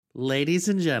Ladies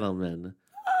and gentlemen,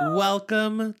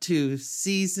 welcome to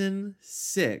season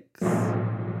 6.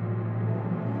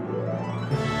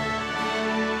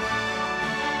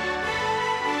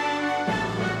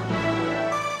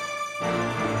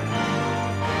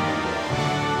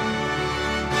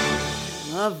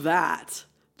 Love that.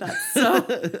 That's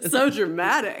so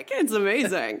dramatic. It's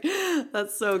amazing.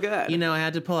 That's so good. You know, I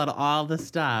had to pull out all the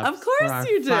stops. Of course for our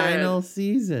you did. Final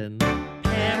season.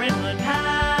 Parenthood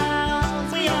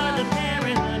Pals. We are the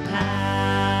Parenthood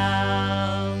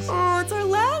Pals. Oh, it's our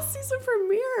last season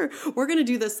premiere. We're gonna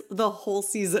do this the whole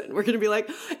season. We're gonna be like,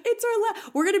 it's our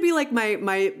last. We're gonna be like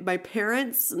my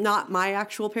parents, not my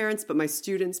actual parents, but my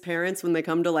students' parents when they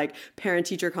come to like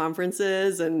parent-teacher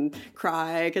conferences and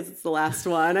cry because it's the last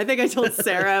one. I think I told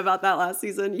Sarah about that last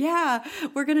season. Yeah,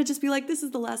 we're gonna just be like, this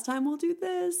is the last time we'll do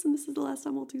this, and this is the last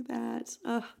time we'll do that.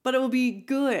 But it will be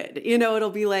good. You know, it'll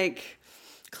be like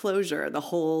closure the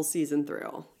whole season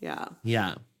through. Yeah.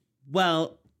 Yeah.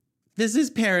 Well, this is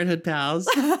Parenthood Pals.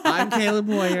 I'm Caleb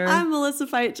Boyer. I'm Melissa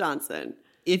Fight Johnson.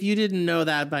 If you didn't know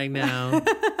that by now,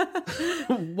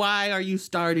 why are you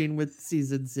starting with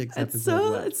season 6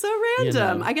 episode 1? It's so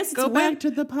random. You know, I guess it's go back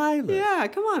to the pilot. Yeah,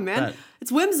 come on, man. But-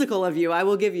 it's whimsical of you. I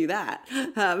will give you that.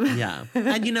 Yeah.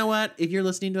 And you know what? If you're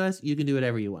listening to us, you can do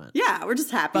whatever you want. Yeah, we're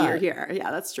just happy But- you're here. Yeah,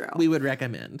 that's true. We would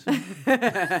recommend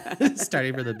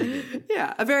starting from the beginning.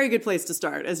 Yeah, a very good place to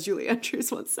start, as Julie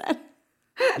Andrews once said.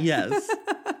 Yes.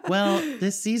 Well,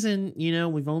 this season, you know,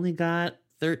 we've only got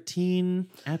 13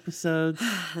 episodes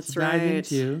That's to dive right.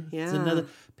 into. Yeah. It's another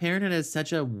Parenthood has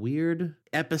such a weird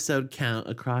episode count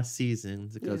across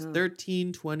seasons. It goes Yeah.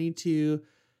 13, 22,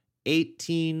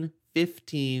 18,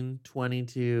 15,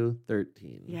 22,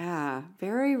 13. Yeah,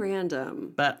 very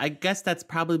random. But I guess that's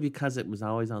probably because it was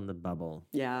always on the bubble.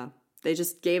 Yeah, they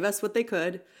just gave us what they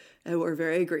could, and we're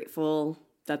very grateful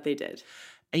that they did.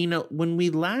 And you know, when we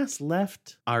last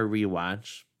left our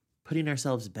rewatch, putting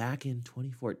ourselves back in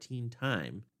 2014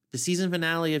 time, the season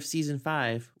finale of season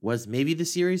 5 was maybe the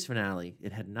series finale.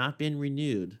 It had not been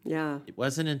renewed. Yeah. It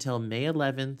wasn't until May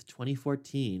 11th,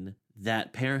 2014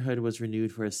 that Parenthood was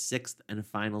renewed for a 6th and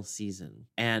final season.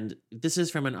 And this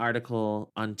is from an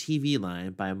article on TV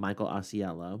Line by Michael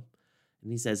Ausiello.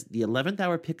 And he says, the 11th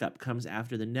hour pickup comes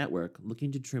after the network,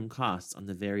 looking to trim costs on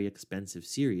the very expensive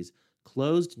series,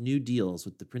 closed new deals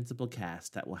with the principal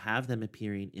cast that will have them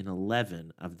appearing in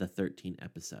 11 of the 13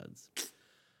 episodes.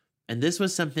 And this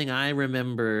was something I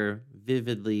remember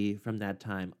vividly from that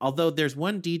time. Although there's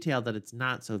one detail that it's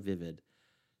not so vivid.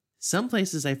 Some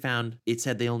places I found it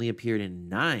said they only appeared in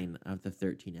 9 of the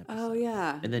 13 episodes. Oh,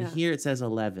 yeah. And then yeah. here it says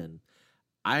 11.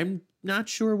 I'm not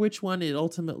sure which one it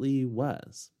ultimately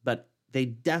was, but they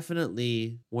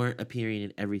definitely weren't appearing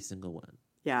in every single one.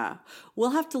 Yeah, we'll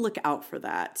have to look out for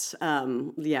that.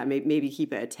 Yeah, maybe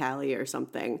keep a tally or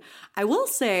something. I will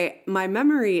say my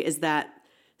memory is that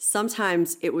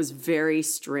sometimes it was very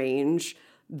strange,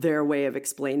 their way of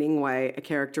explaining why a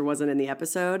character wasn't in the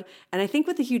episode. And I think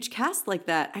with a huge cast like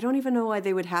that, I don't even know why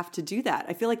they would have to do that.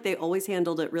 I feel like they always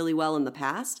handled it really well in the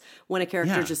past when a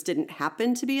character just didn't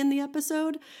happen to be in the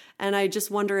episode. And I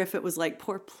just wonder if it was like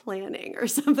poor planning or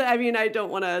something. I mean, I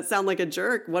don't want to sound like a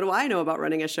jerk. What do I know about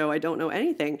running a show? I don't know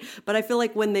anything. But I feel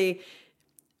like when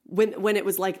it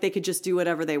was like they could just do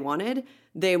whatever they wanted,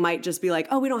 they might just be like,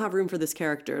 oh, we don't have room for this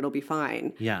character. It'll be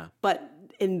fine. Yeah. But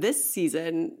in this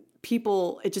season,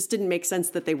 it just didn't make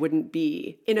sense that they wouldn't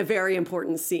be in a very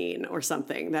important scene or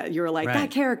something that you're like, Right.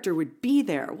 that character would be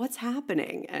there. What's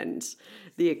happening? And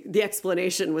the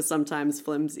explanation was sometimes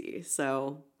flimsy.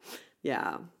 So,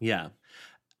 yeah. Yeah.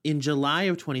 In July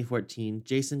of 2014,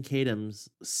 Jason Katims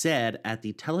said at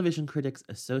the Television Critics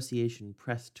Association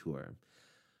press tour,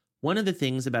 one of the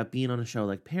things about being on a show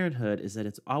like Parenthood is that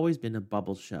it's always been a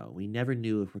bubble show. We never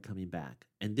knew if we're coming back.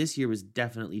 And this year was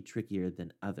definitely trickier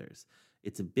than others.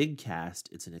 It's a big cast.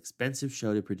 It's an expensive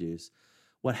show to produce.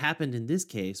 What happened in this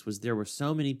case was there were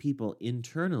so many people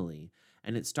internally,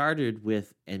 and it started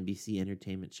with NBC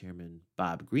Entertainment Chairman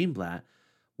Bob Greenblatt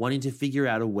wanting to figure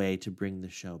out a way to bring the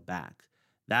show back.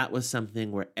 That was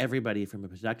something where everybody from a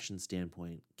production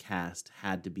standpoint, cast,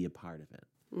 had to be a part of it.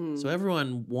 So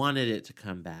everyone wanted it to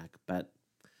come back, but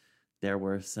there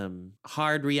were some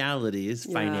hard realities,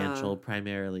 financial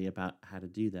primarily, about how to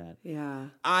do that. Yeah.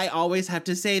 I always have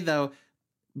to say, though,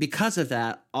 because of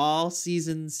that, all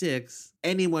season 6,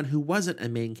 anyone who wasn't a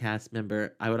main cast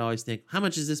member, I would always think, how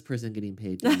much is this person getting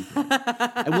paid?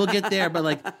 And we'll get there, but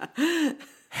like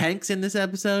Hank's in this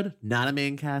episode, not a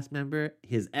main cast member.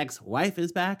 His ex-wife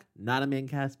is back, not a main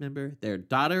cast member. Their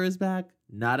daughter is back,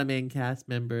 not a main cast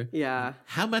member. Yeah.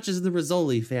 How much is the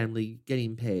Rizzoli family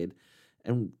getting paid?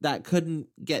 and that couldn't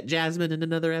get Jasmine in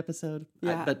another episode.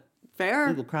 Yeah. But Fair.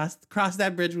 we will cross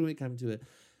that bridge when we come to it.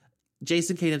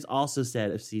 Jason Katims also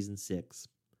said of season 6,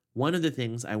 one of the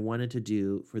things I wanted to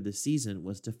do for the season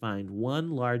was to find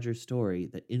one larger story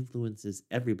that influences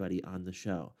everybody on the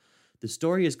show. The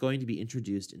story is going to be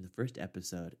introduced in the first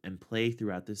episode and play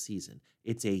throughout the season.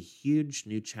 It's a huge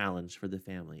new challenge for the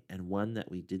family and one that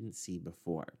we didn't see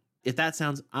before. If that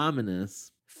sounds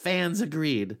ominous, fans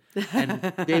agreed.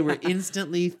 And they were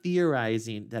instantly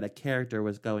theorizing that a character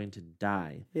was going to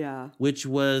die, Yeah. which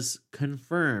was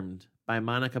confirmed by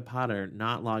Monica Potter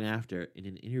not long after in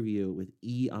an interview with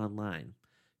E! Online.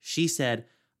 She said,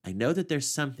 I know that there's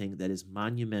something that is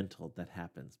monumental that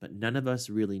happens, but none of us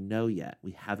really know yet.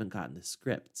 We haven't gotten the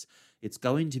scripts. It's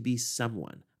going to be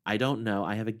someone. I don't know.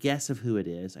 I have a guess of who it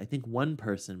is. I think one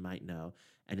person might know,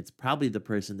 and it's probably the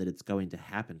person that it's going to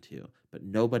happen to, but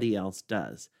nobody else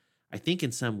does. I think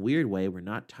in some weird way we're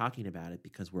not talking about it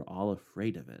because we're all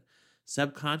afraid of it.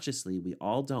 Subconsciously, we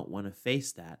all don't want to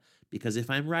face that because if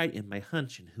I'm right in my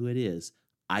hunch and who it is,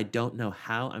 I don't know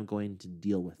how I'm going to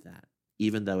deal with that,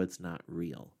 even though it's not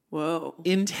real. Whoa.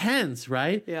 Intense,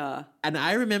 right? Yeah. And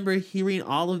I remember hearing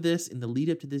all of this in the lead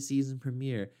up to the season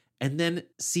premiere. And then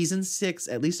season 6,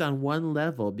 at least on one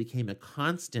level, became a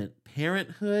constant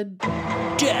parenthood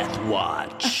death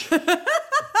watch.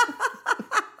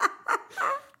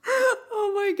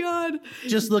 Oh my God.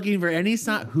 Just looking for any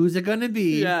sign. Who's it going to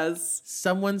be? Yes.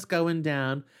 Someone's going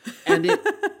down. And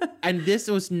and this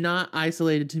was not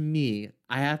isolated to me.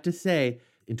 I have to say,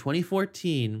 in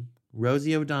 2014,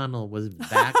 Rosie O'Donnell was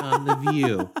back on The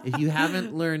View. If you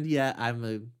haven't learned yet, I'm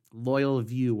a loyal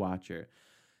View watcher.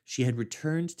 She had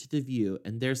returned to The View,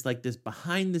 and there's like this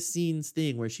behind the scenes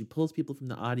thing where she pulls people from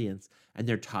the audience and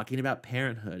they're talking about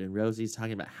parenthood, and Rosie's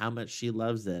talking about how much she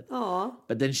loves it. Aw.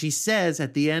 But then she says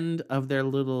at the end of their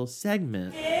little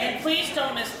segment, And please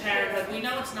don't miss Parenthood. We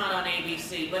know it's not on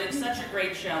ABC, but it's such a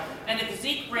great show. And if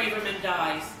Zeke Braverman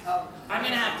dies, I'm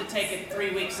going to have to take a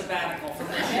 3-week sabbatical from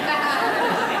this show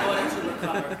in order to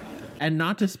recover. and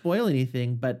not to spoil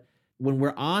anything, but when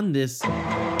we're on this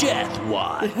death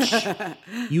watch,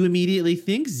 you immediately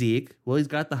think Zeke, well, he's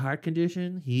got the heart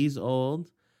condition, he's old.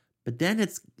 But then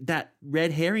it's that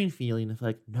red herring feeling of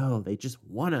like, no, they just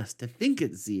want us to think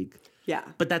it's Zeke. Yeah.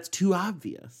 But that's too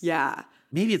obvious. Yeah.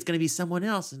 Maybe it's going to be someone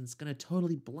else and it's going to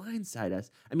totally blindside us.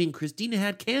 I mean, Christina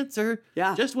had cancer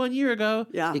just 1 year ago.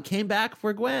 Yeah. It came back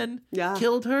for Gwen. Yeah.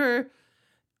 Killed her.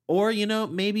 Or,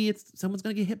 maybe it's someone's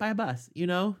going to get hit by a bus,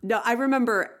 No, I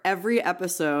remember every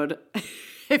episode,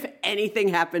 if anything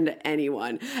happened to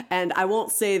anyone. And I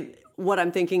won't say what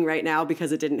I'm thinking right now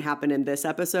because it didn't happen in this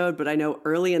episode, but I know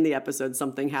early in the episode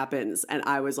something happens and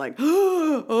I was like,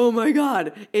 oh my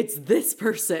God, it's this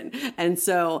person. And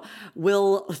so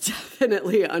we'll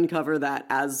definitely uncover that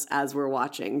as we're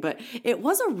watching. But it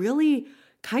was a really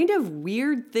kind of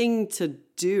weird thing to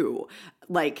do.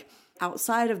 Like,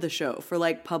 outside of the show for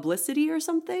like publicity or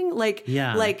something, like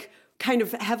kind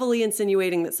of heavily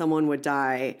insinuating that someone would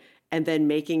die and then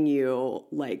making you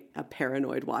like a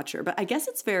paranoid watcher. But I guess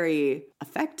it's very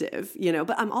effective,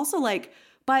 but I'm also like,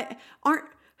 but aren't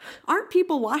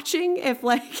people watching if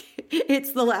like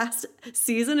it's the last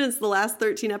season, it's the last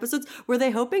 13 episodes? Were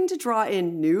they hoping to draw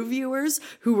in new viewers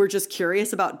who were just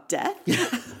curious about death?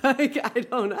 Like, I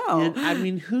don't know. I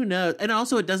mean, who knows? And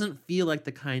also it doesn't feel like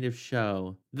the kind of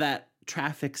show that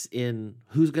traffics in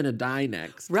who's gonna die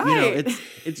next. Right.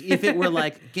 It's if it were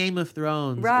like Game of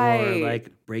Thrones or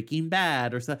like Breaking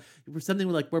Bad or something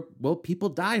where people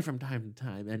die from time to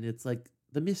time and it's like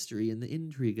the mystery and the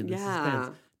intrigue and the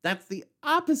suspense. That's the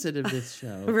opposite of this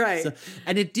show. Right. So,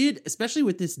 and it did, especially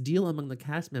with this deal among the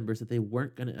cast members that they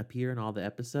weren't going to appear in all the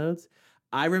episodes.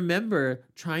 I remember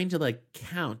trying to like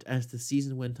count as the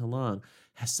season went along.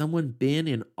 Has someone been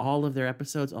in all of their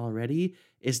episodes already?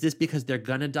 Is this because they're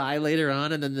going to die later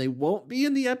on and then they won't be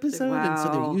in the episode? Wow. And so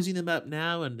they're using them up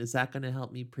now. And is that going to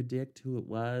help me predict who it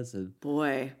was? And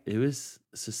boy, it was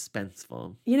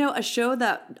suspenseful. A show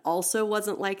that also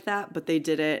wasn't like that, but they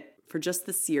did it for just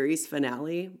the series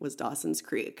finale was Dawson's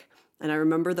Creek. And I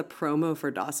remember the promo for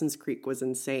Dawson's Creek was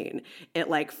insane. It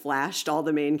like flashed all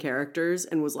the main characters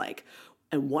and was like,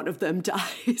 and one of them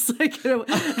dies.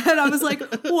 And I was like,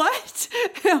 what?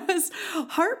 It was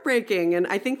heartbreaking. And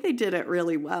I think they did it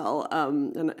really well.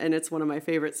 And it's one of my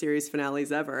favorite series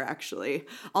finales ever, actually.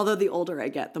 Although the older I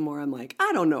get, the more I'm like,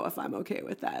 I don't know if I'm okay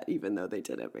with that, even though they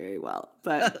did it very well.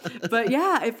 But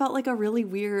yeah, it felt like a really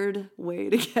weird way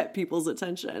to get people's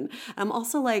attention. I'm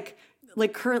also like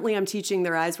currently I'm teaching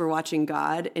Their Eyes Were Watching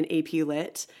God in AP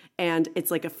Lit, and it's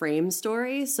like a frame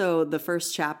story. So the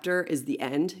first chapter is the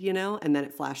end, and then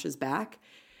it flashes back.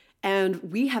 And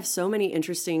we have so many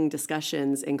interesting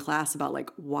discussions in class about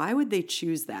like, why would they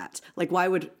choose that? Like, why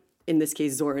would, in this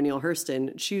case, Zora Neale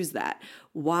Hurston choose that?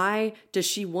 Why does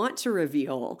she want to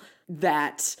reveal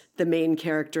that the main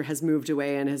character has moved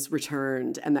away and has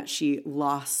returned and that she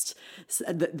lost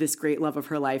this great love of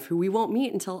her life who we won't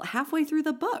meet until halfway through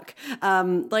the book?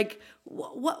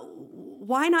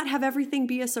 Why not have everything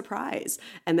be a surprise?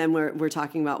 And then we're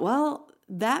talking about, well,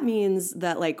 that means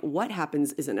that like what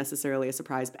happens isn't necessarily a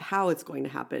surprise, but how it's going to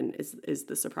happen is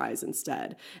the surprise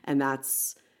instead. And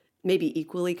that's maybe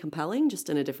equally compelling, just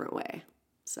in a different way.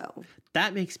 So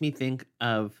that makes me think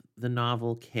of the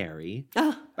novel Carrie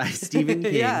by Stephen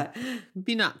King. Yeah.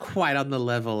 Be not quite on the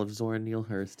level of Zora Neale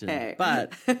Hurston, Hey.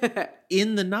 but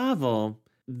in the novel,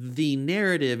 the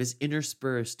narrative is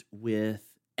interspersed with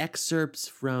excerpts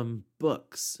from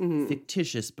books,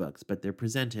 fictitious books, but they're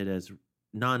presented as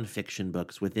nonfiction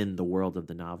books within the world of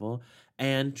the novel,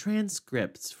 and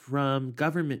transcripts from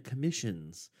government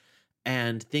commissions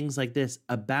and things like this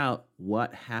about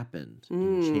what happened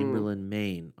in Chamberlain,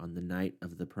 Maine on the night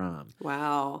of the prom.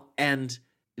 Wow. And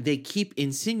they keep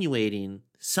insinuating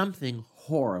something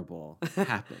horrible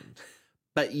happened,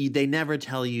 but they never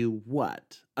tell you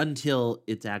what until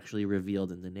it's actually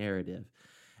revealed in the narrative.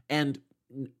 And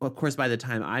of course, by the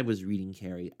time I was reading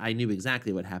Carrie, I knew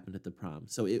exactly what happened at the prom.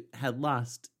 So it had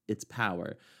lost its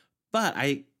power. But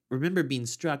I remember being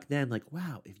struck then like,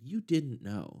 wow, if you didn't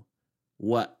know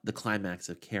what the climax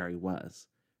of Carrie was,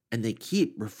 and they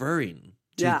keep referring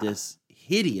to this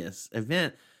hideous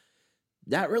event,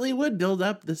 that really would build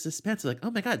up the suspense. Like,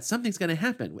 oh my God, something's going to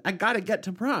happen. I got to get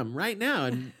to prom right now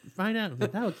and find out.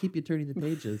 That will keep you turning the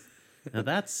pages. Now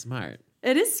that's smart.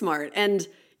 It is smart. And,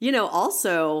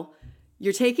 also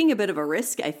you're taking a bit of a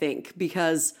risk, I think,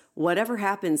 because whatever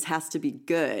happens has to be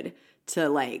good to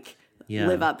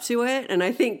live up to it. And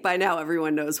I think by now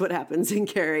everyone knows what happens in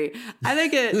Carrie. I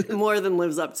think it more than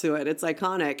lives up to it. It's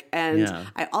iconic. And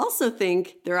I also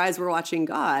think Their Eyes Were Watching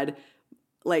God.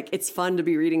 Like, it's fun to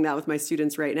be reading that with my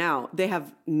students right now. They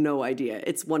have no idea.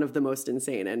 It's one of the most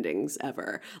insane endings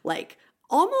ever. Like,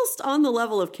 almost on the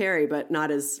level of Carrie, but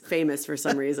not as famous for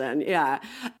some reason. Yeah.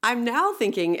 I'm now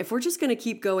thinking if we're just going to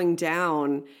keep going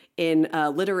down in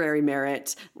literary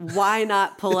merit, why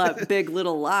not pull up Big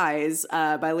Little Lies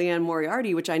by Leanne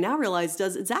Moriarty, which I now realize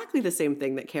does exactly the same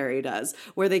thing that Carrie does,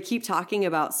 where they keep talking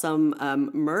about some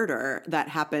murder that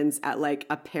happens at like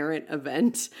a parent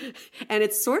event. And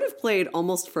it's sort of played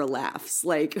almost for laughs,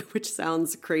 which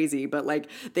sounds crazy, but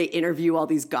they interview all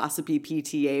these gossipy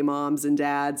PTA moms and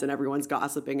dads and everyone's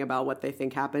gossiping about what they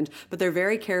think happened, but they're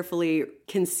very carefully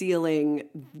concealing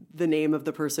the name of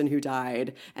the person who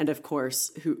died and of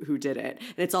course who did it.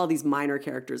 And it's all these minor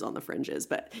characters on the fringes.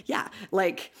 But yeah,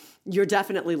 you're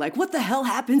definitely what the hell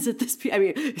happens at this?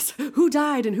 Who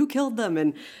died and who killed them?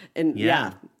 And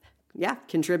yeah,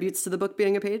 contributes to the book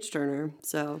being a page turner.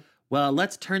 So. Well,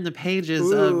 let's turn the pages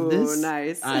of this.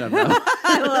 Nice. I don't know.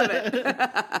 I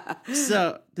love it.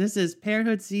 So this is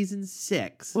Parenthood Season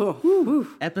 6,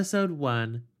 Episode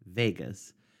 1,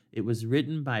 Vegas. It was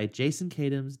written by Jason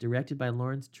Katims, directed by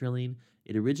Lawrence Trilling.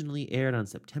 It originally aired on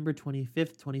September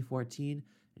 25th, 2014.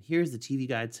 And here's the TV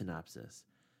Guide synopsis.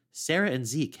 Sarah and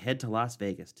Zeke head to Las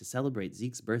Vegas to celebrate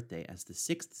Zeke's birthday as the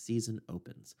 6th season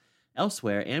opens.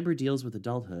 Elsewhere, Amber deals with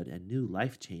adulthood and new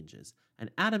life changes, and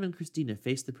Adam and Christina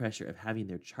face the pressure of having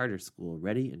their charter school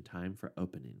ready in time for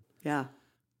opening. Yeah.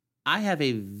 I have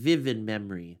a vivid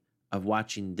memory of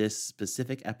watching this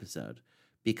specific episode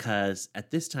because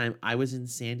at this time I was in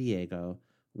San Diego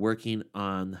working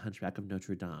on The Hunchback of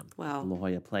Notre Dame, wow, the La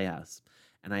Jolla Playhouse,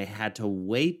 and I had to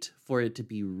wait for it to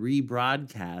be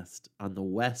rebroadcast on the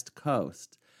West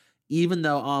Coast, even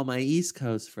though all my East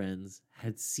Coast friends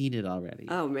had seen it already.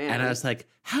 Oh, man. And I was like,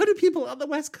 how do people on the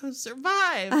West Coast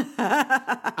survive?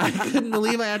 I couldn't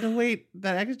believe I had to wait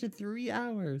that extra 3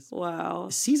 hours. Wow.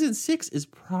 Season 6 is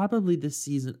probably the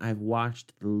season I've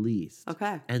watched the least.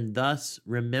 Okay. And thus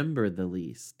remember the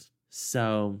least.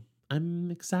 So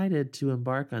I'm excited to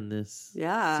embark on this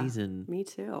season. Me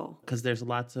too. Because there's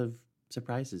lots of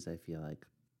surprises, I feel like.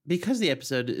 Because the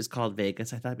episode is called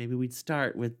Vegas, I thought maybe we'd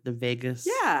start with the Vegas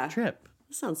trip.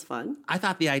 That sounds fun. I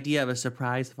thought the idea of a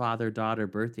surprise father-daughter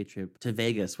birthday trip to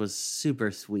Vegas was super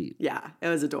sweet. Yeah, it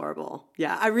was adorable.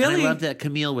 Yeah, I love that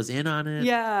Camille was in on it.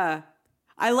 Yeah.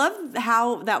 I love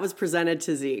how that was presented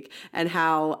to Zeke and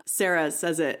how Sarah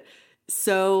says it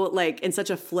so in such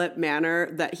a flip manner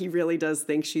that he really does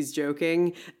think she's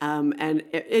joking. And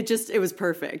it was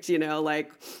perfect,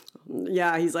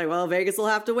 yeah, he's like, well, Vegas will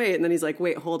have to wait. And then he's like,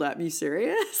 wait, hold up. You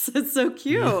serious? It's so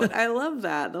cute. I love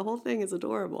that. The whole thing is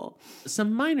adorable.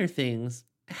 Some minor things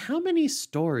how many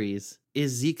stories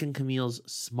is Zeke and Camille's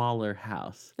smaller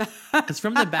house? Because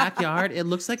from the backyard, it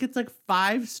looks like it's like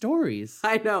 5 stories.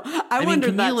 I know. I mean,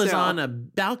 wondered Camille that is too. on a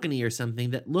balcony or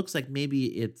something that looks like maybe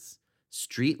it's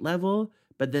street level,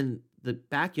 but then the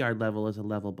backyard level is a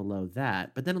level below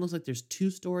that. But then it looks like there's 2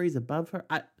 stories above her.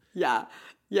 Yeah.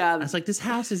 I was like, this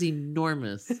house is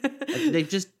enormous. Like, they've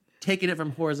just taken it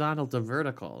from horizontal to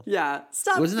vertical. Yeah.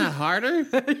 Stop. Wasn't that harder?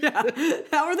 Yeah.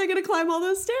 How are they going to climb all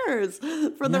those stairs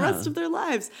for the rest of their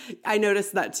lives? I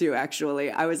noticed that too,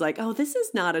 actually. I was like, oh, this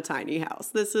is not a tiny house.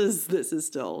 This is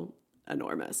still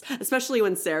enormous, especially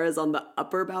when Sarah's on the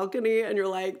upper balcony and you're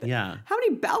like, Yeah. how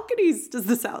many balconies does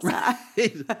this house have?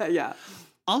 Yeah.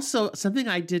 Also, something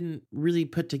I didn't really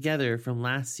put together from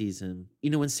last season,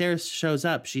 when Sarah shows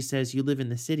up, she says, you live in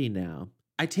the city now.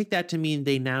 I take that to mean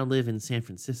they now live in San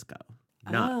Francisco,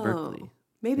 not Berkeley.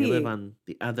 Maybe. They live on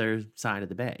the other side of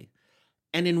the bay.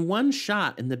 And in one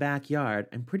shot in the backyard,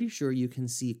 I'm pretty sure you can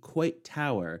see Coit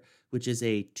Tower, which is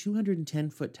a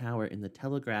 210-foot tower in the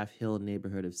Telegraph Hill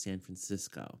neighborhood of San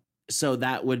Francisco. So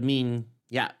that would mean,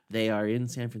 yeah, they are in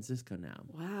San Francisco now.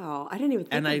 Wow. I didn't even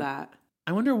think of that.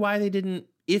 I wonder why they didn't,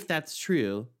 if that's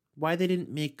true, why they didn't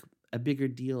make a bigger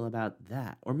deal about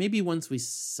that. Or maybe once we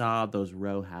saw those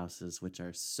row houses, which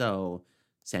are so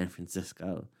San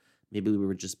Francisco, maybe we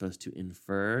were just supposed to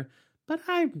infer. But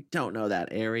I don't know that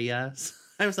area.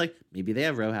 I was like, maybe they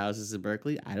have row houses in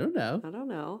Berkeley. I don't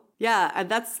know. Yeah, and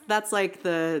that's like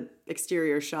the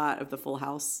exterior shot of the Full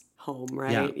House home,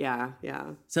 right? Yeah.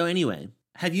 So anyway,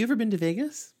 have you ever been to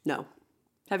Vegas? No.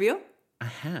 Have you? I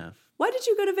have. Why did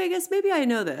you go to Vegas? Maybe I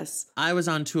know this. I was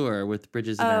on tour with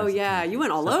Bridges of Oh, Madison yeah. County. You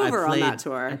went all So over on that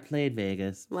tour. I played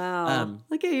Vegas. Wow.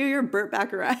 Look at you. You're Burt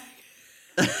Bacharach.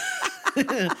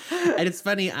 And it's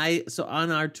funny, so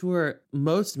on our tour,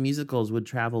 most musicals would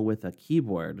travel with a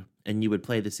keyboard, and you would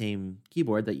play the same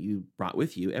keyboard that you brought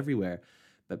with you everywhere.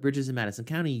 But Bridges in Madison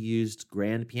County used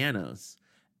grand pianos,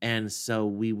 and so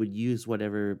we would use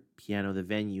whatever piano the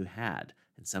venue had.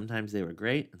 And sometimes they were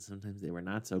great, and sometimes they were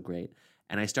not so great.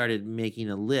 And I started making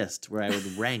a list where I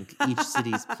would rank each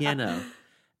city's piano.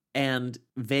 And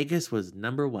Vegas was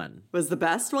number 1. Was the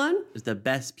best one? It was the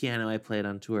best piano I played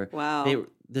on tour. Wow.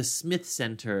 The Smith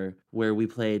Center where we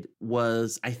played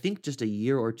was, I think, just a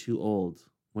year or 2 old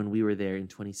when we were there in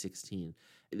 2016.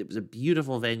 It was a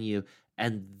beautiful venue,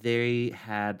 and they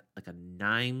had like a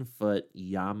 9-foot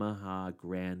Yamaha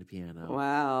grand piano.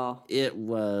 Wow. It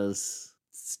was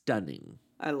stunning.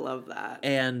 I love that.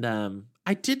 And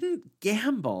I didn't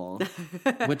gamble,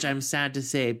 which I'm sad to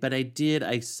say, but I did.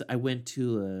 I went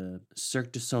to a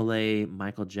Cirque du Soleil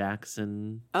Michael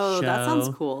Jackson show. That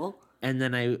sounds cool. And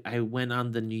then I went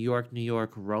on the New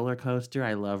York roller coaster.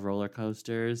 I love roller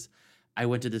coasters. I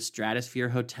went to the Stratosphere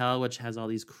Hotel, which has all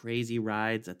these crazy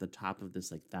rides at the top of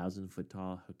this like 1,000-foot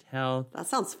tall hotel. That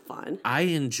sounds fun. I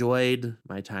enjoyed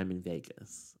my time in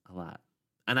Vegas a lot.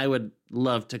 And I would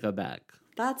love to go back.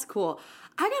 That's cool.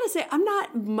 I gotta say, I'm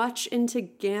not much into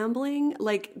gambling.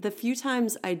 Like, the few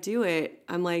times I do it,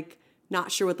 I'm like,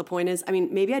 not sure what the point is. I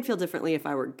mean, maybe I'd feel differently if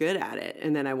I were good at it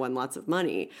and then I won lots of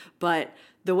money. But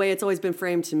the way it's always been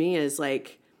framed to me is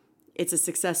like, it's a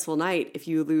successful night if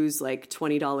you lose like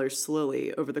 $20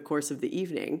 slowly over the course of the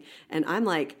evening. And I'm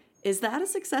like, is that a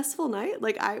successful night?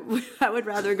 Like, I would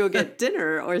rather go get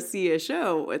dinner or see a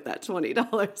show with that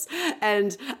 $20.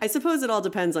 And I suppose it all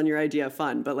depends on your idea of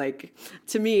fun. But like,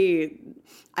 to me,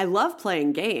 I love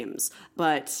playing games,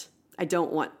 but I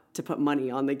don't want to put money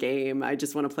on the game. I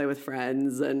just want to play with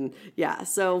friends. And yeah,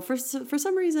 so for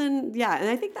some reason, yeah. And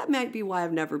I think that might be why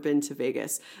I've never been to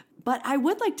Vegas. But I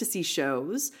would like to see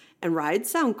shows, and rides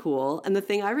sound cool. And the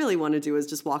thing I really want to do is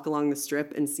just walk along the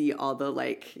strip and see all the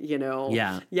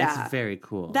Yeah. It's very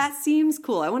cool. That seems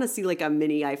cool. I want to see like a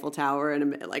mini Eiffel Tower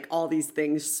and like all these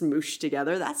things smooshed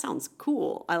together. That sounds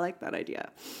cool. I like that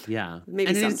idea. Yeah. Maybe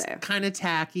and someday. It's kind of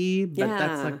tacky, but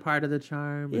that's like part of the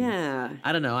charm. And Yeah.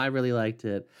 I don't know. I really liked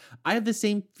it. I have the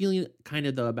same feeling kind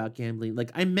of though about gambling. Like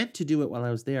I meant to do it while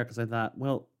I was there because I thought,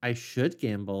 well, I should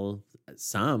gamble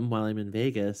some while I'm in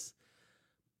Vegas.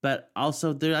 But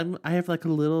also, I have like a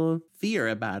little fear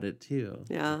about it too.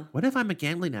 Yeah. What if I'm a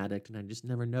gambling addict and I just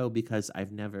never know because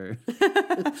I've never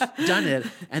done it,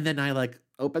 and then I like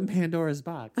open Pandora's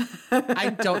box? I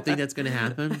don't think that's going to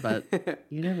happen, but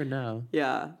you never know.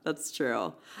 Yeah, that's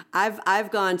true.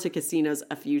 I've gone to casinos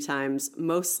a few times,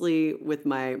 mostly with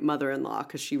my mother-in-law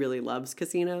because she really loves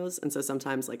casinos, and so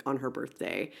sometimes like on her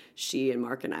birthday, she and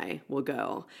Mark and I will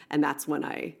go, and that's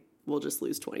when we'll just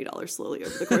lose $20 slowly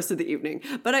over the course of the evening.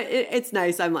 But it's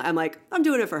nice. I'm like, I'm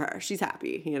doing it for her. She's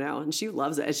happy, and she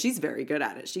loves it. And she's very good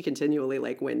at it. She continually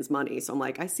like wins money. So I'm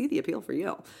like, I see the appeal for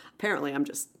you. Apparently I'm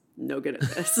just no good at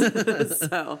this.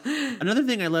 So Another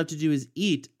thing I love to do is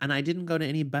eat, and I didn't go to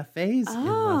any buffets in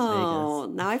Las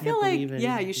Vegas. Now I feel can't like, believe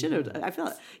yeah, it. you should have. I feel,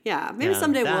 maybe Yeah,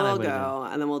 someday that I we'll would've go,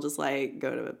 and then we'll just like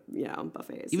go to,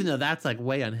 buffets. Even though that's like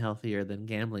way unhealthier than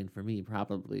gambling for me,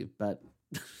 probably. But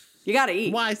you got to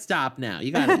eat. why stop now?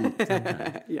 You got to eat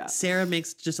sometime. Yeah. Sarah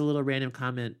makes just a little random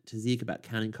comment to Zeke about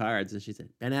counting cards, and she said,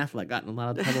 Ben Affleck got in a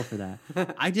lot of trouble for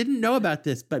that. I didn't know about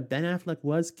this, but Ben Affleck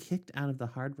was kicked out of the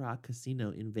Hard Rock Casino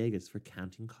in Vegas for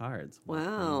counting cards. while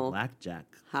playing Wow. Blackjack.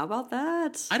 How about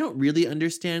that? I don't really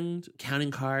understand counting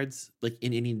cards like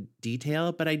in any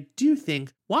detail, but I do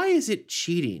think, why is it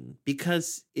cheating?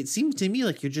 Because it seems to me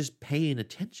like you're just paying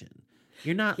attention.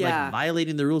 You're not Yeah. like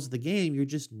violating the rules of the game. You're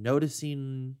just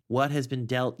noticing what has been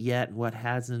dealt yet and what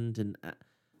hasn't. And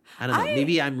I don't know.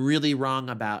 Maybe I'm really wrong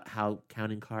about how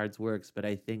counting cards works, but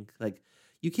I think like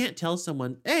you can't tell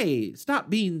someone, hey,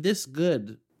 stop being this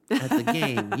good at the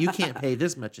game. You can't pay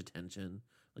this much attention.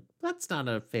 Like, that's not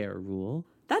a fair rule.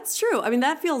 That's true. I mean,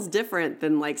 that feels different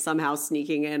than like somehow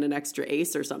sneaking in an extra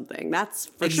ace or something. That's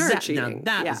for sure cheating.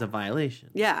 Now, that is a violation.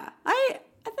 Yeah.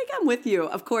 I think I'm with you.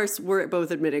 Of course, we're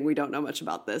both admitting we don't know much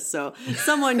about this, so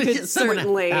someone could Someone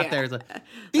certainly out there is like,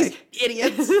 these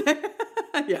idiots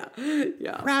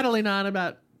yeah. prattling on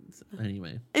about.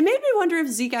 Anyway, It made me wonder if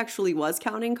Zeke actually was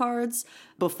counting cards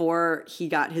before he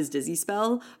got his dizzy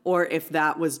spell, or if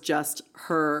that was just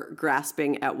her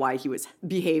grasping at why he was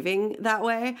behaving that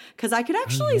way. Because I could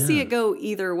actually see it go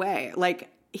either way. Like,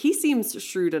 he seems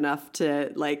shrewd enough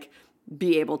to like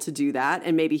be able to do that,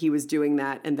 and maybe he was doing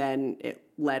that and then it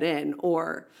let in,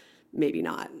 or maybe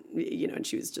not, and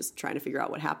she was just trying to figure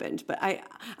out what happened. But I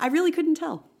really couldn't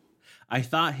tell. I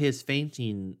thought his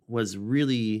fainting was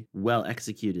really well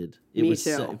executed. It Me was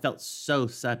too. it felt so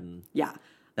sudden Yeah.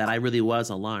 that I really was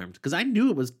alarmed because I knew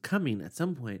it was coming at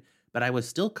some point, but I was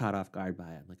still caught off guard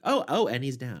by it. I'm like, oh, and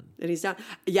he's down. And he's down.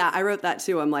 Yeah, I wrote that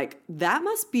too. I'm like, that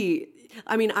must be,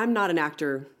 I mean, I'm not an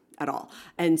actor at all.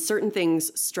 And certain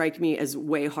things strike me as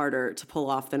way harder to pull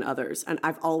off than others. And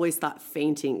I've always thought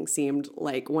fainting seemed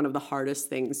like one of the hardest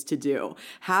things to do.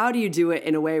 How do you do it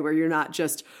in a way where you're not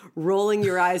just rolling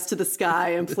your eyes to the sky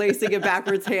and placing a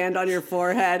backwards hand on your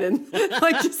forehead and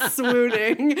like just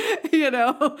swooning,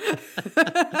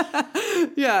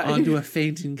 Yeah. Onto a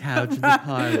fainting couch in the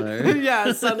parlor.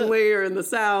 Yeah, suddenly you're in the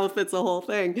South. It's a whole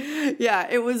thing. Yeah,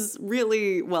 it was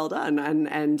really well done.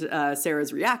 And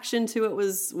Sarah's reaction to it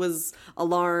was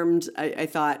alarmed. I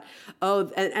thought,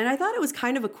 and I thought it was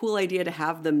kind of a cool idea to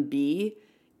have them be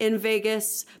in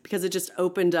Vegas because it just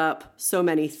opened up so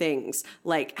many things.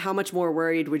 Like, how much more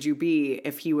worried would you be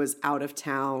if he was out of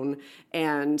town?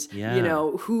 And,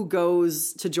 who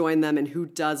goes to join them and who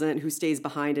doesn't, who stays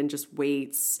behind and just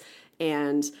waits.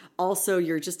 And also,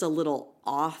 you're just a little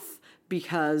off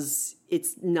because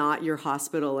it's not your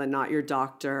hospital and not your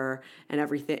doctor and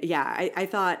everything. Yeah, I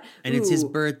thought... And it's his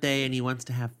birthday and he wants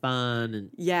to have fun. And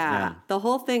Yeah, the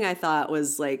whole thing I thought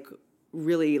was like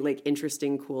really like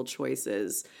interesting, cool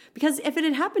choices. Because if it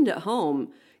had happened at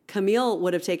home, Camille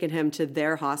would have taken him to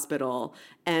their hospital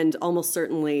and almost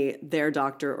certainly their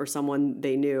doctor or someone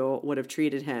they knew would have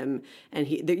treated him. And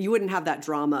you wouldn't have that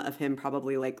drama of him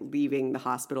probably like leaving the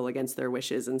hospital against their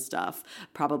wishes and stuff.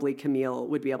 Probably Camille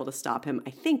would be able to stop him, I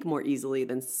think, more easily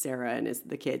than Sarah and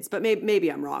the kids. But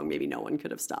maybe I'm wrong. Maybe no one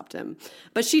could have stopped him.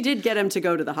 But she did get him to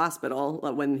go to the hospital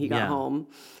when he got home.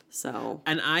 So,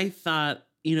 and I thought,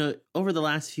 over the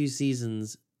last few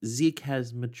seasons, Zeke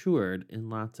has matured in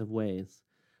lots of ways.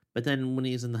 But then when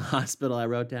he's in the hospital, I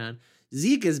wrote down,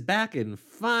 Zeke is back in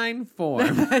fine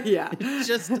form. Yeah.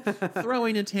 Just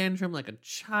throwing a tantrum like a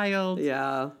child.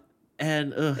 Yeah.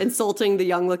 And insulting the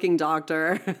young-looking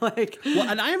doctor. Well,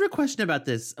 and I have a question about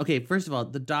this. Okay, first of all,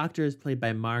 the doctor is played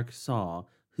by Mark Saul,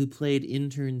 who played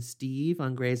intern Steve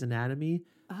on Grey's Anatomy.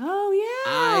 Oh,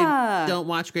 yeah. I don't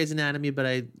watch Grey's Anatomy,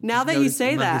 but now that you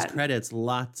say among that, his credits,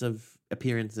 lots of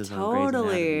appearances on Grey's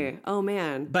Anatomy. Totally. Oh,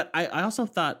 man. But I also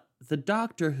thought the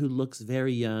doctor who looks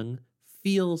very young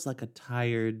feels like a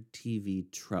tired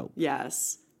TV trope.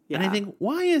 Yes. Yeah. And I think,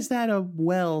 why is that a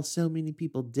well so many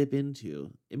people dip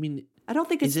into? I mean, I don't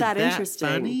think it's is it that interesting.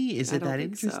 Funny? Is I it don't that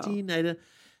think interesting? so.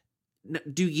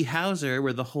 Doogie Howser,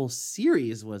 where the whole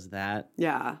series was that,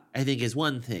 Yeah. I think is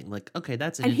one thing. Like, okay,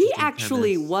 that's an And he interesting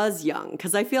actually premise. was young,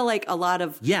 because I feel like a lot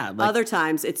of other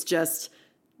times it's just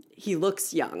he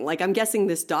looks young. Like, I'm guessing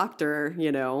this doctor,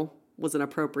 was an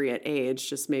appropriate age,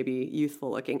 just maybe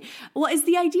youthful looking. Well, is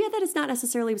the idea that it's not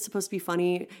necessarily supposed to be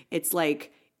funny? It's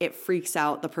like it freaks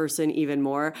out the person even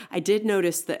more. I did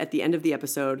notice that at the end of the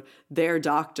episode, their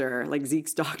doctor, like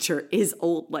Zeke's doctor, is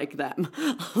old like them.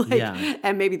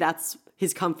 And maybe that's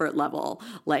his comfort level,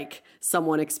 like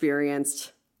someone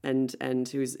experienced and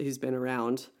who's been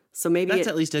around. So maybe That's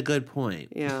at least a good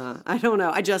point. Yeah, I don't know.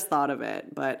 I just thought of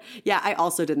it. But yeah, I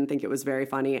also didn't think it was very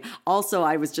funny. Also,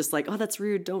 I was just like, oh, that's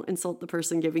rude. Don't insult the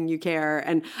person giving you care.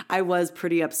 And I was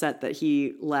pretty upset that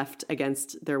he left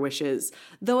against their wishes.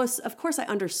 Though, of course, I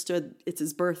understood it's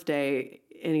his birthday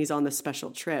and he's on this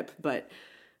special trip. But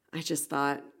I just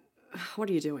thought, what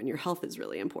are you doing? Your health is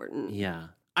really important. Yeah.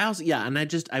 I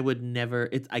would never,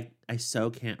 I so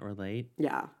can't relate.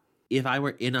 Yeah. If I were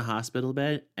in a hospital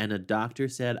bed and a doctor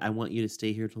said, I want you to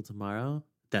stay here till tomorrow,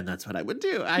 then that's what I would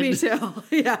do. Me too.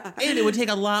 Yeah. And it would take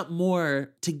a lot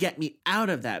more to get me out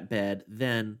of that bed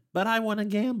than, but I want to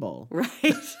gamble.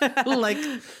 Right. Like,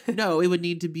 no, it would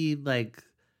need to be like,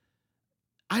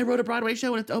 I wrote a Broadway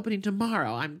show and it's opening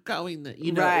tomorrow. I'm going,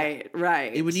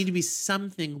 Right. It would need to be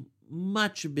something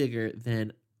much bigger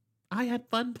than, I had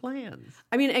fun plans.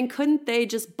 I mean, and couldn't they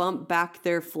just bump back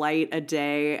their flight a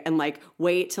day and like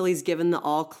wait till he's given the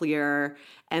all clear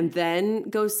and then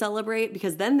go celebrate?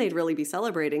 Because then they'd really be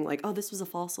celebrating like, oh, this was a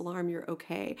false alarm. You're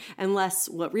okay. Unless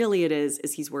what really it is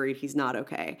he's worried he's not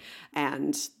okay.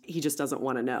 And he just doesn't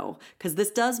want to know. Because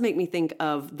this does make me think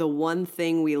of the one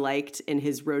thing we liked in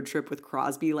his road trip with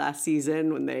Crosby last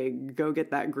season when they go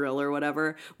get that grill or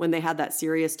whatever, when they had that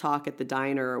serious talk at the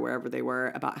diner or wherever they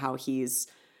were about how he's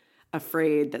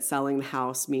afraid that selling the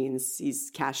house means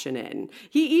he's cashing in.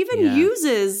 He even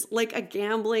uses like a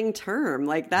gambling term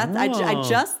like that. I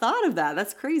just thought of that.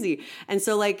 That's crazy. And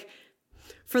so like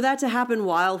for that to happen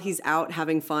while he's out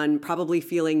having fun, probably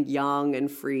feeling young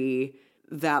and free,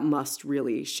 that must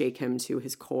really shake him to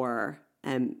his core.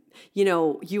 And,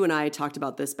 you and I talked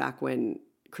about this back when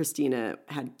Christina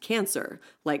had cancer.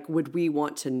 Like, would we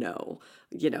want to know,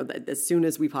 that as soon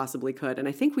as we possibly could? And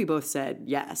I think we both said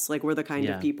yes. Like, we're the kind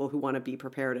of people who want to be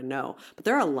prepared and know. But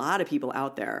there are a lot of people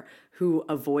out there who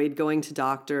avoid going to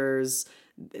doctors.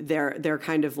 They're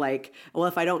kind of like, well,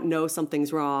 if I don't know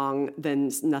something's wrong, then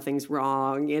nothing's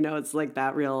wrong. It's like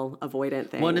that real avoidant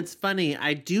thing. Well, and it's funny.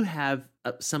 I do have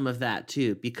some of that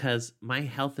too, because my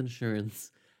health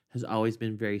insurance has always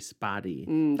been very spotty.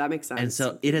 That makes sense. And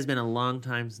so it has been a long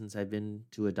time since I've been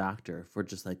to a doctor for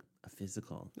just like a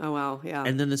physical. Oh, wow. Yeah.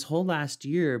 And then this whole last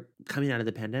year, coming out of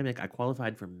the pandemic, I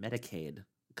qualified for Medicaid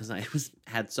because I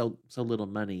had so little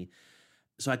money.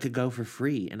 So I could go for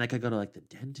free and I could go to like the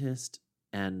dentist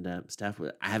and stuff.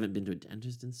 I haven't been to a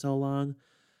dentist in so long.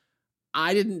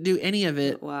 I didn't do any of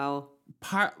it. Wow.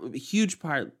 Huge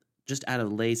part just out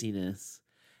of laziness.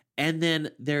 And then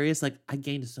there is like, I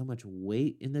gained so much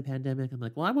weight in the pandemic. I'm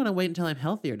like, well, I want to wait until I'm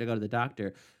healthier to go to the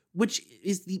doctor, which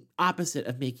is the opposite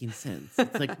of making sense.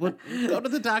 It's like, well, go to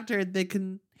the doctor and they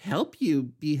can help you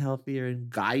be healthier and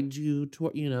guide you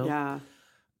toward, Yeah.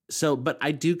 So, but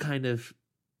I do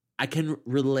I can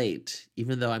relate,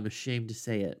 even though I'm ashamed to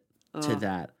say it, to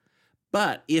that.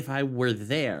 But if I were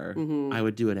there, I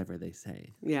would do whatever they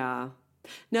say. Yeah.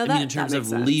 No, in terms of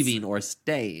leaving or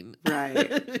staying.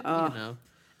 Right.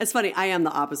 It's funny. I am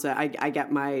the opposite. I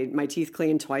get my teeth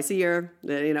cleaned twice a year,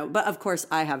 but of course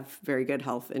I have very good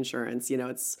health insurance.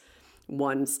 It's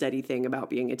one steady thing about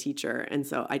being a teacher. And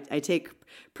so I take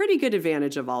pretty good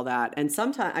advantage of all that. And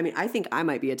sometimes, I think I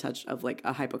might be a touch of like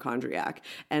a hypochondriac.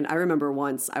 And I remember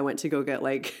once I went to go get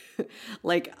like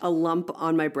a lump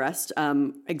on my breast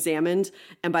examined.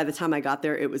 And by the time I got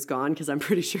there, it was gone because I'm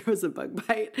pretty sure it was a bug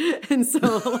bite. And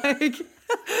so like,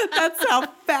 that's how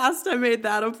fast I made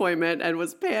that appointment and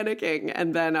was panicking.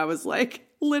 And then I was like,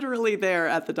 literally there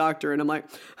at the doctor, and I'm like,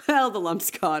 well, the lump's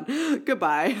gone.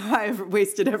 Goodbye. I've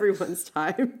wasted everyone's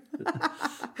time.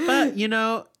 But,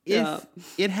 if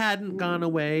it hadn't gone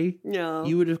away,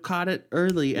 you would have caught it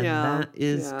early, and that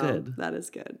is good. That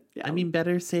is good. Yeah.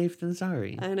 Better safe than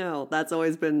sorry. I know. That's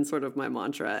always been sort of my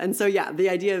mantra. And so, the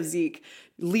idea of Zeke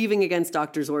leaving against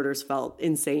doctor's orders felt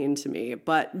insane to me,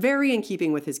 but very in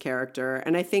keeping with his character.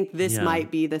 And I think this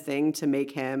might be the thing to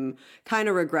make him kind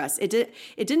of regress. It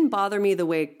didn't bother me the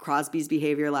way Crosby's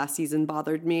behavior last season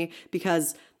bothered me,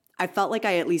 because I felt like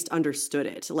I at least understood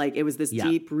it. Like it was this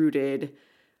deep-rooted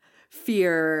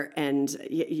fear, and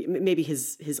maybe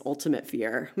his ultimate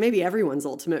fear, maybe everyone's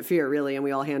ultimate fear, really, and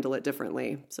we all handle it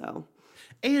differently. So,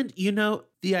 and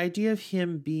the idea of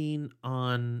him being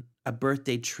on a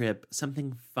birthday trip,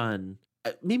 something fun,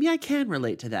 maybe I can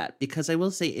relate to that, because I will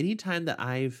say anytime that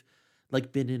I've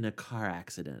like been in a car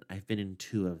accident, I've been in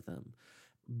 2 of them.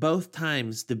 Both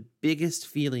times, the biggest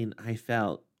feeling I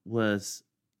felt was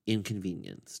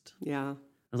inconvenienced. Yeah. I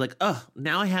was like, oh,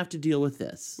 now I have to deal with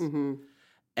this. Mm-hmm.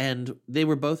 And they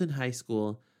were both in high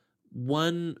school.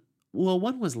 One Well,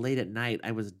 one was late at night.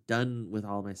 I was done with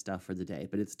all my stuff for the day,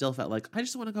 but it still felt like I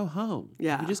just want to go home.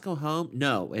 Yeah. Can we just go home?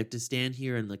 No, we have to stand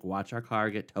here and like watch our car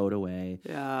get towed away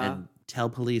Yeah. and tell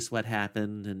police what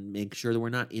happened and make sure that we're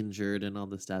not injured and all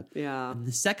this stuff. Yeah. And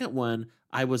the second one,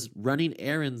 I was running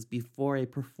errands before a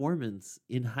performance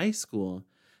in high school,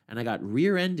 and I got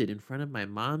rear-ended in front of my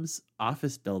mom's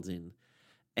office building.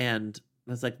 And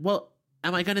I was like, well,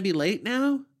 am I going to be late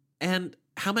now? And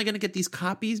how am I going to get these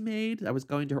copies made? I was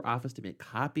going to her office to make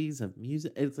copies of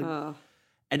music. It's like,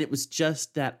 and it was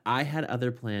just that I had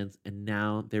other plans, and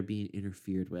now they're being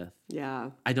interfered with. Yeah.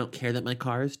 I don't care that my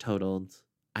car is totaled.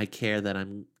 I care that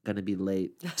I'm going to be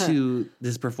late to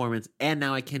this performance, and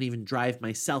now I can't even drive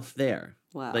myself there.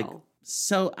 Wow. Like,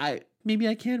 so maybe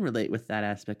I can relate with that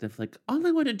aspect of like, all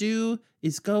I want to do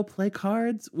is go play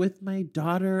cards with my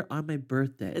daughter on my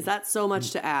birthday. Is that so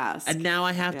much to ask? And now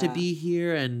I have to Yeah. be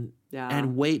here and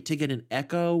wait to get an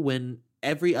echo when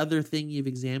every other thing you've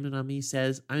examined on me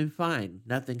says I'm fine.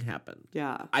 Nothing happened.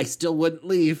 Yeah. I still wouldn't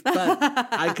leave, but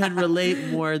I can relate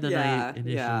more than I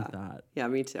initially thought. Yeah,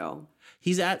 me too.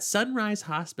 He's at Sunrise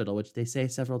Hospital, which they say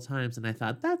several times, and I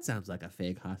thought that sounds like a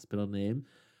fake hospital name.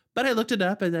 But I looked it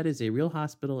up, and that is a real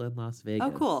hospital in Las Vegas.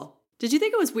 Oh, cool. Did you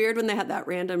think it was weird when they had that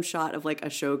random shot of like a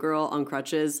showgirl on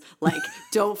crutches? Like,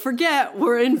 don't forget,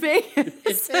 we're in Vegas.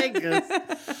 It's Vegas.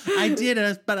 I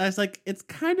did, but I was like, it's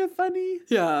kind of funny.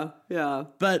 Yeah, yeah.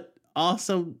 But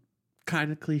also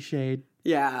kind of cliched.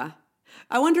 Yeah.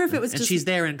 I wonder if it was and just... she's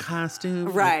there in costume.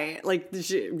 Right.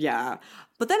 Yeah.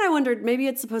 But then I wondered, maybe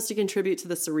it's supposed to contribute to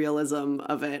the surrealism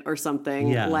of it or something.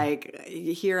 Yeah. Like,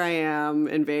 here I am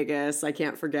in Vegas. I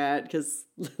can't forget because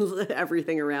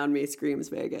everything around me screams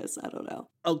Vegas. I don't know.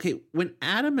 Okay, when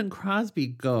Adam and Crosby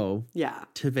go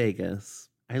to Vegas,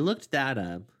 I looked that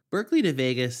up. Berkeley to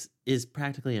Vegas is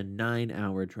practically a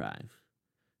 9-hour drive.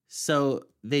 So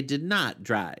they did not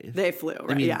drive. They flew, right?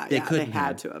 I mean, They couldn't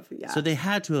had to have. Yeah. So they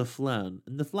had to have flown.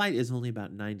 And the flight is only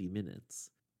about 90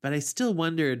 minutes. But I still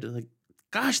wondered, like,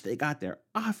 gosh, they got there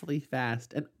awfully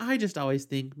fast. And I just always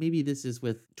think maybe this is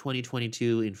with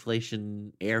 2022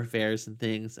 inflation, airfares and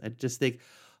things. I just think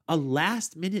a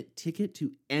last minute ticket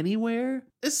to anywhere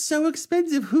is so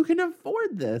expensive. Who can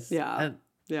afford this? Yeah.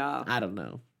 I don't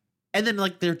know. And then,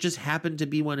 like, there just happened to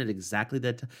be one at exactly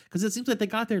that time. Because it seems like they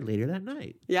got there later that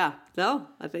night. Yeah. No,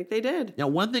 I think they did. Now,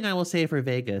 one thing I will say for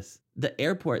Vegas, the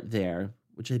airport there,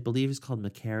 which I believe is called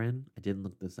McCarran. I didn't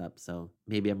look this up, so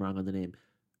maybe I'm wrong on the name.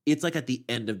 It's like at the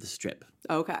end of the strip.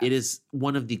 Okay. It is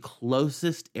one of the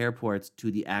closest airports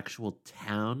to the actual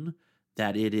town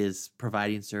that it is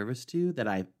providing service to that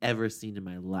I've ever seen in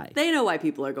my life. They know why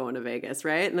people are going to Vegas,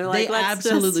 right? And they're like, they let's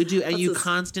absolutely do. And let's you just-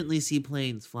 constantly see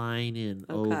planes flying in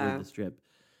over the strip.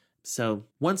 So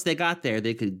once they got there,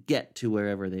 they could get to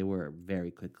wherever they were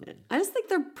very quickly. I just think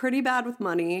they're pretty bad with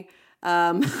money.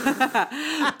 But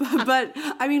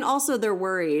I mean, also they're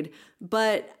worried.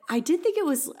 But I did think it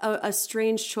was a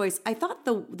strange choice. I thought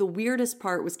the weirdest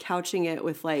part was couching it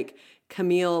with like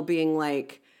Camille being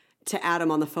like to Adam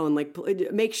on the phone, like,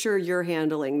 make sure you're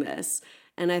handling this.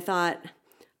 And I thought,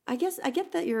 I guess I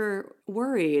get that you're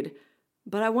worried,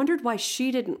 but I wondered why she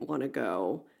didn't want to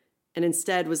go and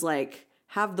instead was like,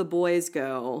 have the boys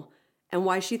go. And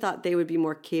why she thought they would be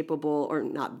more capable, or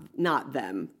not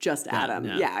them, just Adam.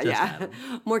 Adam.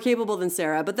 More capable than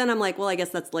Sarah. But then I'm like, well, I guess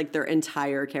that's like their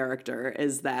entire character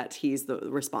is that he's the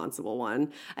responsible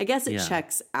one. I guess it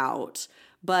checks out.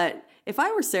 But if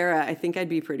I were Sarah, I think I'd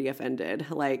be pretty offended.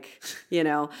 Like, you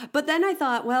know. But then I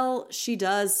thought, well, she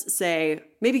does say,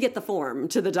 maybe get the form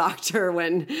to the doctor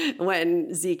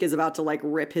when Zeke is about to like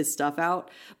rip his stuff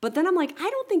out. But then I'm like, I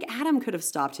don't think Adam could have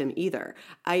stopped him either.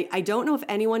 I don't know if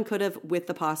anyone could have, with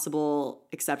the possible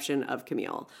exception of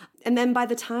Camille. And then by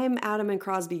the time Adam and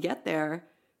Crosby get there,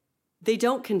 they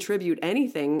don't contribute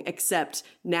anything except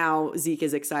now Zeke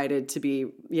is excited to be,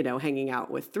 you know, hanging out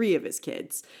with 3 of his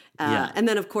kids. And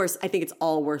then, of course, I think it's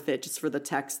all worth it just for the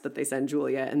text that they send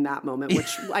Julia in that moment, which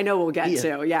I know we'll get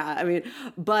to. Yeah, I mean,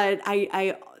 but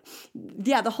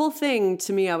the whole thing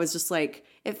to me, I was just like,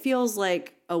 it feels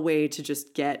like a way to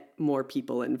just get more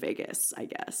people in Vegas, I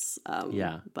guess.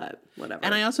 But whatever.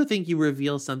 And I also think you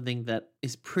reveal something that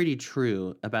is pretty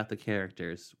true about the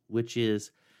characters, which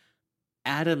is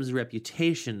Adam's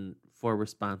reputation for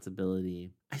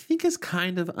responsibility, I think, is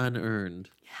kind of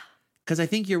unearned. Yeah. Because I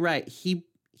think you're right. He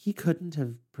couldn't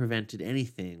have prevented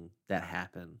anything that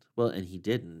happened. Well, and he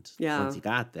didn't once he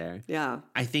got there. Yeah.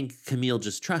 I think Camille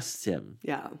just trusts him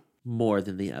more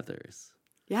than the others.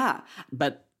 Yeah.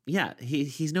 But, Yeah,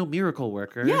 he's no miracle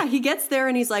worker. Yeah, he gets there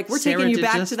and he's like, we're Sarah taking you did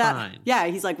back just to that. fine. Yeah,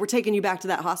 he's like, we're taking you back to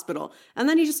that hospital. And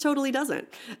then he just totally doesn't.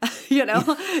 You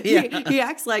know, Yeah. he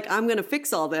acts like I'm going to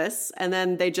fix all this. And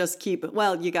then they just keep,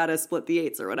 well, you got to split the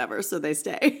 8s or whatever. So they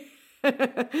stay.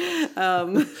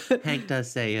 Hank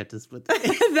does say you have to split the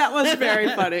That was very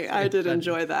funny. I did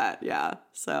enjoy that. Yeah.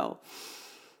 So,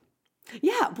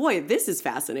 yeah, boy, this is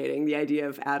fascinating. The idea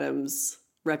of Adam's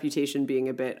reputation being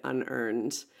a bit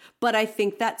unearned. But I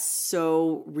think that's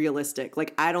so realistic.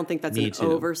 Like, I don't think that's Me an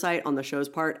too. oversight on the show's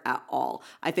part at all.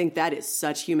 I think that is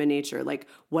such human nature. Like,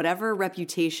 whatever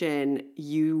reputation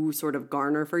you sort of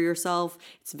garner for yourself,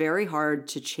 it's very hard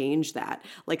to change that.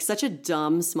 Like, such a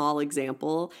dumb, small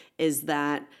example is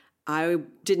that I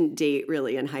didn't date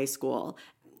really in high school.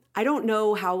 I don't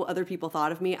know how other people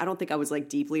thought of me. I don't think I was like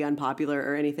deeply unpopular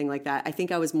or anything like that. I think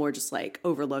I was more just like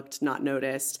overlooked, not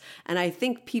noticed. And I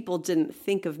think people didn't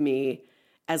think of me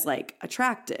as like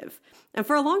attractive. And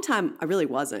for a long time, I really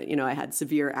wasn't. You know, I had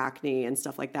severe acne and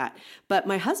stuff like that. But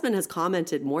my husband has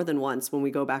commented more than once when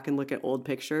we go back and look at old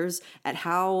pictures at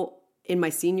how in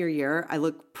my senior year, I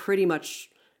look pretty much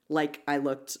like I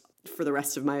looked for the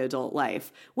rest of my adult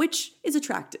life, which is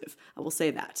attractive. I will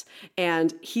say that.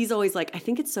 And he's always like, I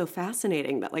think it's so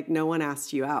fascinating that like no one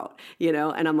asked you out, you know?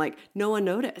 And I'm like, no one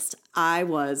noticed. I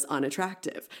was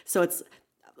unattractive. So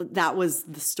that was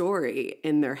the story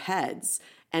in their heads.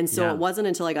 And so Yeah. it wasn't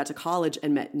until I got to college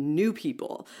and met new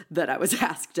people that I was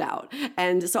asked out.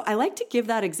 And so I like to give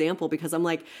that example because I'm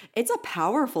like, it's a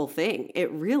powerful thing.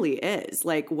 It really is.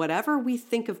 Like whatever we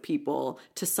think of people,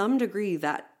 to some degree,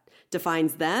 that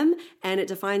defines them and it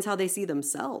defines how they see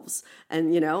themselves.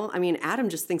 And, you know, I mean, Adam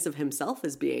just thinks of himself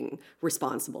as being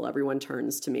responsible. Everyone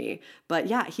turns to me. But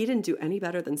yeah, he didn't do any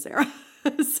better than Sarah.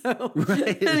 So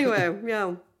Right. anyway,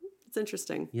 yeah, it's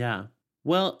interesting. Yeah.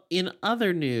 Well, in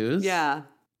other news, Yeah.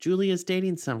 Julia's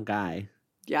dating some guy.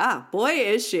 Yeah. Boy,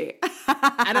 is she.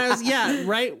 And I was,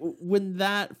 right when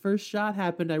that first shot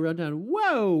happened, I wrote down,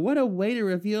 whoa, what a way to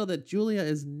reveal that Julia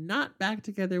is not back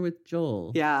together with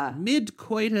Joel. Yeah.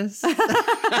 Mid-coitus. You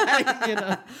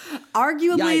know.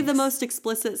 Arguably the Yikes. most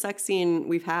explicit sex scene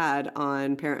we've had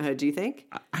on Parenthood, do you think?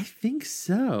 I think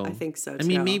so. I think so, I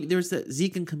mean, too. maybe there's that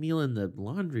Zeke and Camille in the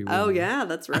laundry room. Oh, yeah,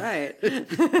 that's right.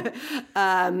 But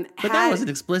that wasn't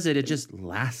explicit. It just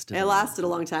lasted. It lasted a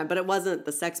long time, but it wasn't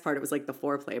the sex part. It was like the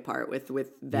foreplay part with them.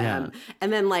 Yeah.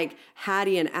 And then like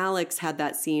Hattie and Alex had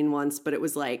that scene once, but it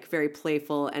was like very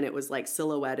playful and it was like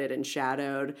silhouetted and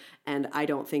shadowed. And I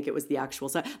don't think it was the actual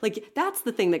sex. Like that's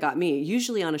the thing that got me.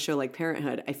 Usually on a show like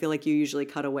Parenthood, I feel like you usually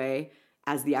cut away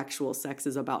as the actual sex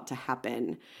is about to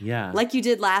happen. Yeah. Like you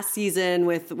did last season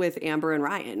with Amber and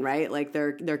Ryan, right? Like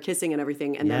they're kissing and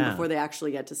everything. And then Yeah. before they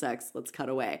actually get to sex, let's cut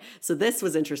away. So this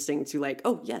was interesting to like,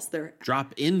 oh yes, they're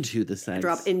Drop into the sex.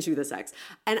 drop into the sex.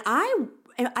 And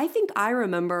I think I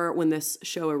remember when this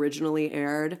show originally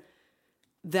aired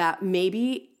that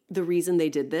maybe the reason they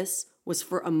did this was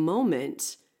for a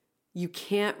moment you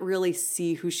can't really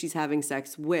see who she's having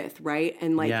sex with, right?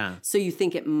 And like, Yeah. so you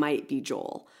think it might be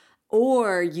Joel.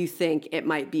 Or you think it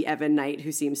might be Evan Knight,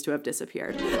 who seems to have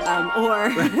disappeared. Or,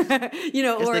 you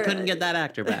know, Guess or they couldn't get that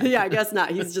actor back. yeah, I guess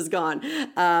not. He's just gone.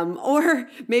 Or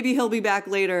maybe he'll be back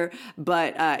later,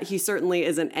 but he certainly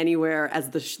isn't anywhere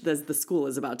as the school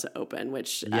is about to open,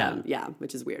 which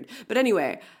which is weird. But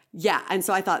anyway, yeah. And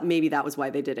so I thought maybe that was why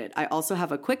they did it. I also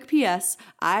have a quick PS.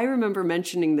 I remember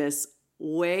mentioning this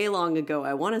way long ago.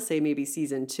 I want to say maybe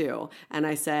season 2. And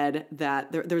I said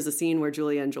that there's a scene where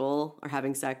Julia and Joel are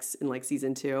having sex in like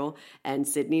season 2 and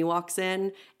Sydney walks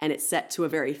in and it's set to a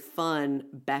very fun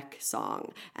Beck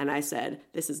song. And I said,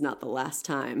 this is not the last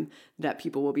time that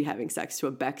people will be having sex to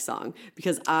a Beck song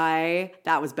because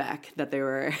that was Beck that they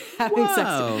were having sex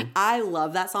Whoa. to. I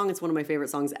love that song. It's one of my favorite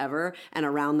songs ever. And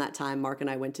around that time, Mark and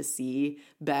I went to see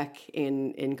Beck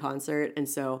in concert. And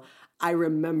so I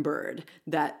remembered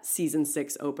that season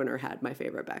 6 opener had my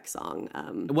favorite Beck song.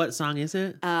 What song is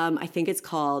it? I think it's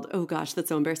called, oh gosh, that's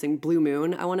so embarrassing, Blue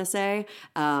Moon, I want to say.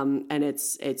 And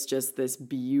it's just this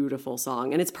beautiful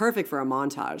song. And it's perfect for a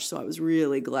montage. So I was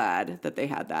really glad that they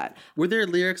had that. Were there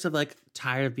lyrics of like,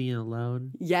 tired of being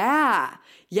alone? Yeah.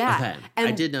 Yeah. Okay. And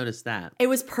I did notice that. it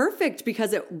was perfect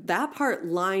because that part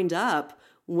lined up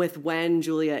with when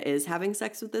Julia is having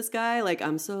sex with this guy. Like,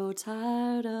 I'm so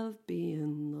tired of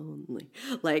being lonely.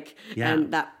 Like, Yeah.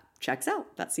 and that checks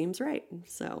out. That seems right.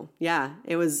 So yeah,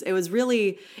 it was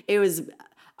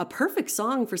a perfect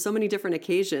song for so many different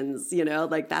occasions, you know,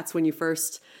 like that's when you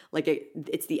first, like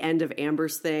it's the end of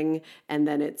Amber's thing and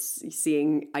then it's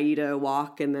seeing Aida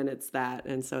walk and then it's that.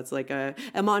 And so it's like a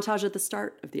montage at the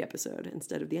start of the episode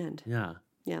instead of the end. Yeah.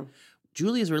 Yeah.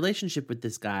 Julia's relationship with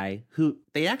this guy, who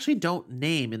they actually don't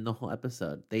name in the whole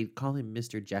episode. They call him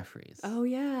Mr. Jeffries. Oh,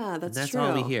 yeah, And that's that's true.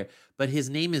 all we hear. But his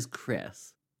name is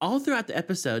Chris. All throughout the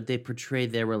episode, they portray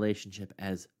their relationship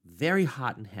as very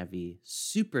hot and heavy,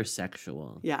 super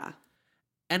sexual. Yeah.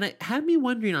 And it had me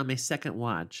wondering on my second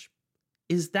watch,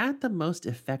 is that the most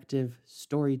effective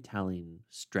storytelling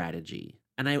strategy?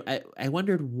 And I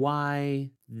wondered why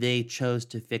they chose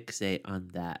to fixate on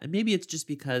that. And maybe it's just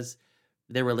because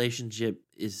their relationship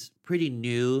is pretty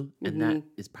new and that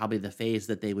is probably the phase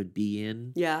that they would be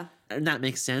in. Yeah. And that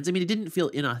makes sense. I mean, it didn't feel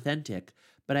inauthentic,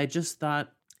 but I just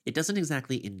thought it doesn't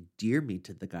exactly endear me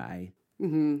to the guy.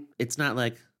 Mm-hmm. It's not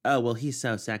like, oh, well, he's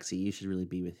so sexy, you should really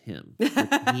be with him.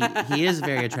 Like, he is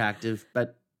very attractive,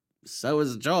 but so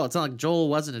is Joel. It's not like Joel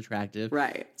wasn't attractive.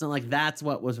 Right. It's not like that's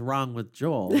what was wrong with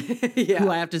Joel, Yeah.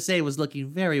 who I have to say was looking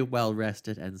very well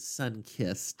rested and sun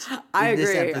kissed. I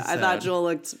agree. I thought Joel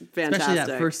looked fantastic. Especially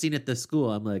that first scene at the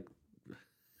school. I'm like,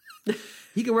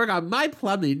 he can work on my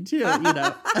plumbing too, you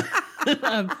know.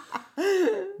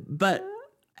 But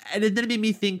and then it made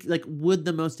me think, like, would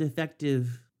the most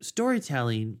effective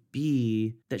storytelling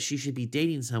be that she should be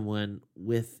dating someone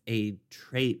with a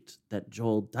trait that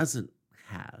Joel doesn't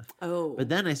have? Oh. But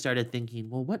then I started thinking,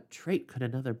 well, what trait could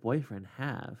another boyfriend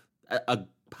have? A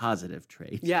positive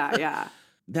trait. Yeah, yeah.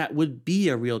 That would be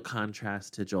a real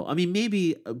contrast to Joel. I mean,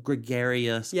 maybe a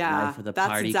gregarious Yeah, life of the that's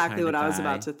party exactly kind what of I was guy.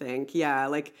 about to think. Yeah,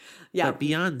 like, yeah. But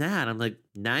beyond that, I'm like,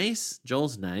 nice,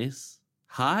 Joel's nice.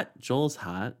 Hot, Joel's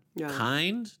hot. Yeah.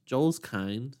 Kind, Joel's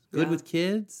kind. Good Yeah. with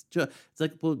kids. It's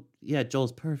like, well, yeah,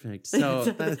 Joel's perfect. So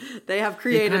They have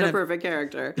created kind a of- perfect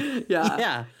character. Yeah.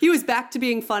 Yeah. He was back to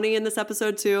being funny in this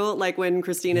episode too. Like when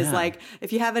Christine is Yeah. like,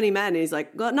 if you have any men, and he's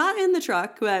like, well, not in the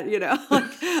truck, but you know, like,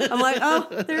 I'm like,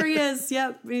 oh, there he is.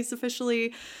 Yep. He's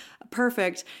officially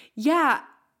perfect. Yeah.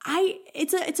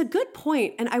 It's a good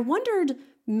point. And I wondered,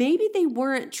 maybe they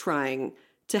weren't trying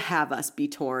to have us be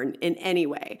torn in any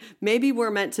way. Maybe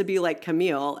we're meant to be like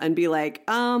Camille and be like,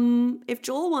 if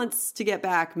Joel wants to get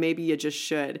back, maybe you just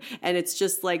should. And it's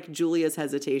just like Julia's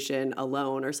hesitation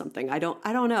alone or something. I don't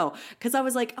know. Cause I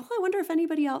was like, oh, I wonder if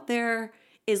anybody out there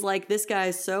is like, this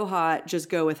guy's so hot, just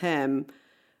go with him.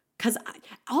 Cause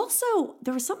also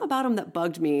there was something about him that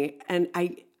bugged me. And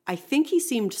I think he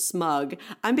seemed smug.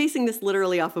 I'm basing this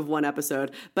literally off of one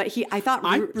episode, but I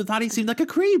thought he seemed like a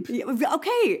creep.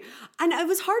 okay. And it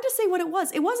was hard to say what it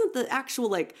was. It wasn't the actual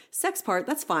like sex part.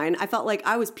 That's fine. I felt like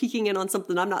I was peeking in on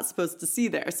something I'm not supposed to see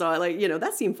there. So I like,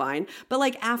 that seemed fine. But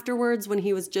like afterwards when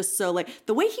he was just so like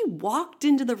the way he walked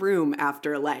into the room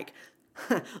after like,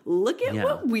 look at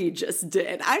what we just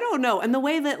did. I don't know. And the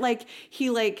way that like he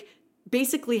like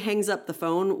basically hangs up the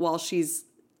phone while she's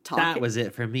talking. That was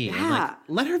it for me. Yeah. I'm like,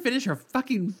 let her finish her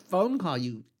fucking phone call,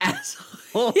 you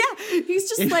asshole. Yeah, he's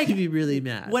just It like, made me really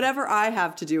mad. whatever I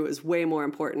have to do is way more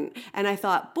important. And I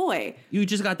thought, boy, You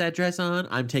just got that dress on.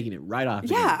 I'm taking it right off.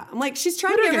 of yeah. you. I'm like, she's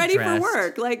trying Let to her get ready dressed. for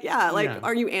work. Like, Yeah.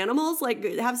 are you animals? Like,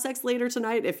 have sex later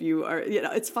tonight if you are,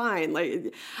 it's fine.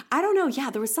 Like, I don't know.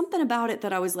 Yeah, there was something about it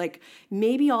that I was like,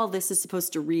 maybe all this is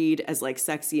supposed to read as like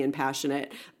sexy and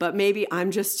passionate, but maybe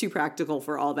I'm just too practical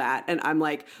for all that. And I'm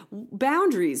like,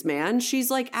 boundaries, man.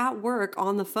 She's like at work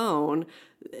on the phone.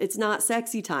 It's not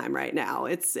sexy time right now.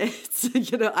 It's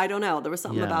I don't know. There was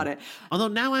something Yeah. about it. Although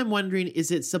now I'm wondering,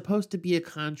 is it supposed to be a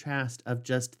contrast of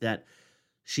just that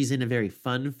she's in a very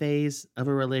fun phase of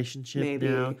a relationship Maybe.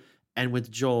 now, and with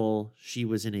Joel, she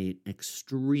was in a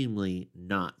extremely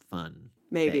not fun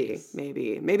Maybe phase.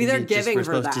 they're giving we're her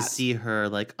supposed that. to see her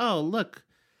like, oh look,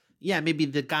 yeah, maybe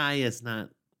the guy is not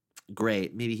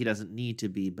great. Maybe he doesn't need to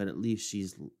be, but at least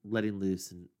she's letting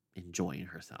loose and enjoying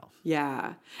herself.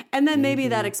 Yeah. And then maybe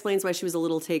that explains why she was a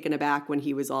little taken aback when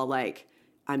he was all like,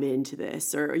 I'm into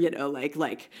this, or,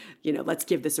 let's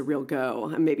give this a real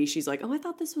go. And maybe she's like, oh, I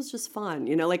thought this was just fun.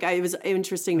 It was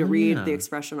interesting to read the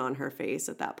expression on her face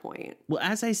at that point. Well,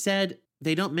 as I said,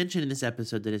 they don't mention in this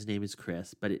episode that his name is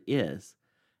Chris, but it is.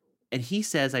 And he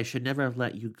says, I should never have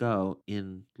let you go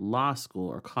in law school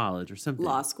or college or something.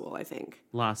 Law school, I think.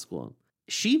 Law school.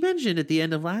 She mentioned at the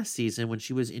end of last season when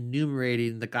she was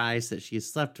enumerating the guys that she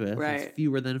has slept with, Right. it's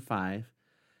fewer than 5,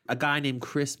 a guy named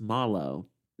Chris Mallow.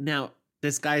 Now,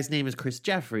 this guy's name is Chris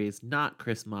Jeffries, not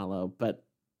Chris Mallow, but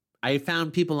I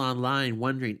found people online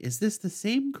wondering, is this the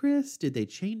same Chris? Did they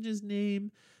change his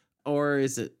name? Or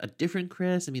is it a different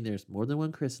Chris? I mean, there's more than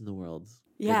one Chris in the world.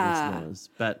 Yeah. Goodness knows.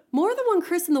 But More than one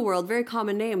Chris in the world, very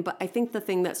common name. But I think the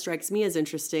thing that strikes me as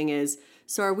interesting is,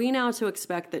 so are we now to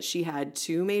expect that she had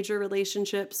 2 major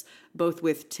relationships, both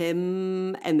with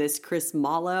Tim and this Chris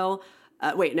Mallow?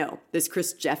 This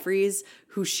Chris Jeffries,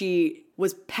 who she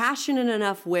was passionate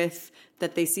enough with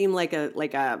that they seem like a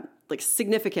like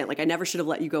significant. Like, I never should have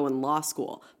let you go in law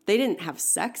school. They didn't have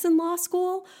sex in law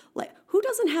school. Like, who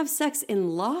doesn't have sex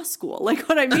in law school? Like,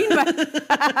 what I mean by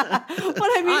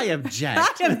I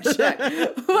object. I object.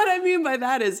 What I mean by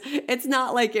that is it's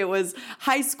not like it was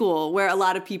high school where a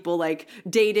lot of people like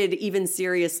dated even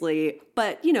seriously,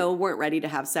 but, you know, weren't ready to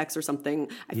have sex or something.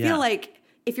 I feel like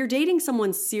if you're dating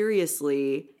someone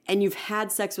seriously and you've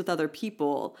had sex with other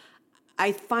people,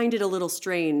 I find it a little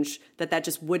strange that that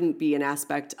just wouldn't be an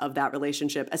aspect of that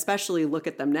relationship, especially look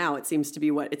at them now. It seems to be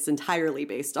what it's entirely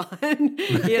based on,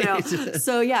 you know?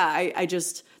 So yeah, I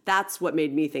just, that's what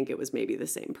made me think it was maybe the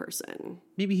same person.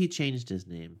 Maybe he changed his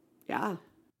name. Yeah.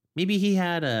 Maybe he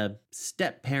had a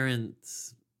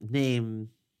step-parent's name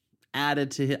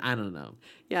added to his, I don't know.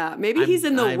 Yeah, maybe he's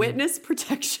in the witness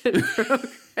protection program.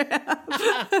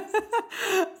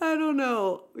 I don't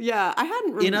know. Yeah, I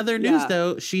hadn't really... In other news,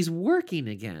 though, she's working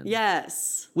again.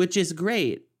 Yes. Which is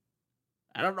great.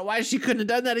 I don't know why she couldn't have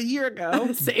done that a year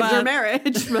ago. Saved her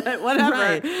marriage, but whatever.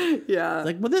 Right. Yeah.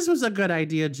 Like, well, this was a good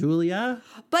idea, Julia.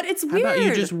 But it's How weird. about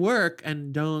you just work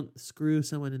and don't screw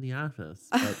someone in the office?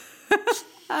 But...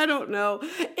 I don't know.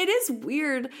 It is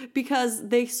weird because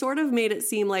they sort of made it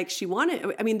seem like she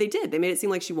wanted, I mean, they did. They made it seem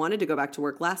like she wanted to go back to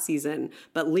work last season,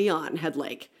 but Leon had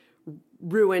like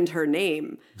ruined her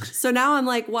name. So now I'm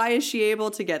like, why is she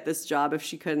able to get this job if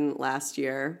she couldn't last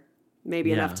year?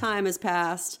 Maybe enough time has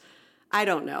passed. I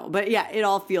don't know. But yeah, it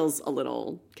all feels a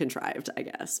little contrived, I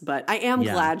guess. But I am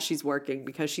glad she's working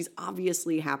because she's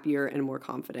obviously happier and more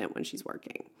confident when she's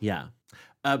working. Yeah.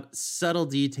 Subtle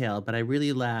detail, but I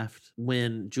really laughed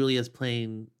when Julia's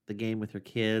playing the game with her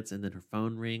kids and then her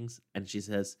phone rings and she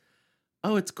says,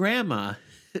 "Oh, it's Grandma."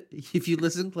 If you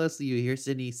listen closely, you hear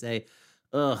Sydney say,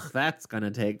 "Ugh, that's going to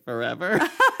take forever."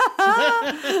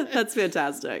 That's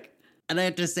fantastic. And I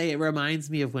have to say, it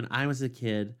reminds me of when I was a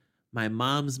kid, my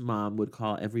mom's mom would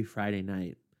call every Friday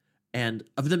night. And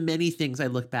of the many things I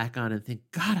look back on and think,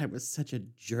 God, I was such a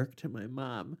jerk to my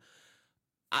mom.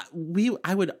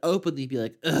 I would openly be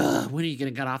like, "Ugh, when are you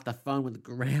going to get off the phone with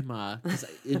Grandma?"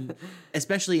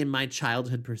 Especially in my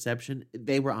childhood perception,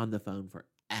 they were on the phone for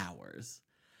hours.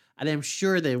 And I'm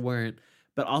sure they weren't.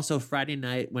 But also Friday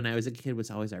night when I was a kid was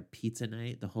always our pizza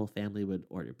night. The whole family would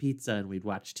order pizza and we'd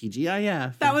watch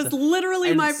TGIF. That was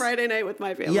literally my Friday night with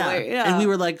my family. Yeah. And we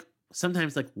were like,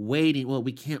 sometimes like waiting. Well,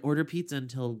 we can't order pizza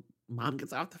until Mom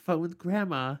gets off the phone with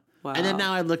Grandma. Wow. And then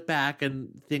now I look back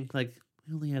and think like,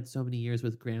 we only had so many years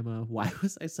with Grandma. Why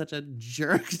was I such a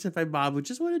jerk to my mom who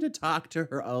just wanted to talk to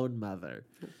her own mother?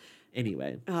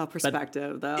 Anyway.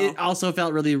 Perspective, though. It also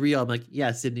felt really real. I'm like,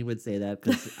 yeah, Sydney would say that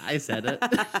because I said it.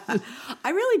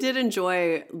 I really did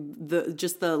enjoy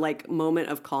the like moment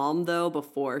of calm, though,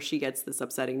 before she gets this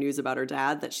upsetting news about her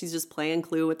dad, that she's just playing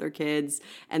Clue with her kids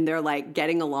and they're like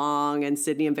getting along and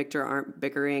Sydney and Victor aren't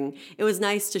bickering. It was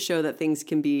nice to show that things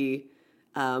can be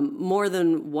more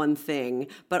than one thing,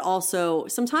 but also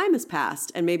some time has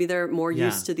passed and maybe they're more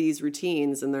used to these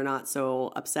routines and they're not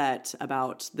so upset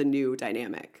about the new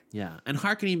dynamic. Yeah. And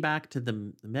hearkening back to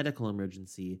the medical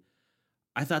emergency,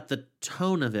 I thought the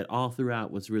tone of it all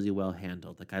throughout was really well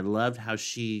handled. Like, I loved how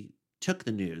she took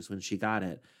the news when she got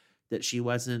it, that she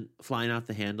wasn't flying off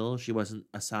the handle. She wasn't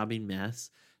a sobbing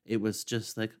mess. It was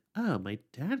just like, "Oh, my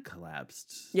dad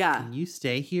collapsed. Yeah. Can you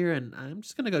stay here? And I'm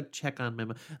just going to go check on my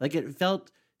mom." Like, it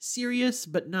felt serious,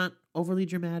 but not overly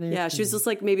dramatic. Yeah, she was just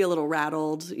like maybe a little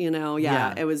rattled, you know?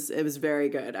 Yeah. It was very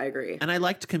good. I agree. And I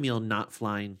liked Camille not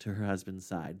flying to her husband's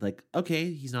side. Like,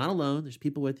 okay, he's not alone. There's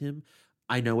people with him.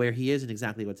 I know where he is and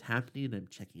exactly what's happening, and I'm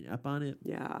checking up on it.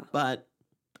 Yeah. But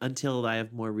until I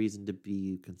have more reason to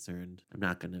be concerned, I'm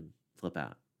not going to flip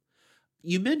out.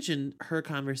 You mentioned her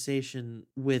conversation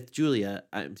with Julia.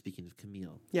 I'm speaking of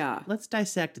Camille. Yeah. Let's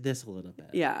dissect this a little bit.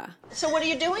 Yeah. So what are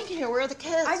you doing here? Where are the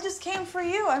kids? I just came for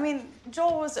you. I mean,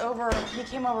 Joel was over. He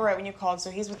came over right when you called, so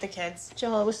he's with the kids.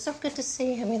 Joel, it was so good to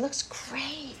see him. He looks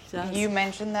great. You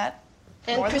mentioned that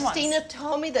And more than Christina once.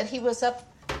 told me that he was up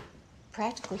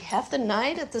practically half the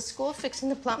night at the school fixing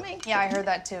the plumbing. Yeah, I heard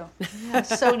that too. Yeah,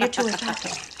 so you two were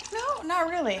talking. No, not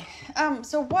really.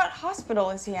 So what hospital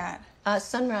is he at?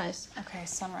 Sunrise. Okay,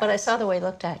 Sunrise. But I saw the way he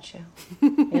looked at you,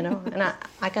 you know, and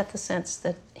I got the sense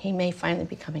that he may finally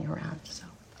be coming around, so.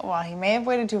 Well, he may have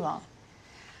waited too long.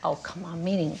 Oh, come on,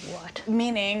 meaning what?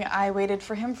 Meaning I waited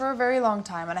for him for a very long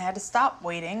time, and I had to stop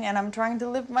waiting, and I'm trying to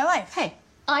live my life. Hey,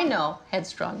 I know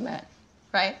headstrong men,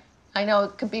 right? I know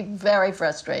it could be very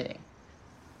frustrating.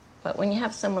 But when you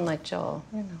have someone like Joel,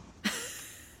 you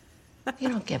know, you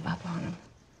don't give up on him.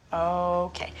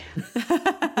 Okay.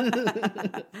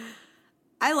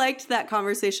 I liked that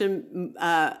conversation.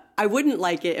 I wouldn't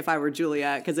like it if I were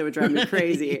Julia because it would drive me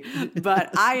crazy.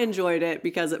 But I enjoyed it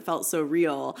because it felt so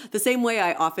real. The same way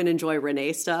I often enjoy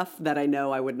Renee stuff that I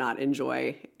know I would not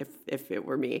enjoy if it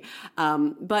were me.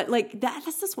 But like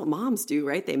that's just what moms do,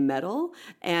 right? They meddle.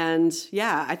 And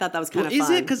yeah, I thought that was kind of fun. Is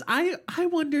it? Because I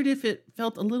wondered if it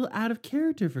felt a little out of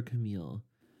character for Camille.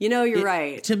 You know, you're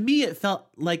right. To me, it felt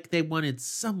like they wanted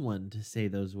someone to say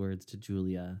those words to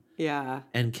Julia. Yeah.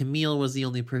 And Camille was the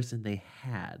only person they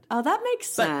had. Oh, that makes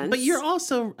sense. But you're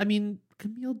also, I mean,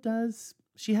 Camille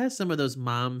she has some of those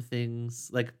mom things.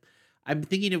 Like, I'm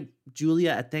thinking of Julia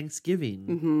at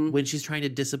Thanksgiving when she's trying to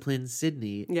discipline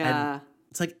Sydney. Yeah. And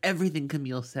it's like everything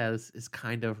Camille says is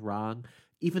kind of wrong,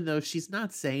 even though she's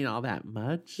not saying all that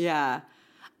much. Yeah.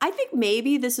 I think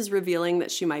maybe this is revealing that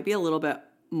she might be a little bit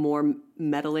more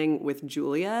meddling with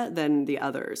Julia than the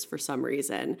others for some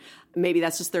reason. Maybe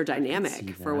that's just their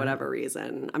dynamic for whatever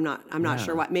reason. I'm not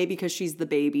sure why. Maybe because she's the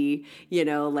baby, you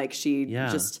know, like she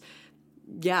just,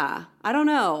 I don't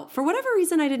know. For whatever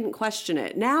reason, I didn't question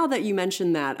it. Now that you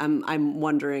mentioned that, I'm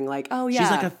wondering like, oh yeah.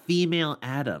 She's like a female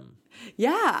Adam.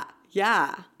 Yeah.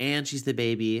 Yeah. And she's the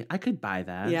baby. I could buy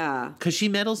that. Yeah. Because she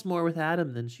meddles more with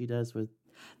Adam than she does with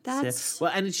That's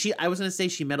well, and I was going to say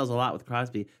she meddles a lot with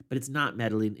Crosby, but it's not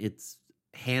meddling, it's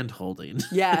hand holding.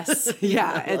 Yes.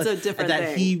 Yeah. It's a different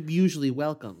that thing. he usually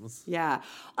welcomes. Yeah.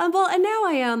 Well, and now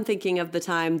I am thinking of the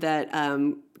time that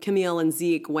Camille and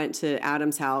Zeke went to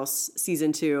Adam's house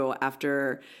season 2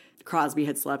 after Crosby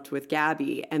had slept with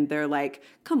Gabby, and they're like,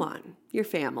 come on, you're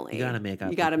family. You gotta make up.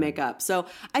 You gotta make up. So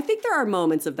I think there are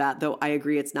moments of that, though I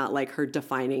agree it's not like her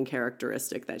defining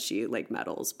characteristic that she like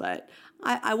meddles, but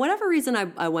I whatever reason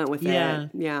I went with it.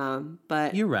 Yeah.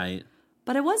 But you're right.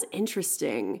 But it was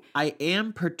interesting. I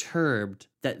am perturbed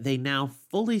that they now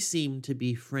fully seem to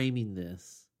be framing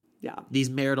these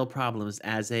marital problems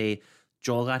as a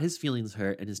Joel got his feelings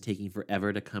hurt and is taking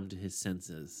forever to come to his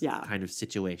senses kind of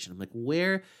situation. I'm like,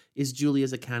 where is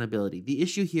Julia's accountability? The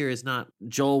issue here is not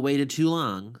Joel waited too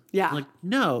long. Yeah. I'm like,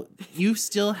 no, you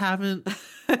still haven't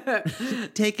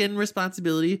taken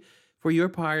responsibility for your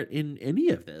part in any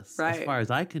of this, as far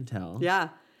as I can tell. Yeah.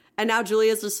 And now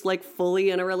Julia's just like fully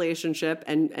in a relationship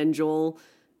and Joel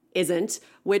isn't,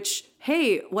 which,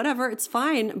 hey, whatever, it's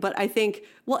fine. But I think,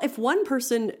 well, if one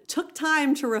person took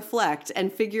time to reflect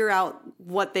and figure out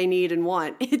what they need and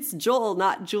want, it's Joel,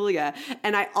 not Julia.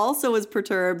 And I also was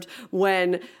perturbed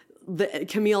when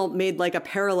Camille made like a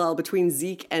parallel between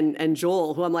Zeke and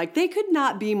Joel, who I'm like, they could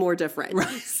not be more different.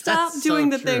 Right. Stop doing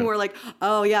the thing where like,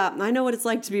 oh yeah, I know what it's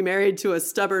like to be married to a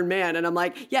stubborn man. And I'm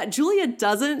like, yeah, Julia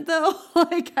doesn't though.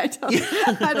 Like, I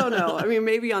don't know. I mean,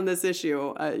 maybe on this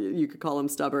issue, you could call him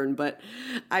stubborn, but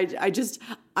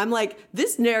I'm like,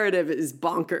 this narrative is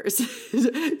bonkers.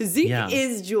 Zeke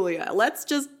is Julia. Let's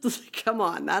just, come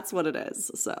on. That's what it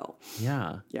is. So,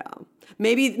 yeah.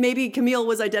 Maybe Camille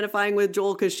was identifying with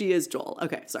Joel because she is Joel.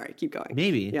 Okay, sorry, keep going.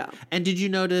 Maybe. Yeah. And did you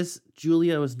notice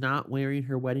Julia was not wearing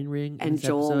her wedding ring? And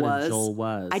Joel was. And Joel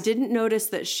was. I didn't notice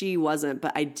that she wasn't,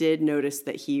 but I did notice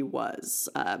that he was.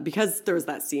 Because there was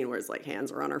that scene where his like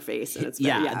hands are on her face and it's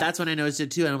that's when I noticed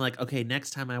it too. And I'm like, okay,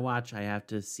 next time I watch, I have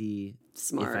to see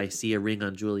if I see a ring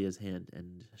on Julia's hand,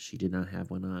 and she did not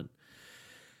have one on.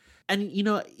 And you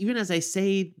know, even as I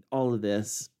say all of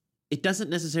this, it doesn't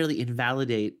necessarily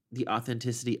invalidate the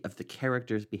authenticity of the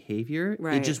character's behavior.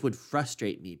 Right. It just would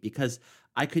frustrate me because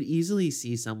I could easily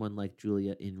see someone like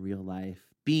Julia in real life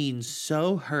being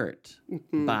so hurt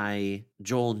by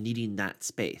Joel needing that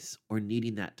space or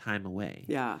needing that time away.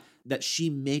 Yeah. That she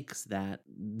makes that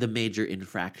the major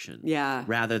infraction. Yeah.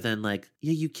 Rather than like,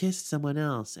 you kissed someone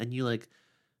else and you like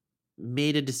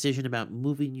made a decision about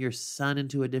moving your son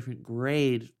into a different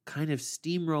grade, kind of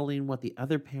steamrolling what the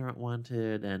other parent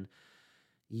wanted, and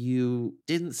you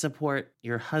didn't support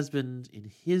your husband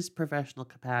in his professional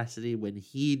capacity when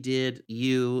he did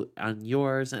you on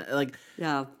yours. Like,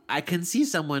 I can see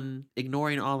someone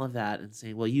ignoring all of that and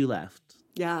saying, well, you left.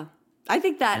 Yeah. I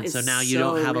think that is so now you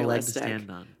don't have realistic. a leg to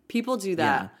stand on. People do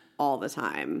that all the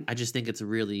time. I just think it's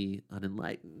really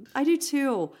unenlightened. I do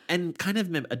too. And kind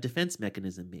of a defense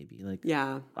mechanism, maybe. Like,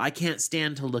 I can't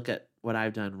stand to look at what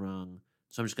I've done wrong,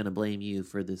 so I'm just going to blame you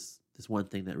for this one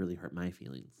thing that really hurt my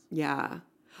feelings. Yeah.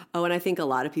 Oh, and I think a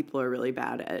lot of people are really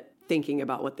bad at thinking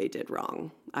about what they did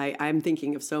wrong. I'm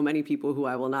thinking of so many people who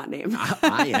I will not name.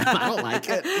 I am. I don't like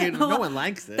it. No one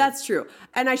likes it. That's true.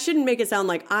 And I shouldn't make it sound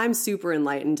like I'm super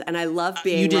enlightened and I love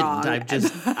being wrong. You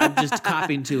didn't. I'm just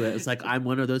copying to it. It's like I'm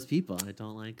one of those people. I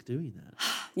don't like doing that.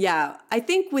 Yeah. I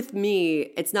think with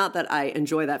me, it's not that I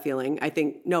enjoy that feeling. I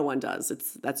think no one does.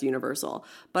 That's universal.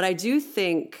 But I do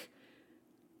think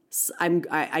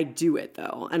I do it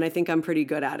though, and I think I'm pretty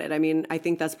good at it. I mean, I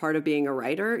think that's part of being a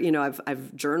writer. You know,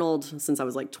 I've journaled since I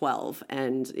was like 12,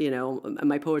 and you know,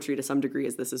 my poetry to some degree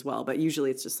is this as well. But usually,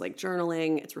 it's just like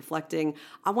journaling. It's reflecting.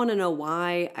 I want to know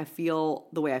why I feel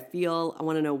the way I feel. I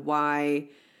want to know why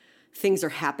things are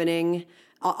happening.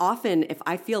 Often, if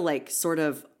I feel like sort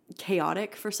of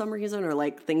chaotic for some reason, or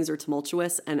like things are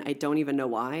tumultuous and I don't even know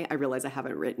why, I realize I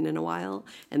haven't written in a while,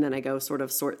 and then I go sort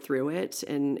of sort through it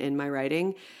in my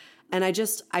writing. And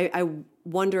I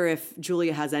wonder if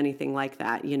Julia has anything like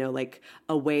that, you know, like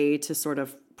a way to sort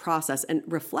of process and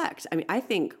reflect. I mean, I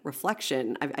think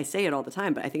reflection, I say it all the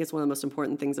time, but I think it's one of the most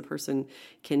important things a person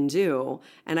can do.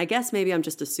 And I guess maybe I'm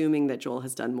just assuming that Joel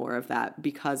has done more of that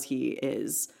because he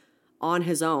is on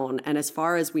his own. And as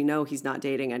far as we know, he's not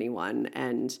dating anyone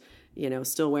and, you know,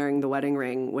 still wearing the wedding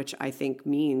ring, which I think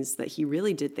means that he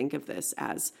really did think of this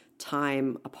as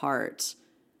time apart.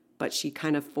 But she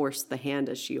kind of forced the hand,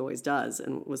 as she always does,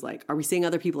 and was like, are we seeing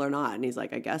other people or not? And he's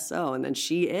like, I guess so. And then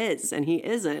she is, and he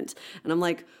isn't. And I'm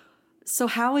like, so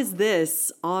how is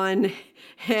this on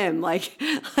him? Like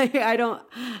I don't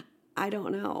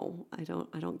know. I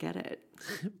don't get it.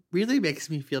 Really makes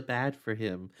me feel bad for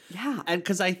him. Yeah. And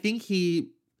because I think he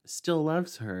still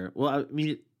loves her. Well, I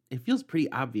mean, it feels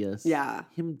pretty obvious. Yeah.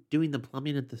 Him doing the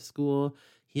plumbing at the school,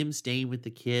 him staying with the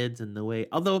kids, and the way,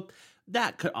 although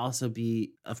that could also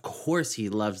be, of course, he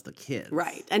loves the kids.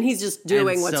 Right. And he's just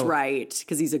doing And what's so- right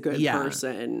because he's a good Yeah.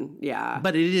 person. Yeah.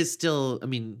 But it is still, I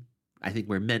mean, I think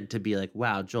we're meant to be like,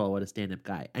 wow, Joel, what a stand-up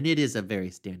guy. And it is a very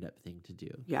stand-up thing to do.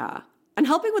 yeah. And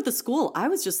helping with the school, I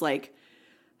was just like,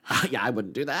 Yeah, I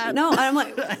wouldn't do that. no, I'm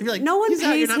like, I'd be like, no one "He's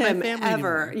out, you're pays not my him family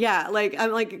ever. anymore." Yeah, like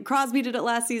I'm like Crosby did it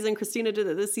last season, Christina did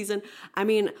it this season. I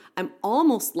mean, I'm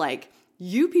almost like,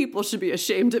 you people should be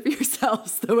ashamed of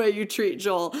yourselves the way you treat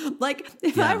Joel. Like,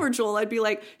 if I Yeah. were Joel, I'd be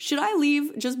like, should I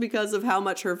leave just because of how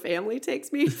much her family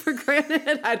takes me for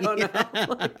granted? I don't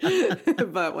know.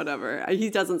 Like, but whatever. He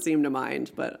doesn't seem to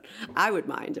mind, but I would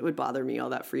mind. It would bother me, all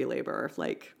that free labor.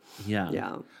 Like, Yeah.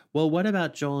 yeah. Well, what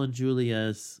about Joel and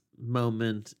Julia's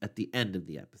moment at the end of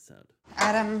the episode?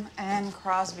 Adam and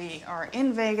Crosby are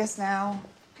in Vegas now.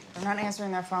 They're not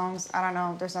answering their phones. I don't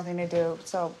know. There's nothing to do.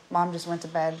 So Mom just went to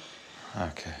bed.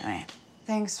 Okay. All right.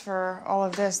 Thanks for all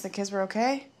of this. The kids were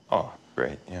okay? Oh,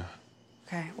 great, yeah.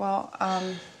 Okay. Well,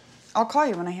 I'll call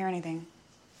you when I hear anything.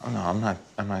 Oh, no,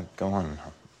 I'm not going.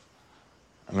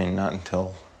 I mean, not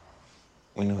until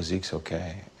we know Zeke's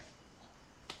okay.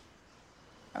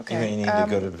 Okay. You need to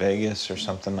go to Vegas or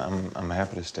something, I'm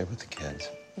happy to stay with the kids.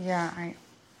 Yeah, I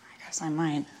guess I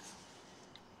might.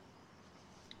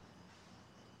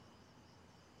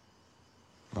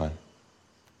 What?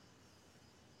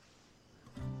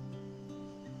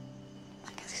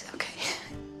 I guess he's okay.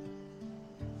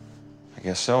 I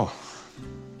guess so.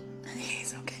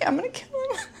 He's okay. I'm gonna kill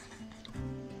him.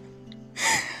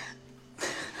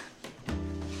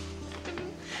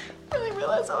 I didn't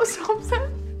realize I was so upset.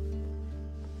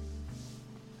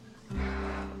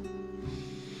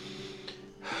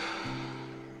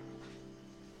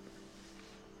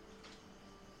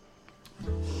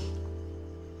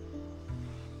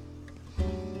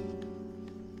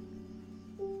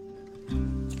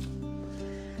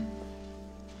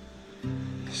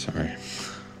 Sorry.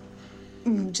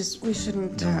 We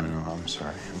shouldn't. No, I'm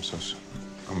sorry.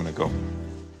 I'm gonna go.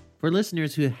 For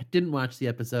listeners who didn't watch the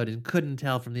episode and couldn't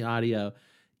tell from the audio,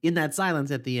 in that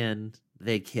silence at the end,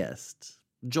 they kissed.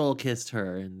 Joel kissed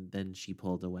her, and then she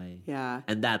pulled away. Yeah.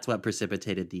 And that's what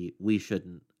precipitated the "we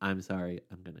shouldn't. I'm sorry.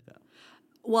 I'm gonna go."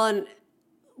 Well, and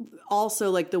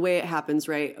also like the way it happens,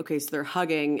 right? Okay, so they're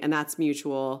hugging and that's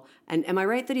mutual. And am I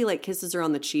right that he like kisses her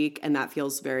on the cheek and that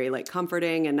feels very like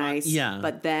comforting and nice? Yeah.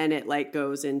 But then it like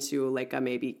goes into like a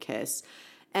maybe kiss.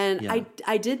 And Yeah.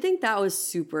 I did think that was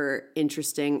super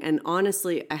interesting. And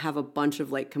honestly, I have a bunch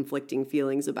of like conflicting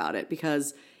feelings about it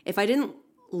because if I didn't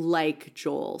like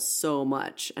Joel so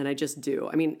much, and I just do.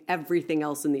 I mean, everything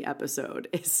else in the episode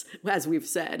is, as we've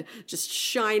said, just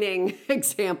shining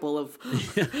example of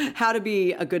how to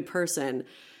be a good person.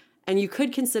 And you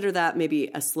could consider that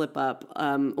maybe a slip up.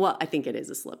 Well, I think it is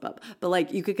a slip up, but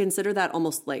like you could consider that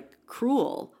almost like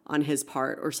cruel on his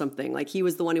part or something. Like he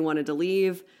was the one who wanted to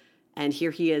leave. And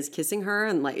here he is kissing her,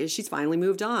 and like she's finally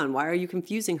moved on. Why are you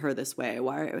confusing her this way?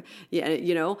 What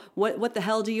the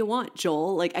hell do you want,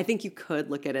 Joel? Like I think you could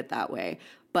look at it that way,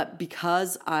 but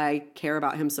because I care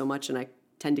about him so much, and I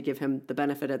tend to give him the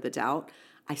benefit of the doubt,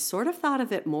 I sort of thought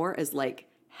of it more as like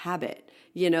habit.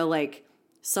 Like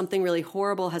something really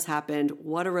horrible has happened.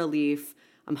 What a relief!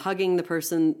 I'm hugging the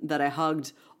person that I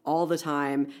hugged all the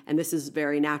time, and this is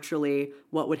very naturally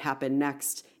what would happen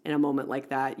next in a moment like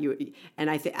that.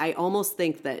 I almost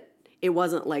think that it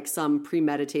wasn't like some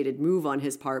premeditated move on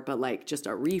his part, but like just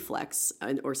a reflex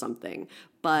or something.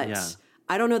 But Yeah.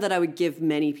 I don't know that I would give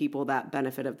many people that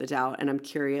benefit of the doubt, and I'm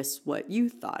curious what you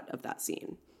thought of that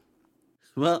scene.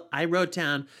 Well, I wrote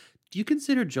down, do you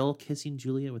consider Joel kissing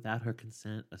Julia without her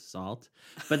consent assault?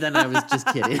 But then I was just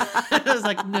kidding. I was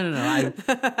like, no.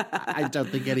 I don't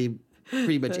think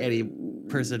pretty much any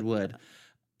person would.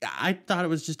 I thought it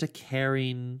was just a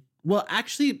caring, well,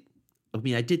 actually, I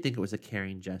mean, I did think it was a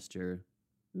caring gesture,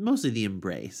 mostly the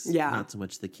embrace, not so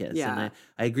much the kiss. Yeah. And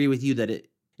I agree with you that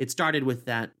it started with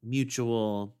that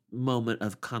mutual moment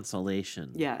of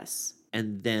consolation. Yes.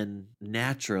 And then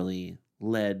naturally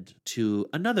led to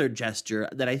another gesture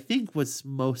that I think was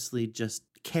mostly just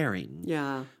caring.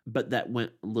 Yeah. But that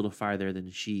went a little farther than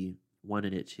she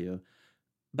wanted it to.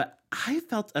 But I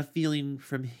felt a feeling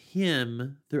from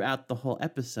him throughout the whole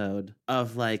episode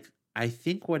of like, I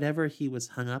think whatever he was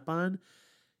hung up on,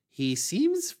 he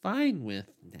seems fine with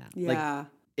now. Yeah. Like,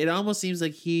 it almost seems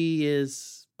like he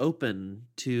is open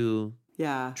to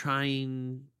Yeah.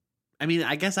 trying. I mean,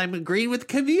 I guess I'm agreeing with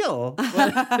Camille.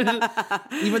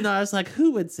 Even though I was like,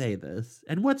 who would say this?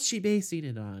 And what's she basing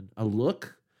it on? A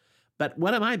look? But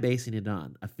what am I basing it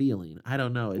on? A feeling. I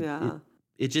don't know.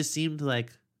 It just seemed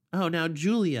like, oh, now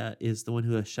Julia is the one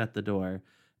who has shut the door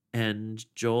and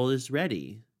Joel is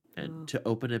ready and to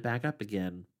open it back up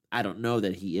again. I don't know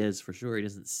that he is for sure. He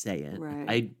doesn't say it. Right.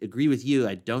 I agree with you.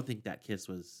 I don't think that kiss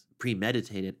was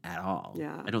premeditated at all.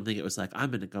 Yeah. I don't think it was like, I'm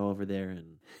going to go over there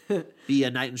and be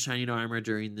a knight in shining armor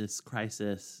during this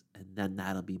crisis, and then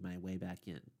that'll be my way back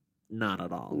in. Not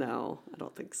at all. No, I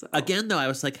don't think so. Again, though, I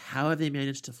was like, how have they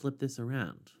managed to flip this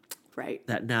around? Right.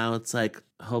 That now it's like,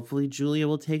 hopefully Julia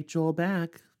will take Joel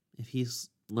back if he's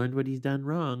learned what he's done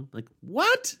wrong. Like,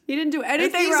 what? He didn't do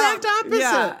anything That's the wrong. exact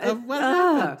opposite of what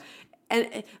happened.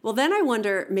 And well, then I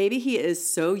wonder, maybe he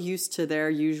is so used to their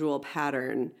usual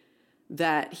pattern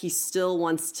that he still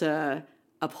wants to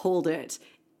uphold it.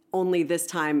 Only this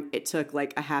time it took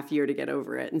like a half year to get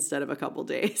over it instead of a couple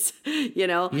days, you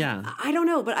know? Yeah. I don't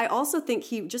know, but I also think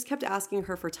he just kept asking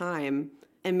her for time.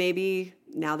 And maybe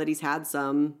now that he's had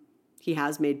some, he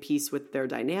has made peace with their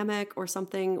dynamic or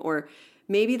something. Or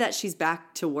maybe that she's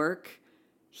back to work,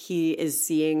 he is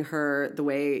seeing her the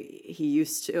way he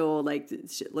used to. Like,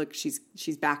 look, she's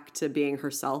back to being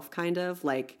herself, kind of.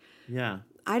 Like, Yeah.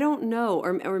 I don't know,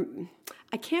 or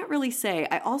I can't really say.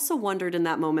 I also wondered in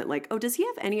that moment, like, oh, does he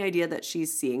have any idea that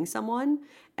she's seeing someone?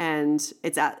 And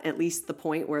it's at least the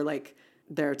point where, like,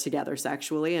 they're together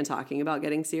sexually and talking about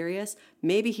getting serious.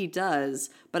 Maybe he does,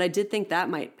 but I did think that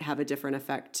might have a different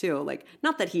effect too. Like,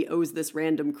 not that he owes this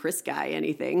random Chris guy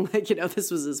anything. Like, you know,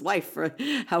 this was his wife for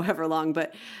however long,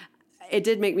 but it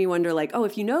did make me wonder, like, oh,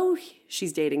 if you know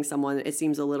she's dating someone, it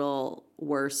seems a little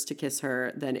worse to kiss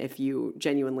her than if you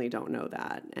genuinely don't know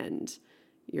that. And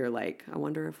you're like, I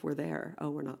wonder if we're there. Oh,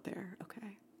 we're not there.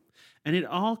 Okay. And it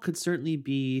all could certainly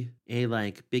be a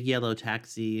like Big Yellow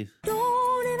Taxi.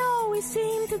 Don't it always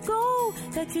seem to go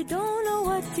that you don't know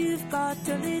what you've got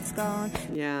till it's gone?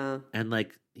 Yeah. And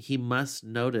like he must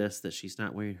notice that she's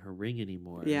not wearing her ring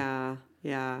anymore. Yeah.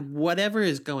 Yeah. Whatever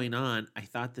is going on, I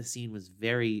thought the scene was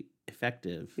very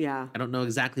effective. Yeah. I don't know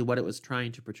exactly what it was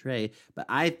trying to portray, but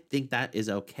I think that is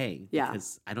okay. Yeah.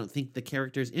 Because I don't think the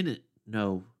characters in it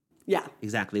know Yeah.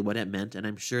 exactly what it meant. And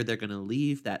I'm sure they're going to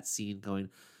leave that scene going,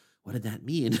 what did that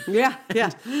mean? Yeah.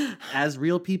 Yeah. As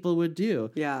real people would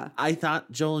do. Yeah. I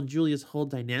thought Joel and Julia's whole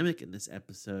dynamic in this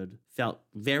episode felt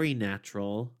very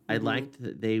natural. I liked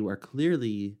that they were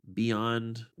clearly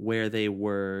beyond where they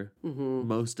were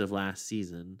most of last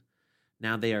season.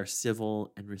 Now they are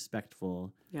civil and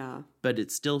respectful, Yeah. but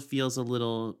it still feels a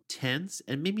little tense,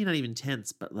 and maybe not even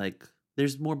tense, but like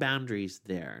there's more boundaries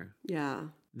there Yeah.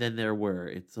 than there were.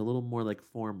 It's a little more like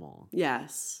formal.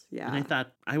 Yes. Yeah. And I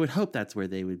thought, I would hope that's where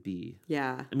they would be.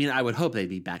 Yeah. I mean, I would hope they'd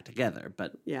be back together,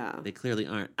 but Yeah. they clearly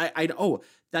aren't.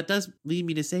 That does lead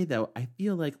me to say, though, I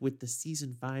feel like with the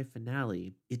season 5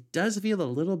 finale, it does feel a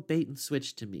little bait and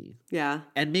switch to me. Yeah.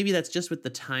 And maybe that's just with the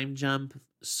time jump.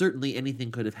 Certainly anything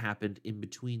could have happened in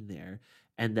between there.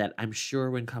 And that I'm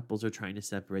sure when couples are trying to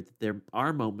separate, that there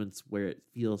are moments where it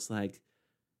feels like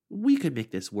we could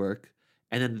make this work.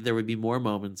 And then there would be more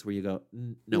moments where you go,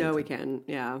 no, we can.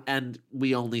 Yeah. And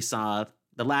we only saw,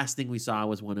 the last thing we saw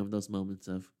was one of those moments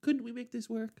of, couldn't we make this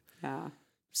work? Yeah.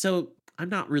 So I'm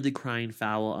not really crying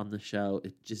foul on the show.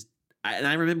 It just, and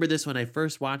I remember this when I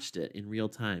first watched it in real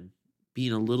time,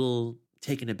 being a little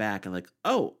taken aback and like,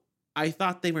 oh, I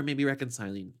thought they were maybe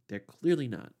reconciling. They're clearly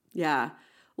not. Yeah.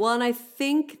 Well, and I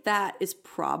think that is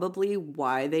probably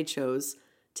why they chose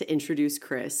to introduce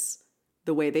Chris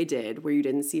the way they did, where you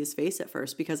didn't see his face at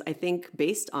first, because I think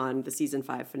based on the season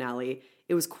 5 finale,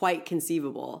 it was quite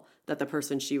conceivable that the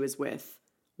person she was with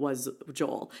was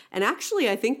Joel. And actually,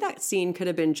 I think that scene could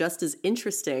have been just as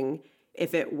interesting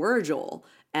if it were Joel.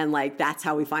 And like, that's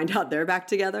how we find out they're back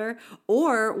together.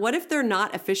 Or what if they're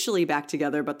not officially back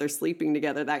together, but they're sleeping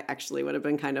together? That actually would have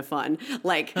been kind of fun.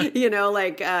 Like,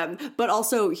 but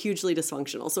also hugely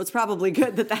dysfunctional. So it's probably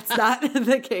good that that's not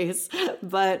the case.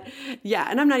 But yeah,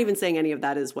 and I'm not even saying any of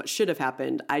that is what should have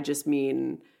happened. I just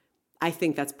mean, I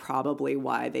think that's probably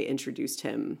why they introduced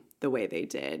him the way they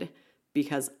did,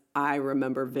 because I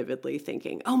remember vividly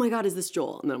thinking, oh my God, is this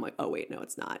Joel? And then I'm like, oh wait, no,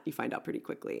 it's not. You find out pretty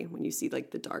quickly when you see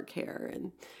like the dark hair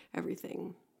and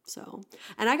everything. So,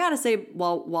 and I gotta say,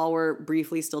 while we're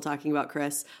briefly still talking about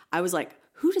Chris, I was like,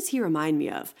 who does he remind me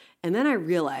of? And then I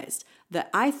realized that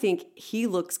I think he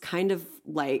looks kind of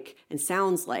like and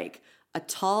sounds like a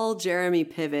tall Jeremy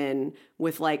Piven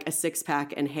with like a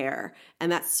 6-pack and hair. And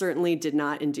that certainly did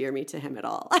not endear me to him at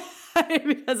all.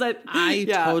 Because I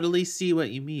totally see what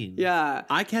you mean. Yeah.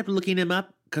 I kept looking him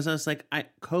up because I was like,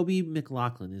 Kobe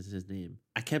McLaughlin is his name.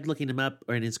 I kept looking him up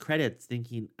or in his credits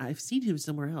thinking, I've seen him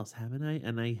somewhere else, haven't I?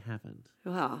 And I haven't.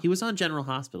 Wow. He was on General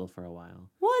Hospital for a while.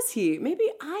 Was he? Maybe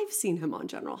I've seen him on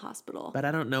General Hospital. But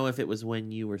I don't know if it was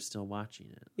when you were still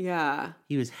watching it. Yeah.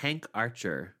 He was Hank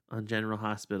Archer on General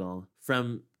Hospital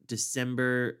from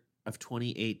December of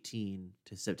 2018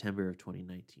 to September of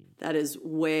 2019. That is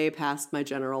way past my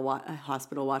General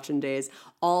Hospital watching days.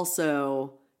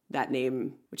 Also, that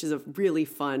name, which is a really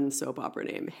fun soap opera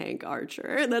name, Hank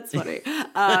Archer. That's funny.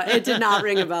 It did not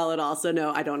ring a bell at all. So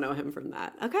no, I don't know him from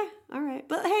that. Okay. All right.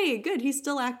 But hey, good. He's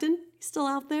still acting. He's still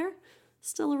out there.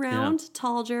 Still around. Yeah.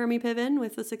 Tall Jeremy Piven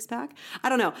with the 6-pack. I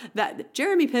don't know. That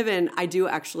Jeremy Piven, I do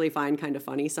actually find kind of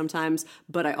funny sometimes,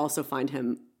 but I also find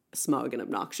him smug and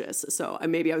obnoxious. So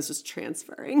maybe I was just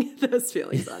transferring those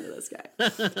feelings onto this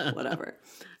guy. Whatever.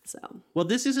 So. Well,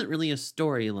 this isn't really a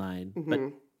storyline, but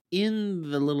in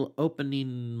the little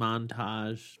opening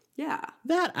montage,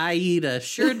 that Aida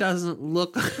sure doesn't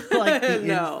look like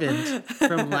the infant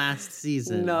from last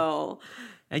season. No.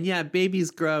 And yeah, babies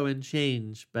grow and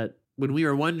change, but when we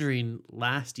were wondering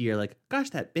last year, like, gosh,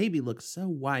 that baby looks so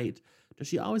white. Does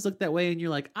she always look that way? And you're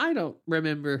like, I don't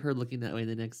remember her looking that way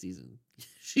the next season.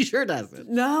 She sure doesn't.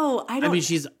 No, I don't. I mean,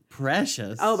 she's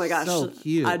precious. Oh my gosh. So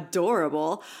cute.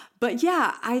 Adorable. But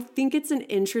yeah, I think it's an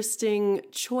interesting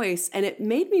choice. And it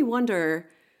made me wonder,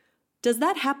 does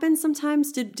that happen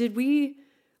sometimes? Did we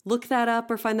look that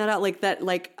up or find that out? Like that,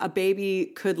 like a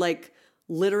baby could like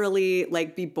literally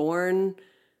like be born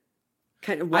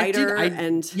kind of whiter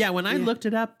when I looked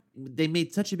it up, they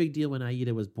made such a big deal when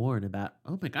Aida was born about,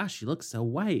 oh my gosh, she looks so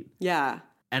white. Yeah.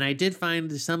 And I did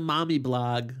find some mommy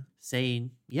blog saying,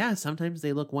 yeah, sometimes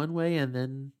they look one way and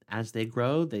then as they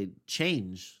grow, they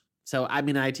change. So, I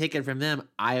mean, I take it from them.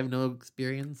 I have no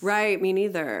experience. Right. Me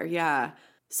neither. Yeah.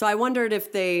 So I wondered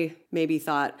if they maybe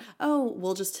thought, oh,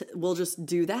 we'll just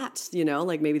do that. You know,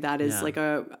 like maybe that is like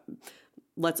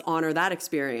let's honor that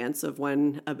experience of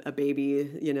when a baby,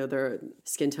 you know, their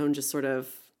skin tone just sort of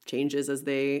changes as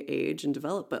they age and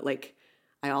develop. But like,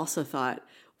 I also thought,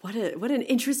 what an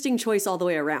interesting choice all the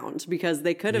way around, because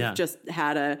they could have just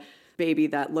had a baby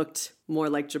that looked more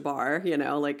like Jabbar, you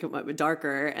know, like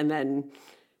darker, and then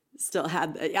still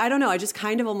had, I don't know. I just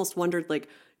kind of almost wondered, like,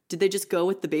 did they just go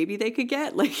with the baby they could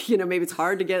get? Like, you know, maybe it's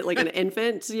hard to get like an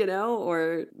infant, you know,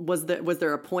 or was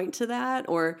there a point to that?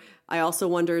 Or I also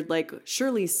wondered, like,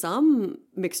 surely some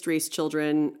mixed race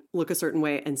children look a certain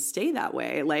way and stay that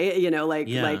way. Like, you know,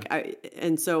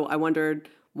 and so I wondered,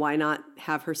 why not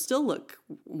have her still look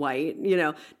white? You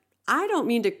know, I don't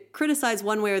mean to criticize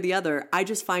one way or the other. I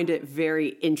just find it very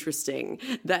interesting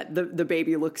that the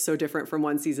baby looks so different from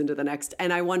one season to the next.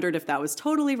 And I wondered if that was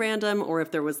totally random or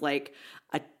if there was like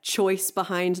a choice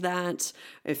behind that.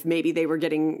 If maybe they were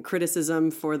getting criticism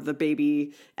for the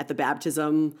baby at the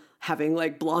baptism having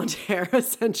like blonde hair,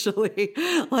 essentially.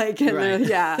 Like, I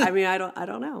mean, I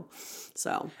don't know.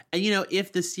 So, and you know,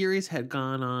 if the series had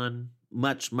gone on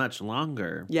much, much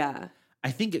longer. Yeah. I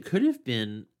think it could have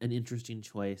been an interesting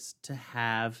choice to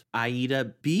have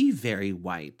Aida be very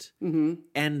white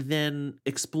and then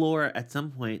explore at some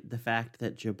point the fact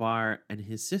that Jabbar and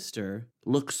his sister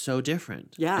look so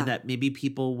different. Yeah. And that maybe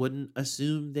people wouldn't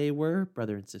assume they were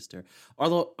brother and sister.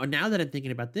 Although now that I'm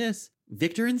thinking about this,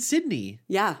 Victor and Sydney.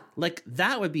 Yeah. Like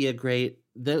that would be a great,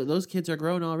 those kids are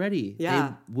grown already. Yeah.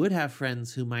 They would have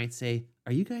friends who might say,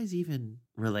 are you guys even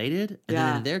related? And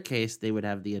then in their case, they would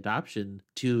have the adoption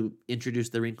to introduce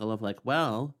the wrinkle of like,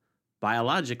 well,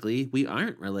 biologically, we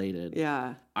aren't related.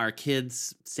 Yeah. Our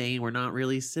kids saying we're not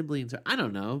really siblings. I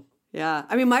don't know. Yeah.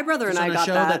 I mean, my brother and Just I on a got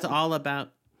show that. that's all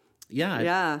about. Yeah.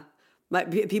 Yeah.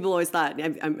 People always thought,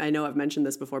 I know I've mentioned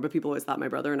this before, but people always thought my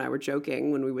brother and I were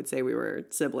joking when we would say we were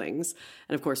siblings.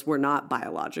 And of course, we're not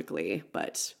biologically,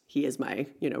 but he is my,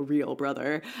 real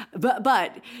brother.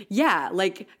 But yeah,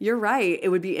 like you're right. It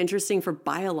would be interesting for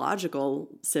biological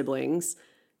siblings,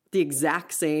 the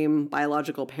exact same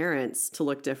biological parents, to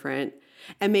look different,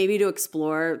 and maybe to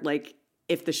explore, like,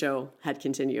 if the show had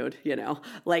continued,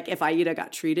 like if Aida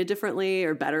got treated differently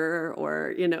or better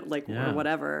or, or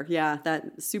whatever. Yeah,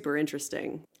 that's super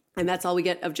interesting. And that's all we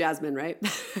get of Jasmine, right?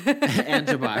 And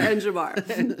Jabbar. And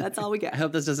Jabbar. That's all we I get.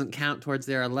 hope this doesn't count towards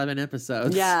their 11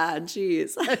 episodes. Yeah,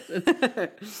 geez.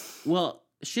 Well,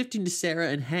 shifting to Sarah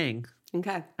and Hank.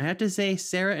 Okay. I have to say,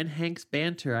 Sarah and Hank's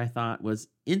banter, I thought, was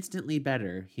instantly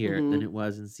better here than it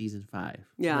was in season 5.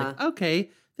 Yeah. Like,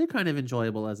 okay, they're kind of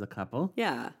enjoyable as a couple.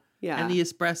 Yeah. Yeah. And the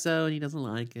espresso, and he doesn't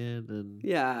like it. And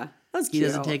yeah. That's he cute.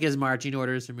 doesn't take his marching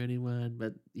orders from anyone,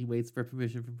 but he waits for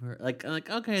permission from her. Like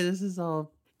okay, this is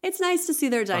all. It's nice to see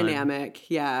their dynamic.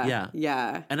 Yeah. Yeah.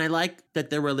 Yeah. And I like that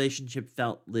their relationship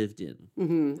felt lived in.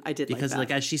 Mm-hmm. I did Because, like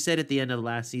that. as she said at the end of the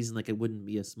last season, like, it wouldn't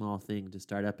be a small thing to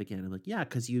start up again. I'm like, yeah,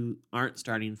 because you aren't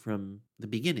starting from the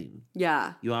beginning.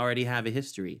 Yeah. You already have a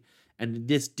history. And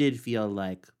this did feel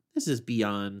like this is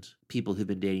beyond people who've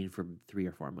been dating for 3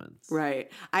 or 4 months.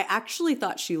 Right. I actually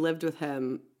thought she lived with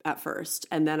him at first.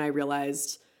 And then I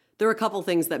realized there were a couple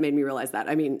things that made me realize that.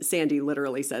 I mean, Sandy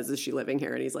literally says, "Is she living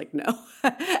here?" And he's like, "No."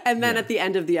 And then at the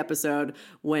end of the episode,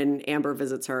 when Amber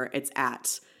visits her, it's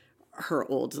at her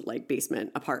old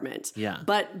basement apartment. Yeah.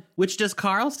 But Which, does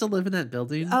Carl still live in that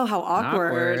building? oh, how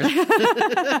awkward.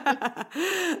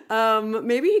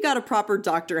 Maybe he got a proper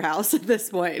doctor house at this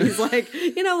point. He's like,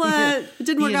 you know what? It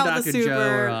didn't work He and out with the Dr. Joe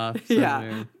super. are off Yeah.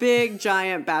 somewhere. Big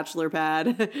giant bachelor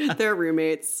pad. They're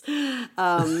roommates.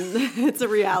 It's a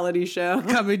reality show.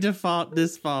 Coming to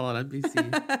this fall on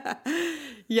NBC.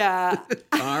 Yeah.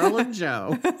 Carl and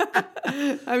Joe.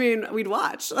 I mean, we'd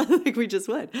watch. Like we just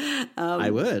would. I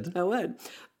would. I would.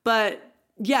 But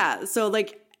yeah, so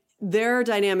their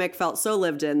dynamic felt so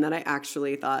lived in that I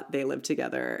actually thought they lived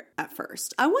together at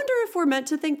first. I wonder if we're meant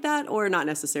to think that or not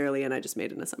necessarily, and I just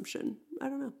made an assumption. I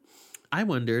don't know. I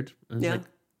wondered. I was Yeah. like,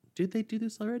 did they do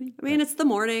this already? I mean, it's the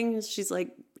morning. She's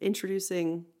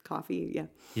introducing coffee. Yeah.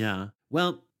 Yeah.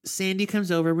 Well, Sandy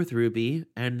comes over with Ruby,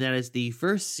 and that is the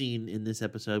first scene in this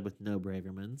episode with no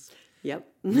Bravermans. Yep.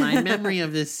 My memory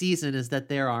of this season is that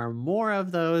there are more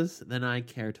of those than I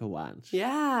care to watch.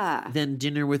 Yeah. Then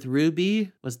Dinner with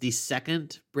Ruby was the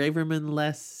second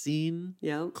Braverman-less scene.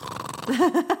 Yep.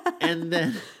 And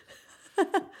then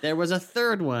there was a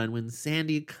third one when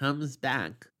Sandy comes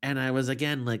back. And I was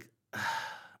again like,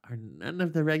 are none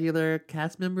of the regular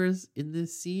cast members in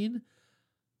this scene?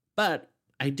 But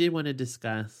I did want to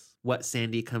discuss what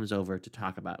Sandy comes over to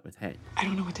talk about with Hank. I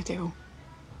don't know what to do.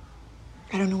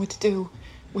 I don't know what to do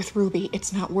with Ruby.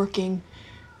 It's not working.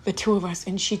 The two of us,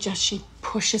 and she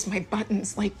pushes my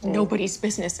buttons like nobody's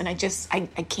business, and I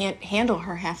can't handle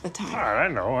her half the time. I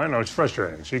know. It's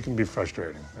frustrating. She can be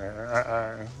frustrating.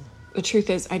 The truth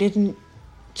is, I didn't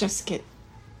just get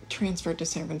transferred to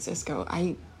San Francisco.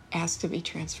 I asked to be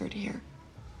transferred here.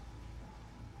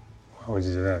 Why would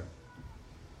you do that?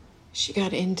 She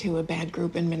got into a bad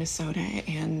group in Minnesota,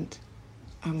 and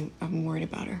I'm worried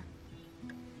about her.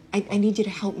 I need you to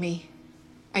help me.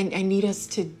 I need us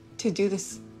to do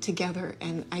this together,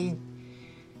 and I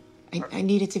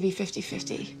need it to be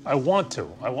 50-50. I want to.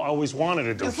 I always wanted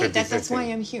to do 50-50. Okay, that's why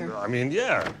I'm here. I mean,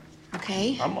 yeah.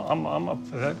 Okay. I'm up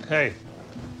for that. Hey,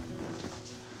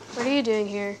 What are you doing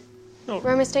here? No.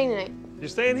 Where am I staying tonight? you're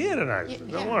staying here tonight.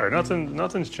 Don't worry.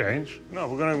 Nothing's changed. No,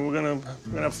 we're gonna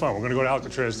have fun. We're gonna go to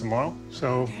Alcatraz tomorrow.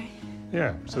 So,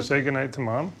 yeah. So say goodnight to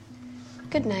Mom.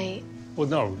 Good night. Well,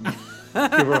 no.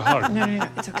 Give her a hug. No.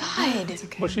 It's okay. God. It's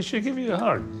okay. Well, she should give you a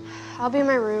hug. I'll be in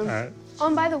my room. All right. Oh,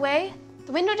 and by the way,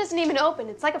 the window doesn't even open.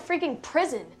 It's like a freaking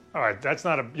prison. All right. That's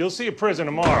not a. You'll see a prison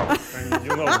tomorrow, and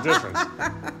you'll know the difference.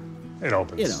 It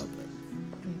opens.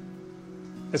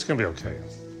 It's gonna be okay.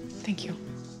 Thank you.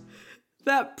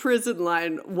 That prison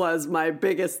line was my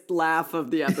biggest laugh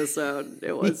of the episode.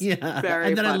 It was very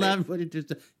And then funny. I loved when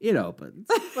it opens.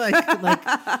 Like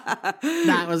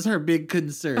that was her big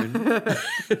concern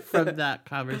from that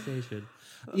conversation.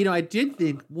 I did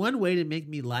think one way to make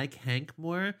me like Hank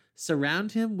more,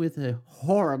 surround him with a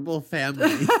horrible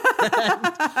family.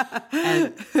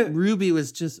 and Ruby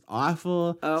was just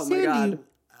awful. Oh, Sandy, my God.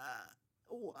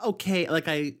 Okay,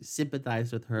 I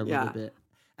sympathized with her a little bit.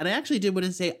 And I actually did want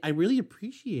to say I really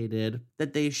appreciated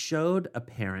that they showed a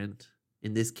parent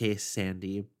in this case,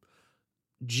 Sandy,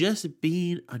 just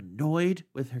being annoyed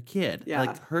with her kid. Yeah.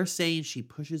 Like her saying she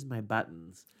pushes my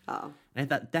buttons. Oh. And I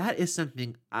thought that is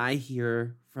something I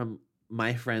hear from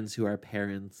my friends who are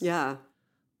parents. Yeah.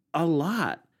 A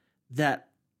lot, that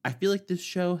I feel like this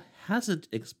show hasn't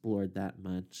explored that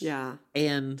much. Yeah.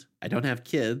 And I don't have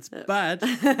kids, but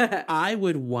I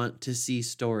would want to see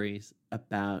stories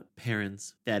about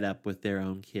parents fed up with their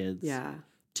own kids. Yeah.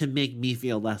 To make me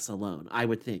feel less alone, I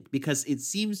would think, because it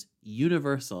seems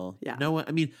universal. Yeah. No one,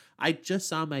 I mean, I just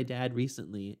saw my dad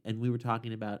recently and we were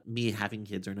talking about me having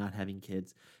kids or not having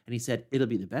kids. And he said, it'll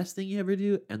be the best thing you ever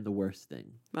do and the worst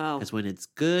thing. Wow. Because when it's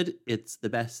good, it's the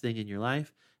best thing in your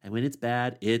life. And when it's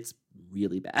bad, it's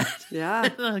really bad. Yeah.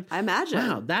 Like, I imagine.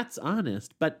 wow, that's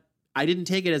honest. But I didn't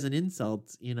take it as an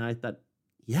insult. You know, I thought,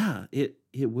 yeah, it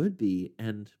would be.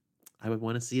 And I would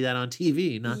want to see that on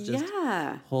TV, not just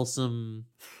wholesome,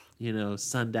 you know,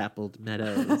 sun-dappled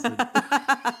meadows.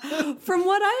 From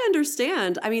what I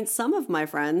understand, I mean, some of my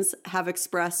friends have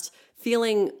expressed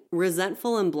feeling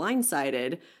resentful and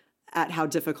blindsided at how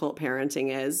difficult parenting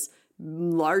is,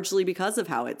 largely because of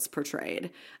how it's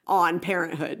portrayed on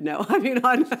Parenthood. No, I mean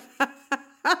on...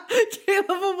 Caleb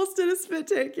almost did a spit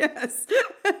take, yes.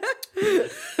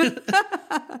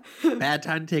 Bad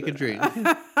time to take a drink.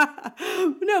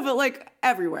 No, but like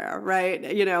everywhere,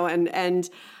 right? You know, and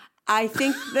I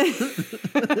think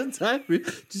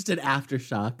that... just an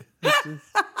aftershock. Just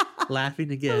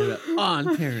laughing again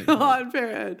on Parenthood. On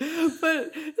Parenthood.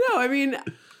 But no, I mean...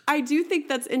 I do think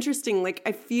that's interesting. Like,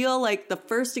 I feel like the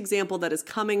first example that is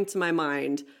coming to my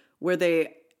mind where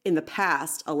they, in the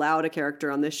past, allowed a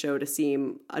character on this show to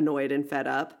seem annoyed and fed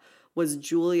up was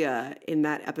Julia in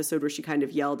that episode where she kind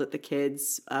of yelled at the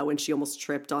kids when she almost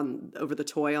tripped over the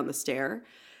toy on the stair.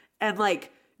 And,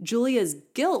 like, Julia's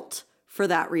guilt for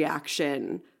that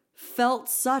reaction felt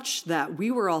such that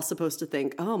we were all supposed to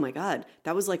think, oh my God,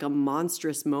 that was like a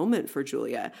monstrous moment for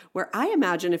Julia. Where I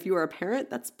imagine if you were a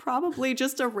parent, that's probably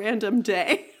just a random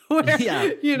day.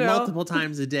 Where, you know, multiple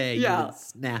times a day, you would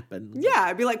snap and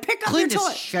I'd be like, pick up your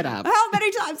toy. Shut up. How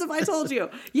many times have I told you?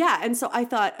 Yeah, and so I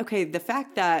thought, okay, the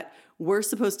fact that we're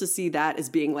supposed to see that as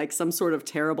being like some sort of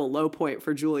terrible low point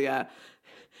for Julia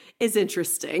is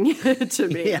interesting to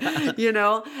me. You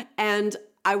know, and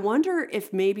I wonder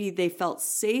if maybe they felt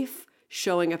safe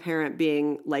showing a parent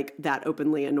being like that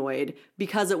openly annoyed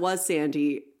because it was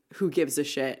Sandy who gives a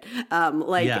shit.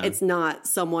 It's not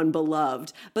someone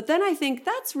beloved. But then I think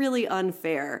that's really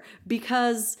unfair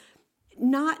because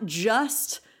not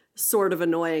just sort of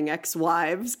annoying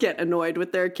ex-wives get annoyed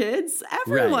with their kids.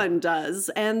 Everyone does.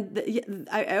 And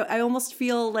I almost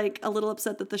feel like a little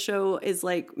upset that the show is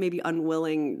like maybe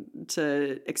unwilling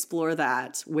to explore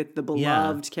that with the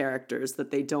beloved characters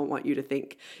that they don't want you to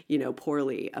think, you know,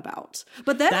 poorly about.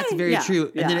 But then that's very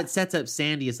true. And then it sets up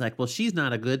Sandy as like, well, she's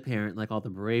not a good parent like all the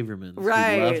Bravermans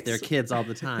who love their kids all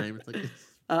the time. It's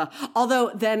like,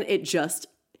 although then it just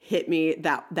hit me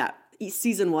that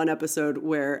season 1 episode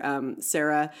where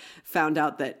Sarah found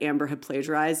out that Amber had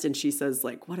plagiarized and she says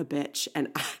like, what a bitch.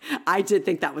 And I did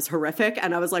think that was horrific.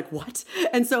 And I was like, what?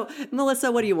 And so,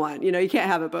 Melissa, what do you want? You know, you can't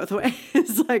have it both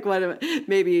ways. Like,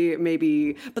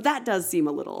 maybe, but that does seem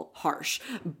a little harsh.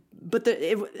 But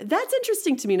that's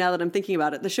interesting to me now that I'm thinking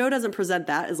about it. The show doesn't present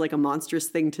that as like a monstrous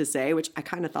thing to say, which I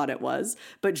kind of thought it was.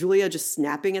 But Julia just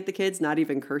snapping at the kids, not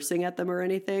even cursing at them or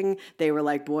anything. They were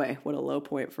like, boy, what a low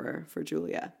point for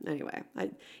Julia. Anyway,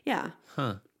 Yeah.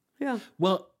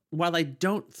 Well, while I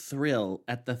don't thrill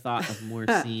at the thought of more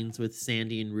scenes with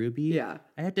Sandy and Ruby, I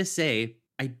have to say,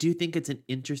 I do think it's an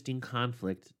interesting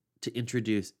conflict to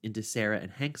introduce into Sarah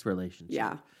and Hank's relationship.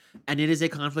 Yeah. And it is a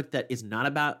conflict that is not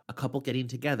about a couple getting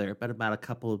together, but about a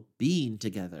couple being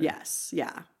together. Yes,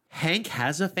 yeah. Hank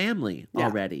has a family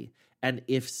already. And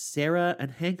if Sarah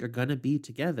and Hank are going to be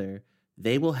together,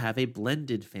 they will have a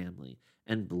blended family.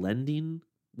 And blending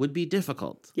would be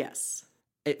difficult. Yes.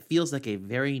 It feels like a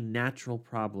very natural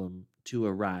problem to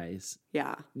arise.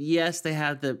 Yeah. Yes, they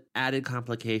have the added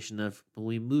complication of, well,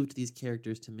 we moved these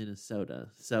characters to Minnesota.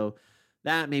 So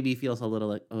that maybe feels a little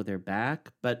like, oh, they're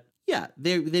back. But yeah,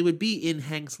 they would be in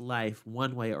Hank's life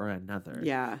one way or another.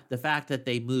 Yeah. The fact that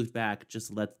they moved back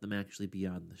just lets them actually be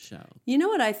on the show. You know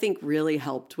what I think really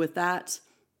helped with that?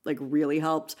 Like really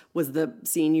helped was the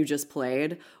scene you just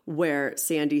played where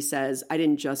Sandy says, I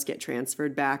didn't just get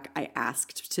transferred back. I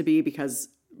asked to be because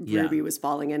Ruby was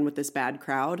falling in with this bad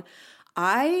crowd.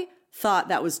 I thought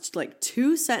that was like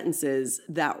 2 sentences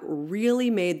that really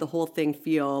made the whole thing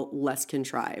feel less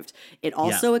contrived. It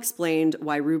also explained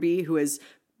why Ruby, who is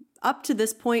up to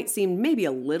this point seemed maybe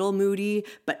a little moody,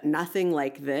 but nothing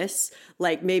like this.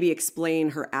 Like maybe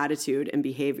explain her attitude and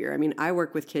behavior. I mean, I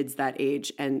work with kids that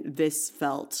age, and this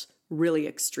felt really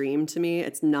extreme to me.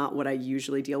 It's not what I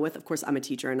usually deal with. Of course, I'm a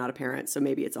teacher and not a parent, so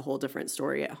maybe it's a whole different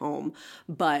story at home.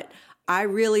 But I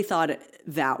really thought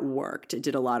that worked. It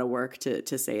did a lot of work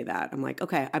to say that. I'm like,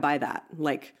 okay, I buy that.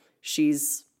 Like,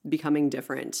 she's becoming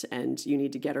different, and you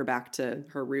need to get her back to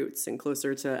her roots and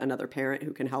closer to another parent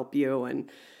who can help you. And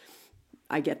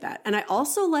I get that. And I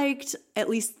also liked, at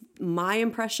least my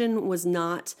impression was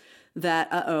not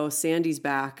that, Sandy's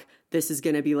back. This is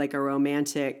going to be like a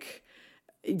romantic.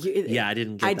 Yeah, I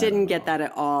didn't get that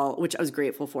at all, which I was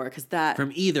grateful for, because that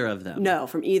from either of them. No,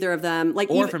 from either of them.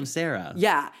 Like, or from Sarah.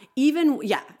 Yeah,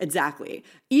 exactly.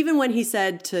 Even when he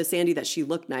said to Sandy that she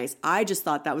looked nice, I just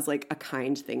thought that was like a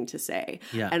kind thing to say.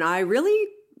 Yeah. And I really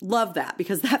love that,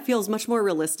 because that feels much more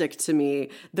realistic to me.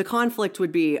 The conflict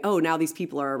would be, now these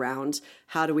people are around.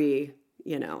 How do we,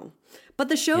 But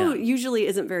the show usually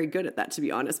isn't very good at that, to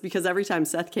be honest, because every time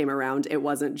Seth came around, it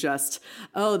wasn't just,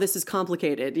 this is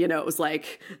complicated. It was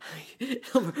like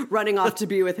running off to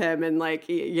be with him and like,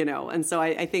 and so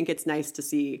I think it's nice to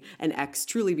see an ex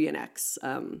truly be an ex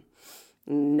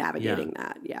navigating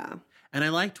that. Yeah. And I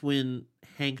liked when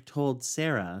Hank told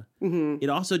Sarah, it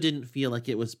also didn't feel like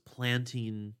it was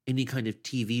planting any kind of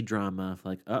TV drama of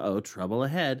like, trouble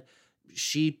ahead.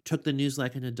 She took the news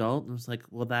like an adult and was like,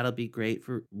 well, that'll be great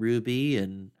for Ruby.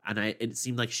 And it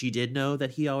seemed like she did know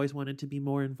that he always wanted to be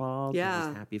more involved. Yeah. And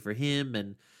was happy for him.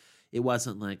 And it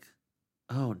wasn't like,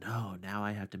 oh no, now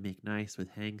I have to make nice with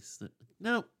Hank's.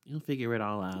 No, you'll figure it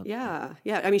all out. Yeah.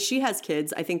 Yeah. I mean, she has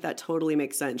kids. I think that totally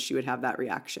makes sense. She would have that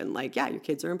reaction. Like, yeah, your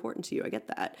kids are important to you. I get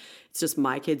that. It's just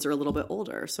my kids are a little bit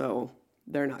older, so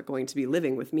they're not going to be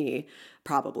living with me,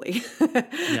 probably.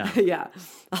 Yeah.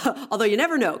 Although you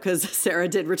never know, because Sarah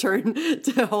did return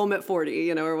to home at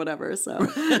 40, or whatever. So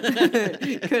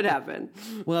could happen.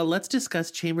 Well, let's discuss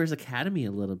Chambers Academy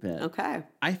a little bit. Okay.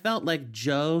 I felt like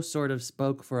Joe sort of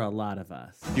spoke for a lot of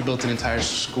us. You built an entire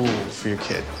school for your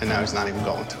kid, and now he's not even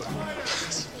going to it.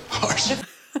 It's harsh.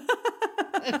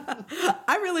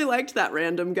 I really liked that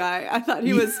random guy. I thought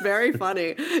he was very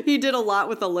funny. He did a lot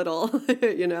with a little,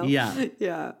 Yeah.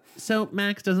 Yeah. So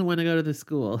Max doesn't want to go to the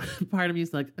school. Part of me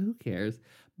is like, who cares?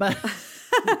 But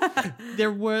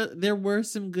there were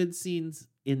some good scenes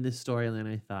in this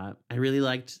storyline, I thought. I really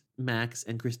liked Max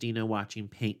and Christina watching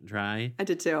paint dry. I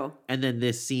did too. And then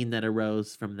this scene that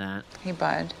arose from that. Hey,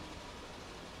 bud.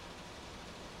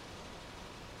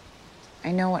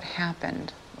 I know what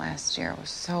happened last year. It was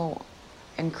so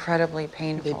incredibly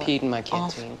painful. They peed in my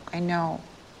canteen. I know.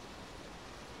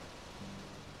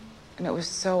 And it was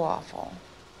so awful.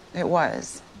 It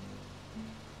was.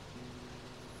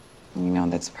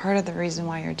 That's part of the reason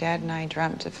why your dad and I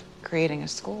dreamt of creating a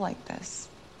school like this.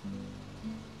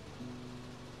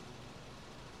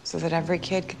 So that every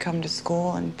kid could come to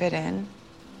school and fit in,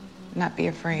 not be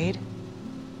afraid,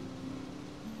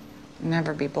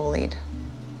 never be bullied.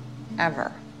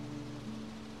 Ever.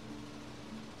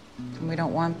 And we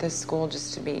don't want this school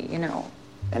just to be,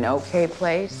 an okay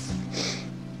place.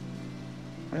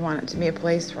 We want it to be a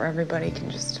place where everybody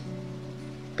can just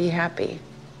be happy.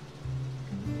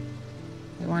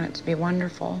 We want it to be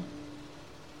wonderful.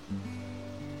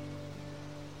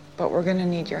 But we're gonna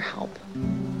need your help.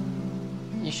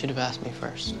 You should have asked me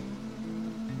first.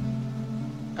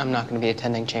 I'm not going to be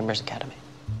attending Chambers Academy.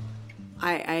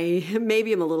 I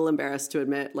maybe am a little embarrassed to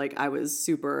admit, like, I was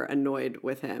super annoyed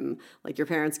with him. Like, your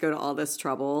parents go to all this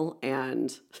trouble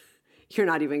and you're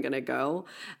not even going to go.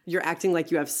 You're acting like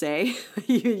you have say.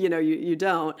 You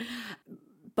don't.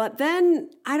 But then,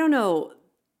 I don't know,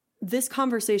 this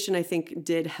conversation I think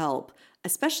did help,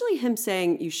 especially him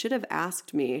saying, you should have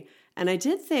asked me. And I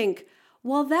did think,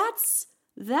 well, that's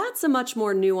a much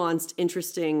more nuanced,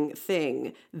 interesting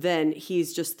thing than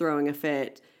he's just throwing a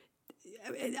fit.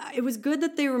 It was good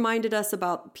that they reminded us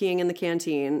about peeing in the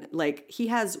canteen. Like, he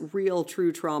has real,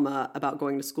 true trauma about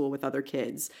going to school with other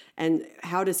kids. And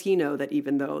how does he know that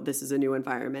even though this is a new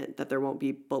environment, that there won't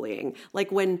be bullying?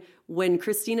 Like, when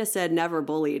Christina said never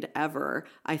bullied ever,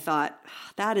 I thought,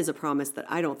 that is a promise that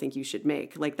I don't think you should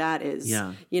make. Like, that is,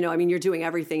 you're doing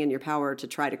everything in your power to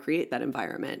try to create that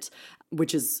environment,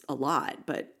 which is a lot.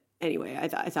 But anyway,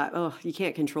 I thought, you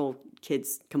can't control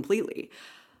kids completely.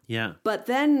 Yeah. But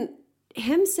then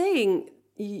him saying,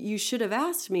 you should have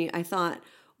asked me, I thought,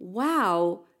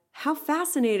 wow, how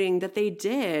fascinating that they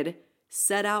did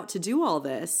set out to do all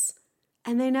this.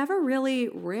 And they never really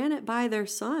ran it by their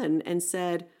son and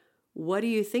said, what do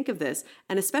you think of this?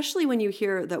 And especially when you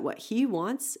hear that what he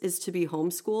wants is to be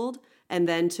homeschooled and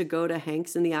then to go to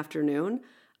Hank's in the afternoon.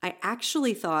 I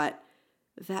actually thought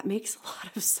that makes a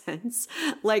lot of sense.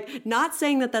 Like, not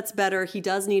saying that that's better. He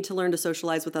does need to learn to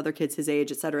socialize with other kids his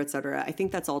age, et cetera, et cetera. I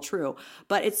think that's all true.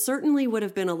 But it certainly would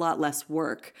have been a lot less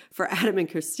work for Adam and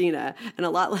Christina and a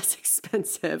lot less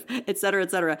expensive, et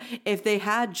cetera, if they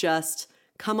had just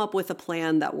come up with a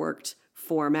plan that worked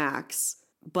for Max.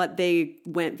 But they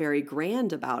went very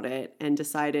grand about it and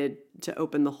decided to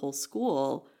open the whole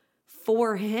school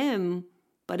for him.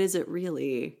 But is it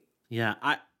really? Yeah,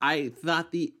 I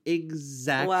thought the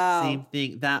exact same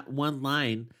thing. That one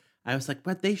line, I was like,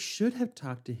 but they should have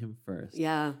talked to him first.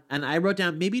 Yeah. And I wrote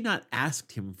down, maybe not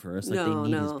asked him first, like they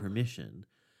need his permission.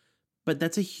 But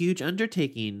that's a huge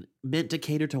undertaking meant to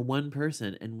cater to one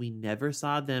person. And we never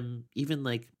saw them even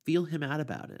like feel him out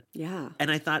about it. Yeah. And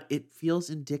I thought it feels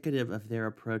indicative of their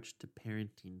approach to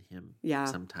parenting him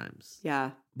sometimes.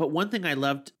 Yeah. But one thing I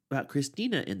loved about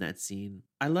Christina in that scene,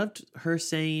 I loved her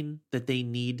saying that they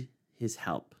need his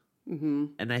help. Mm-hmm.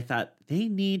 And I thought they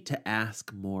need to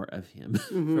ask more of him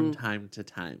from time to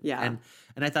time. Yeah.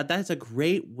 And I thought that's a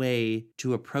great way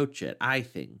to approach it, I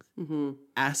think. Mm-hmm.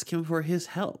 Ask him for his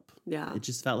help. Yeah. It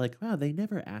just felt like, wow, they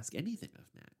never ask anything of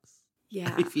Max.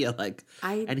 Yeah. I feel like.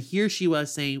 And here she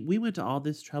was saying, we went to all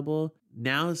this trouble.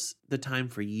 Now's the time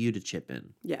for you to chip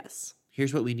in. Yes.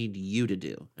 Here's what we need you to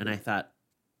do. And I thought,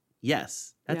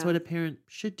 yes, that's what a parent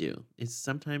should do, is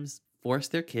sometimes force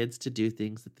their kids to do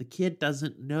things that the kid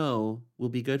doesn't know will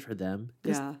be good for them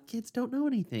because kids don't know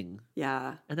anything.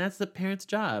 Yeah. And that's the parent's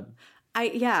job.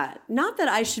 Not that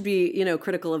I should be,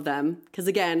 critical of them, because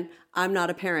again, I'm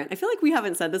not a parent. I feel like we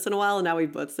haven't said this in a while, and now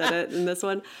we've both said it in this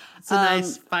one. It's a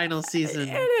nice final season.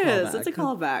 It is. Callback. It's a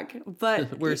callback,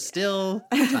 but we're still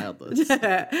childless.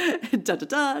 Dun, dun,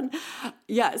 dun.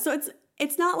 Yeah. So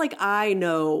it's not like I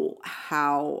know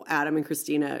how Adam and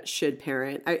Christina should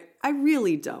parent. I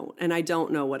really don't, and I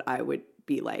don't know what I would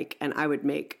be like, and I would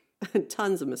make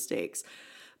tons of mistakes.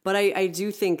 But I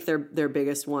do think their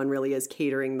biggest one really is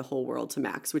catering the whole world to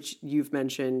Max, which you've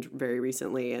mentioned very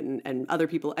recently. And other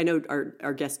people, I know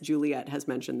our guest Juliet has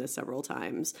mentioned this several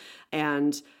times,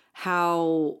 and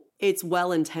how it's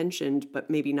well-intentioned, but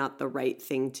maybe not the right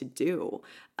thing to do.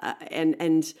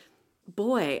 And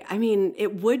boy, I mean,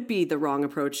 it would be the wrong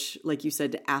approach, like you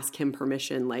said, to ask him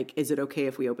permission. Like, is it okay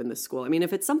if we open this school? I mean,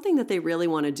 if it's something that they really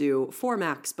want to do for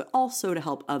Max, but also to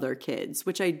help other kids,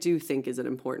 which I do think is an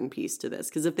important piece to this.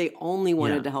 Because if they only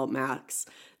wanted to help Max,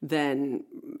 then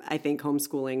I think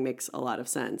homeschooling makes a lot of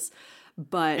sense.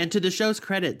 And to the show's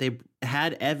credit, they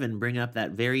had Evan bring up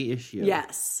that very issue.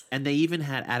 Yes. And they even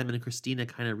had Adam and Christina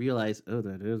kind of realize, oh,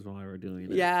 that is why we're doing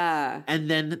it. Yeah.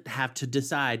 And then have to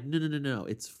decide, no,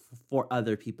 it's for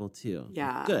other people too.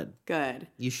 Yeah. Good.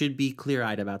 You should be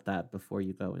clear-eyed about that before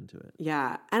you go into it.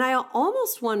 Yeah. And I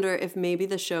almost wonder if maybe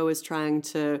the show is trying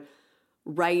to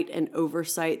write an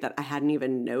oversight that I hadn't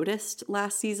even noticed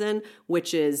last season,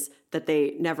 which is that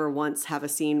they never once have a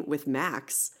scene with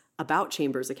Max about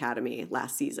Chambers Academy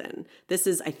last season. This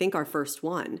is, I think, our first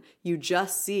one. You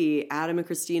just see Adam and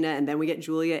Christina, and then we get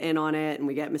Julia in on it, and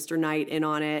we get Mr. Knight in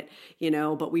on it,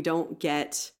 but we don't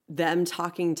get them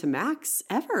talking to Max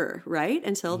ever, right?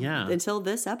 Until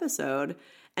this episode.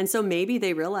 And so maybe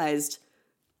they realized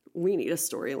we need a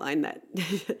storyline that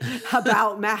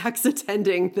about Max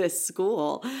attending this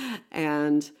school.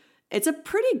 And it's a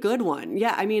pretty good one.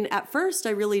 Yeah, I mean, at first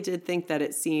I really did think that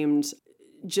it seemed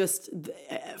just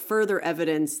further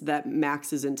evidence that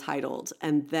Max is entitled.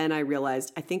 And then I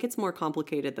realized, I think it's more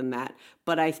complicated than that.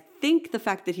 But I think the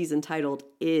fact that he's entitled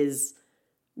is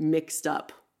mixed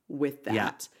up with that.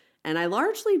 Yeah. And I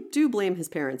largely do blame his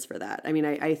parents for that. I mean,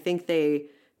 I think they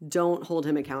don't hold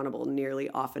him accountable nearly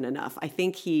often enough. I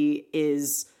think he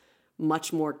is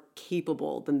much more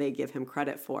capable than they give him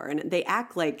credit for. And they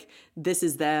act like this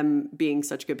is them being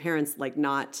such good parents, like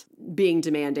not being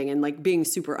demanding and like being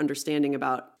super understanding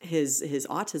about his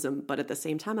autism. But at the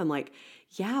same time, I'm like,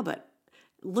 yeah, but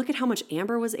look at how much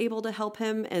Amber was able to help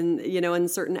him and, in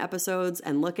certain episodes,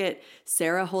 and look at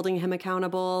Sarah holding him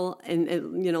accountable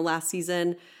and last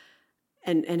season.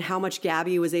 And how much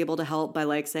Gabby was able to help by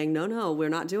like saying, no, we're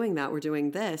not doing that. We're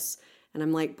doing this. And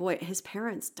I'm like, boy, his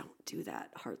parents don't do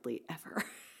that hardly ever.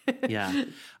 Yeah.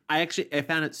 I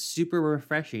found it super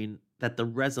refreshing that the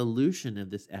resolution of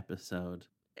this episode,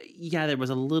 there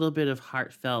was a little bit of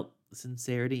heartfelt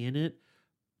sincerity in it,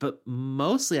 but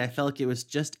mostly I felt like it was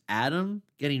just Adam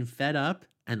getting fed up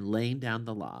and laying down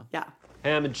the law. Yeah.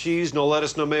 Ham and cheese, no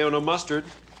lettuce, no mayo, no mustard.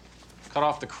 Cut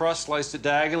off the crust, sliced it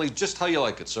diagonally, just how you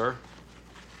like it, sir.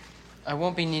 I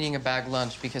won't be needing a bag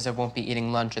lunch because I won't be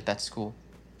eating lunch at that school.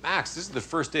 Max, this is the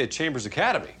first day at Chambers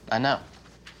Academy. I know.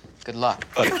 Good luck.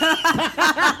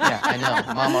 Yeah, I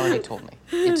know. Mom already told me.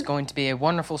 It's going to be a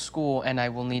wonderful school, and I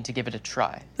will need to give it a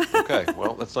try. Okay,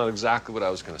 well, that's not exactly what I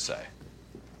was going to say.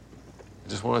 I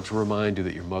just wanted to remind you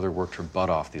that your mother worked her butt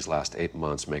off these last 8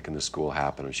 months making this school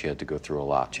happen, and she had to go through a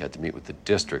lot. She had to meet with the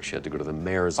district. She had to go to the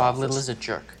mayor's office. Bob Little is a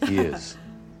jerk. He is.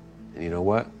 And you know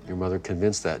what? Your mother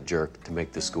convinced that jerk to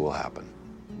make this school happen.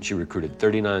 She recruited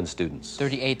 39 students.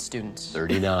 38 students.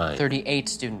 39. 38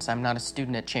 students. I'm not a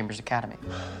student at Chambers Academy.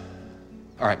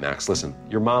 All right, Max, listen.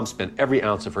 Your mom spent every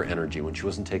ounce of her energy when she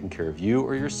wasn't taking care of you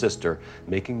or your sister,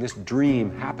 making this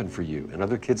dream happen for you and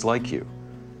other kids like you.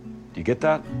 Do you get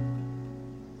that?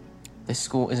 This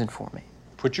school isn't for me.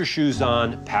 Put your shoes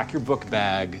on, pack your book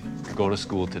bag, you're going to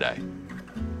school today.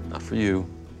 Not for you,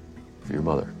 for your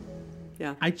mother.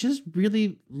 Yeah. I just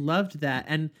really loved that.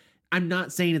 And I'm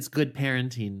not saying it's good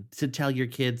parenting to tell your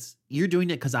kids, you're doing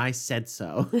it because I said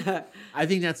so. I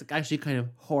think that's actually kind of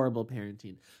horrible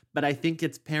parenting. But I think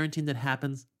it's parenting that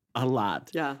happens a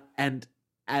lot. Yeah. And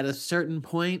at a certain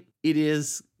point, it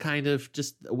is kind of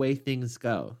just the way things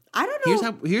go. I don't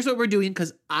know. Here's what we're doing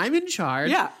because I'm in charge.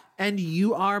 Yeah. And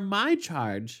you are my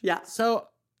charge. Yeah. So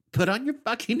put on your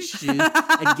fucking shoes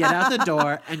and get out the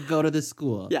door and go to the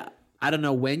school. Yeah. I don't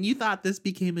know when you thought this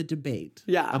became a debate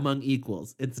among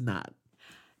equals. It's not.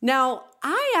 Now,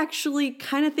 I actually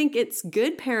kind of think it's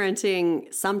good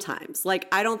parenting sometimes. Like,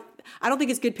 I don't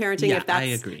think it's good parenting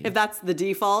if that's the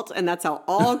default and that's how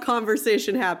all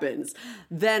conversation happens.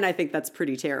 Then I think that's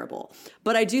pretty terrible.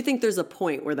 But I do think there's a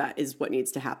point where that is what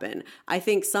needs to happen. I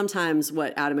think sometimes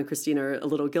what Adam and Christina are a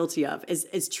little guilty of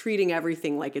is treating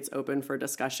everything like it's open for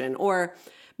discussion. Or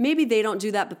maybe they don't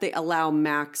do that, but they allow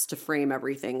Max to frame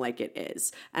everything like it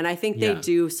is. And I think they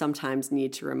do sometimes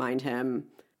need to remind him,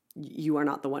 you are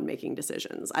not the one making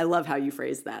decisions. I love how you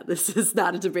phrase that. This is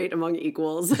not a debate among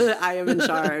equals. I am in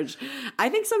charge. I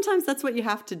think sometimes that's what you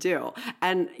have to do.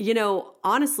 And, you know,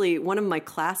 honestly, one of my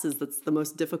classes that's the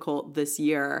most difficult this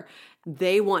year,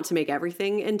 they want to make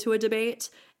everything into a debate.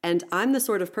 And I'm the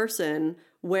sort of person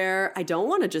where I don't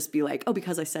want to just be like, oh,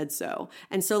 because I said so.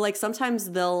 And so like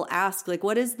sometimes they'll ask like,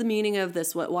 what is the meaning of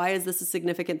this? Why is this a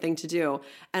significant thing to do?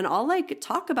 And I'll like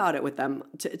talk about it with them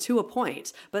to a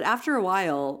point. But after a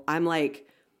while, I'm like,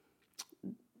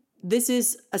 this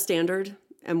is a standard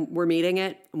and we're meeting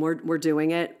it and we're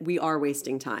doing it. We are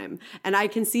wasting time. And I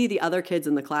can see the other kids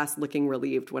in the class looking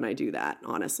relieved when I do that,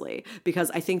 honestly,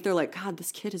 because I think they're like, God,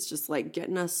 this kid is just like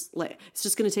getting us like, it's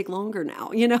just going to take longer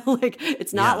now. You know, like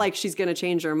it's not like she's going to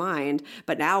change her mind,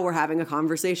 but now we're having a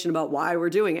conversation about why we're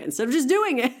doing it instead of just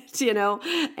doing it, you know?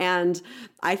 And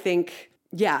I think,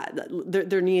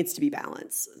 there needs to be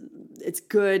balance. It's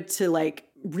good to like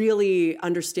really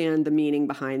understand the meaning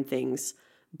behind things,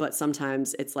 but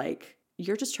sometimes it's like,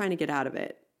 you're just trying to get out of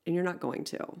it and you're not going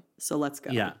to. So let's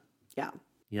go. Yeah. Yeah.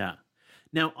 Yeah.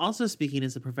 Now, also speaking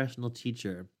as a professional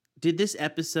teacher, did this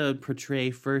episode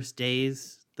portray first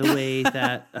days the way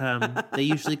that they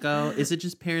usually go? Is it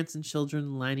just parents and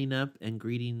children lining up and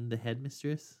greeting the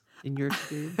headmistress in your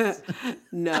experience?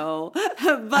 No,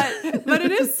 but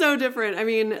it is so different. I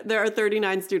mean, there are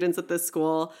 39 students at this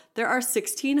school. There are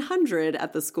 1,600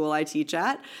 at the school I teach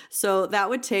at. So that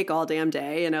would take all damn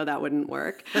day. You know, that wouldn't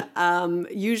work.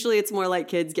 Usually it's more like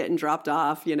kids getting dropped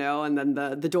off, you know, and then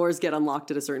the doors get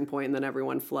unlocked at a certain point and then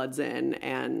everyone floods in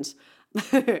and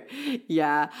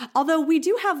yeah. Although we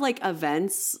do have like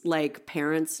events like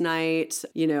parents' night,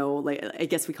 you know, like I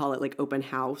guess we call it like open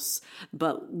house,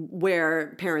 but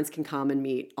where parents can come and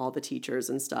meet all the teachers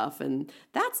and stuff. And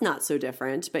that's not so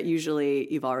different, but usually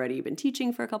you've already been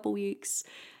teaching for a couple weeks.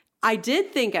 I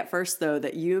did think at first though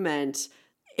that you meant,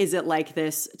 is it like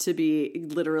this to be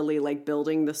literally like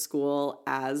building the school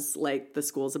as like the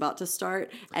school's about to start?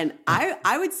 And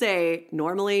I would say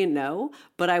normally no,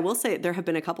 but I will say there have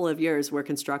been a couple of years where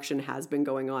construction has been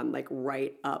going on like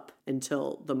right up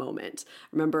until the moment.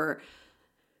 Remember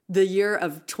the year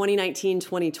of 2019,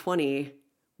 2020,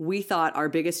 we thought our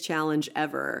biggest challenge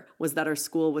ever was that our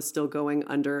school was still going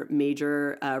under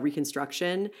major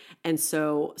reconstruction. And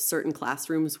so certain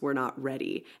classrooms were not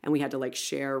ready and we had to like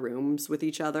share rooms with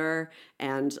each other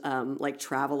and like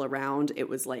travel around. It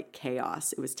was like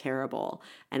chaos. It was terrible.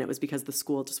 And it was because the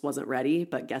school just wasn't ready.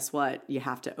 But guess what? You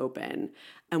have to open.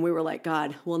 And we were like,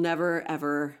 God, we'll never,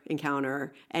 ever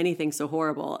encounter anything so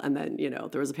horrible. And then, you know,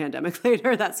 there was a pandemic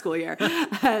later that school year.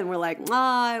 And we're like,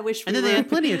 I wish we And then were. they had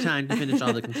plenty of time to finish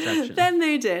all the construction. Then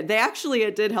they did.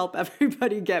 It did help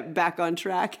everybody get back on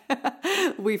track.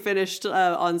 We finished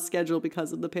on schedule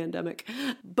because of the pandemic.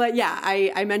 But yeah,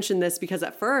 I mentioned this because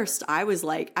at first I was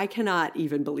like, I cannot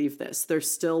even believe this. They're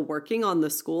still working on the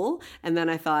school. And then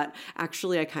I thought,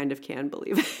 actually, I kind of can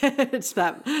believe it.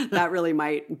 That really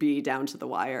might be down to the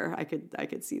wire. I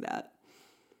could see that.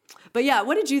 But yeah,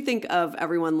 what did you think of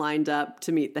everyone lined up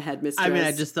to meet the headmistress? I mean,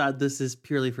 I just thought this is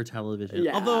purely for television.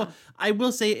 Yeah. Although I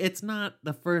will say it's not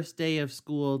the first day of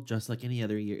school just like any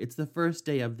other year. It's the first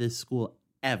day of this school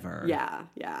ever. Yeah,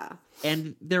 yeah.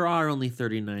 And there are only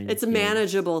 39 It's a kids.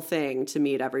 manageable thing to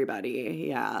meet everybody.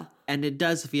 Yeah. And it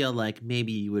does feel like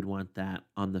maybe you would want that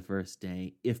on the first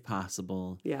day, if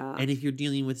possible. Yeah. And if you're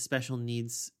dealing with special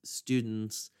needs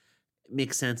students, it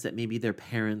makes sense that maybe their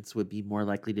parents would be more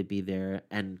likely to be there.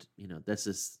 And, this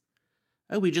is,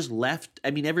 we just left.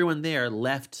 I mean, everyone there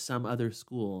left some other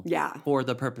school for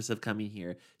the purpose of coming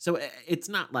here. So it's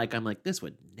not like I'm like, this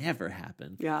would never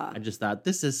happen. Yeah. I just thought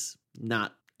this is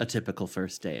not a typical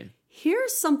first day.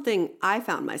 Here's something I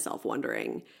found myself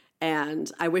wondering,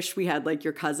 and I wish we had like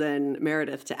your cousin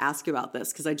Meredith to ask about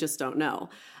this because I just don't know.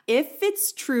 If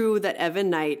it's true that Evan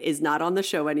Knight is not on the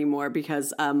show anymore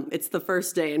because it's the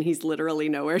first day and he's literally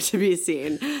nowhere to be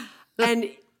seen. And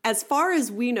as far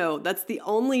as we know, that's the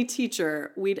only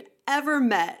teacher we'd ever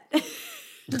met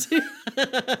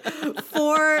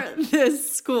for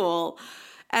this school.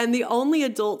 And the only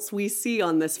adults we see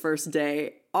on this first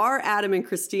day are Adam and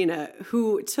Christina,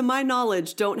 who, to my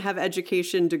knowledge, don't have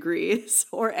education degrees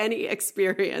or any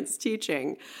experience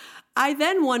teaching. I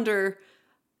then wonder,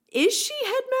 is she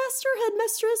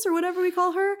headmistress, or whatever we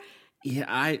call her? Yeah,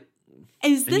 I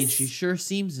mean, she sure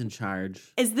seems in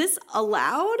charge. Is this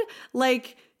allowed?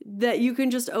 Like, that you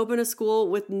can just open a school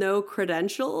with no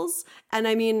credentials? And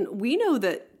I mean, we know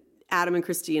that Adam and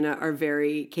Christina are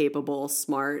very capable,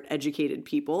 smart, educated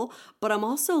people. But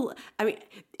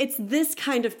it's this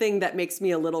kind of thing that makes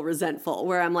me a little resentful,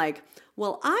 where I'm like,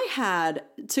 well, I had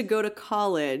to go to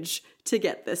college to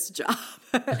get this job.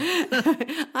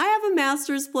 I have a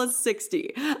master's plus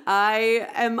 60. I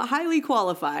am highly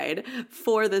qualified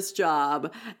for this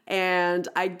job. And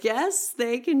I guess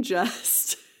they can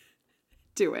just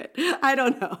do it. I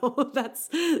don't know. That's,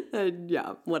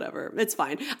 whatever. It's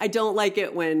fine. I don't like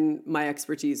it when my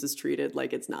expertise is treated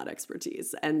like it's not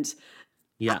expertise. And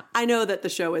yeah, I know that the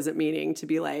show isn't meaning to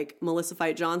be like, Melissa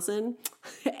Fight Johnson,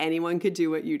 anyone could do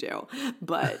what you do,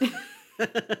 but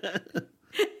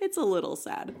it's a little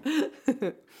sad.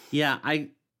 Yeah,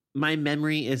 my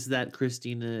memory is that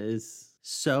Christina is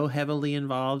so heavily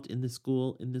involved in the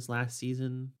school in this last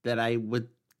season that I would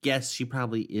guess she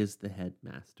probably is the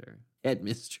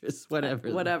headmistress,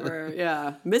 whatever. Whatever,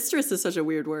 yeah. Mistress is such a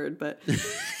weird word, but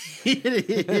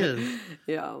it is.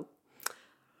 Yeah.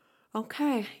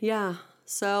 Okay, yeah.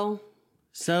 So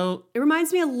it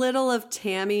reminds me a little of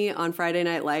Tammy on Friday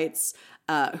Night Lights,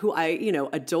 who I,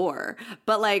 adore.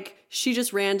 But like, she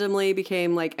just randomly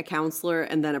became like a counselor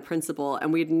and then a principal,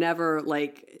 and we'd never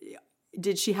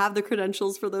did she have the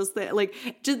credentials for those things? Like,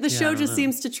 the show just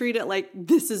seems to treat it like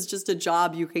this is just a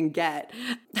job you can get.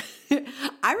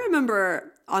 I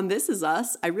remember on This Is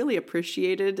Us, I really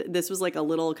appreciated, this was like a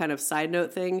little kind of side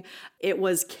note thing. It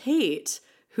was Kate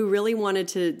who really wanted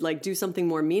to like do something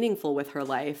more meaningful with her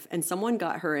life. And someone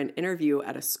got her an interview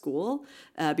at a school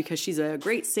because she's a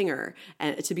great singer,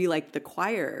 and to be like the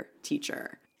choir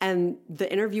teacher. And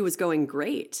the interview was going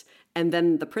great. And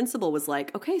then the principal was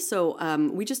like, okay, so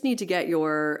we just need to get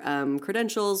your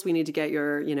credentials. We need to get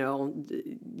your,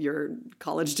 your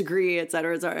college degree, et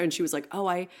cetera, et cetera. And she was like, oh,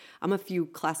 I'm a few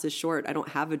classes short. I don't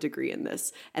have a degree in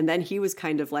this. And then he was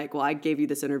kind of like, well, I gave you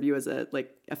this interview as a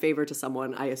favor to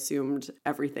someone. I assumed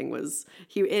everything was,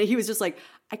 he was just like,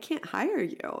 I can't hire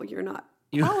you. You're not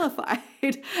qualified.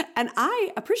 And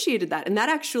I appreciated that. And that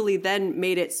actually then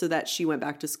made it so that she went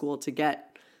back to school to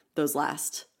get those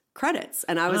last credits.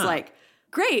 And I was like,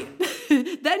 great,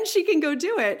 then she can go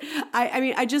do it.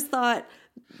 I just thought,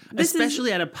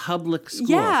 especially at a public school.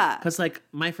 Yeah. Because like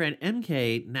my friend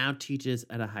MK now teaches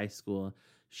at a high school.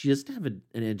 She doesn't have an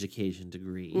education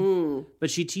degree, but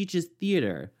she teaches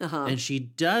theater. And she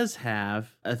does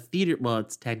have a theater, well,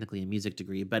 it's technically a music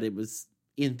degree, but it was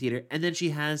in theater. And then she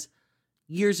has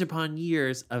years upon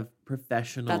years of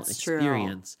professional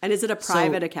experience. True. And is it a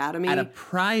private academy? At a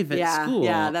private school,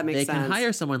 that makes they sense. can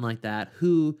hire someone like that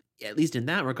who, at least in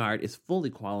that regard, is fully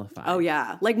qualified. Oh,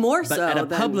 yeah. Like more but so at a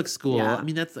than, public school, I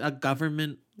mean, that's a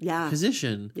government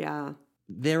position. Yeah.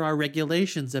 There are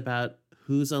regulations about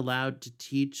who's allowed to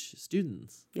teach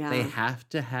students. Yeah. They have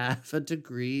to have a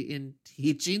degree in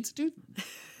teaching students.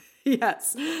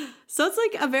 Yes. So it's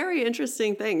like a very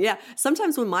interesting thing. Yeah.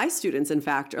 Sometimes when my students, in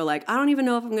fact, are like, I don't even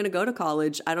know if I'm going to go to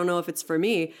college. I don't know if it's for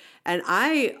me. And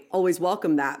I always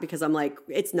welcome that because I'm like,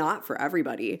 it's not for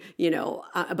everybody,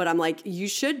 but I'm like, you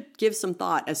should give some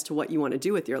thought as to what you want to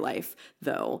do with your life,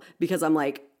 though, because I'm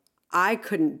like, I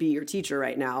couldn't be your teacher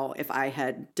right now if I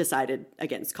had decided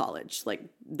against college. Like,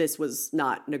 this was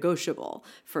not negotiable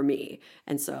for me.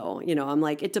 And so, I'm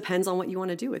like, it depends on what you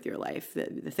want to do with your life.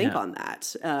 Think on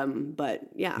that. But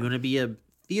yeah. You want to be a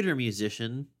theater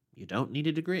musician, you don't need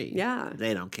a degree. Yeah.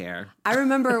 They don't care. I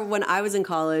remember when I was in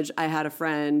college, I had a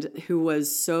friend who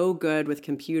was so good with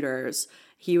computers.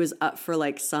 He was up for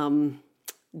like some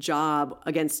job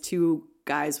against two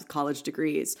guys with college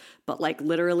degrees, but like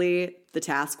literally the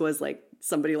task was like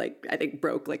somebody like I think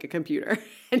broke like a computer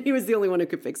and he was the only one who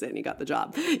could fix it and he got the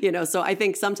job. So I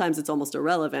think sometimes it's almost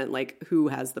irrelevant like who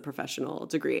has the professional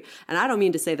degree. And I don't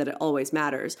mean to say that it always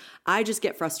matters. I just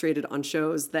get frustrated on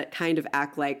shows that kind of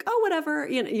act like, oh, whatever,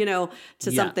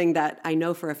 to something that I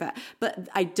know for a fact. But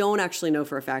I don't actually know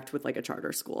for a fact with like a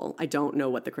charter school. I don't know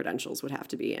what the credentials would have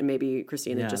to be. And maybe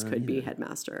Christina just could be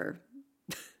headmaster.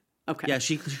 Okay. Yeah,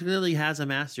 she clearly has a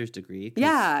master's degree.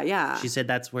 Yeah. She said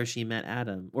that's where she met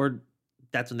Adam, or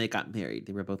that's when they got married.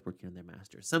 They were both working on their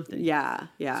master's, something. Yeah.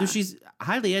 So she's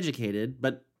highly educated,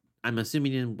 but I'm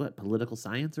assuming in political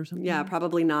science or something? Yeah,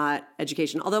 probably not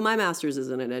education. Although my master's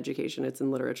isn't in education, it's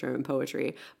in literature and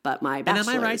poetry. But my bachelor's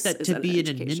And am I right that to be an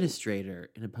education. administrator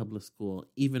in a public school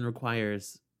even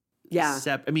requires Yeah.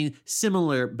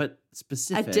 similar but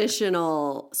specific.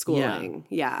 Additional schooling.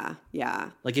 Yeah.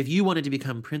 Like if you wanted to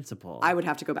become principal. I would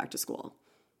have to go back to school.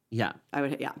 Yeah.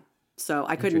 Yeah. So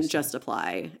I couldn't just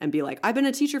apply and be like, I've been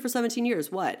a teacher for 17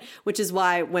 years. What? Which is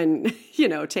why when,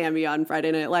 Tammy on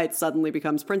Friday Night Lights suddenly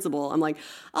becomes principal, I'm like,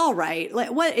 all right,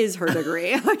 like, what is her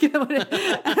degree? And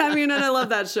I love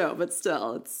that show, but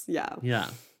still, it's, yeah. Yeah.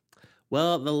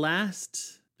 Well, the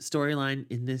last storyline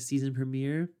in this season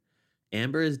premiere,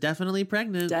 Amber is definitely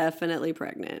pregnant. Definitely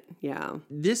pregnant, yeah.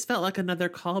 This felt like another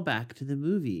callback to the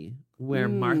movie where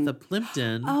Martha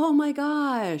Plimpton, oh my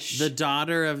gosh, the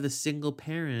daughter of the single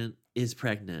parent, is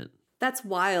pregnant. That's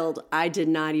wild. I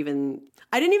didn't even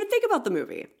think about the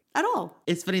movie at all.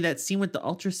 It's funny, that scene with the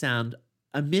ultrasound,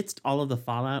 amidst all of the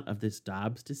fallout of this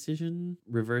Dobbs decision,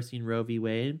 reversing Roe v.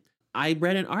 Wade, I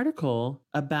read an article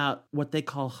about what they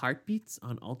call heartbeats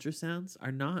on ultrasounds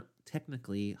are not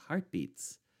technically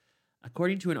heartbeats.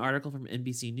 According to an article from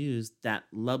NBC News, that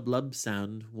lub-lub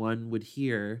sound one would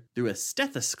hear through a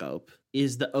stethoscope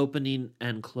is the opening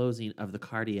and closing of the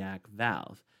cardiac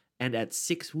valve. And at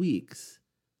 6 weeks,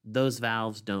 those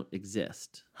valves don't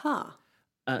exist.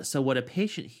 So what a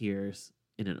patient hears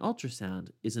in an ultrasound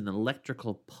is an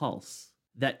electrical pulse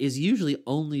that is usually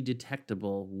only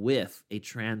detectable with a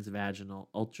transvaginal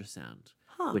ultrasound,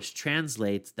 which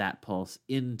translates that pulse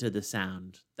into the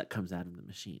sound that comes out of the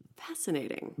machine.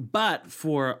 Fascinating. But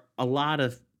for a lot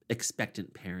of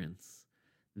expectant parents,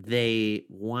 they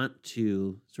want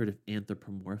to sort of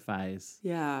anthropomorphize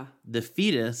the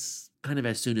fetus kind of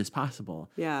as soon as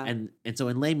possible. Yeah. And so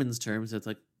in layman's terms, it's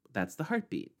like, that's the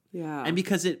heartbeat. Yeah. And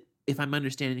because if I'm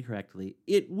understanding correctly,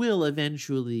 it will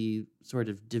eventually sort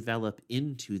of develop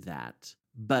into that,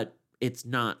 but it's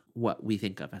not what we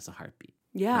think of as a heartbeat.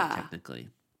 Yeah. Technically.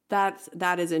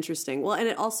 That is interesting. Well, and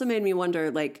it also made me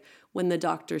wonder, like, when the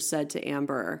doctor said to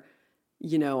Amber,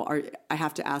 I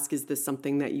have to ask, is this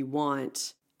something that you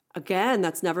want? Again,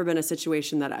 that's never been a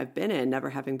situation that I've been in,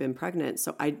 never having been pregnant.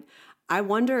 So I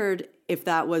wondered if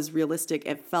that was realistic.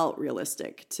 It felt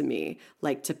realistic to me,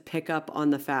 like to pick up on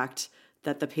the fact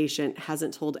that the patient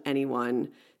hasn't told anyone,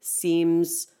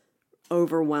 seems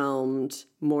overwhelmed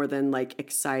more than like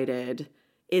excited,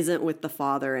 isn't with the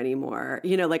father anymore.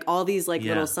 Like all these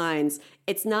little signs.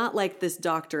 It's not like this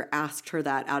doctor asked her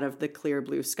that out of the clear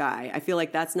blue sky. I feel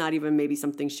like that's not even maybe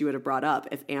something she would have brought up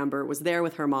if Amber was there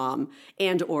with her mom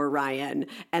and or Ryan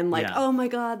and oh my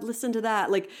God, listen to that.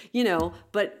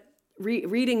 But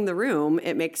reading the room,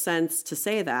 it makes sense to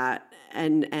say that.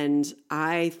 And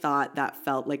I thought that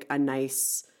felt like a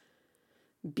nice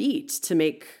beat to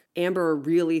make Amber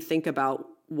really think about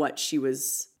what she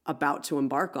was about to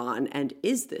embark on, and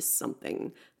is this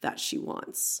something that she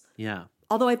wants? Yeah.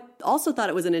 Although I also thought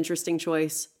it was an interesting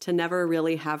choice to never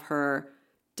really have her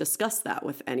discuss that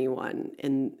with anyone,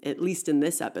 at least in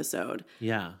this episode.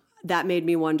 Yeah. That made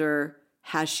me wonder,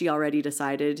 has she already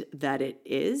decided that it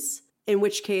is? In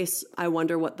which case, I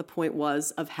wonder what the point was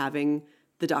of having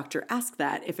the doctor ask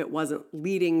that if it wasn't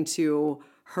leading to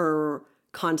her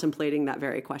contemplating that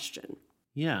very question.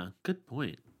 Yeah, good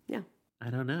point. Yeah.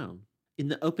 I don't know. In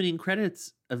the opening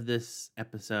credits of this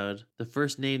episode, the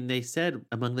first name they said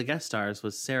among the guest stars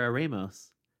was Sarah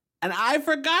Ramos. And I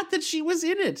forgot that she was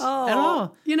in it at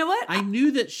all. You know what? I knew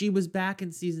that she was back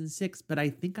in season 6, but I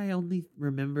think I only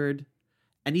remembered,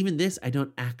 and even this I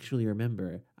don't actually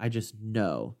remember. I just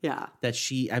know that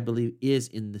she, I believe, is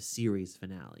in the series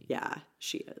finale. Yeah,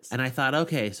 she is. And I thought,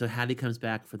 okay, so Hattie comes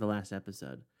back for the last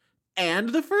episode. And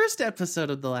the first episode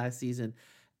of the last season.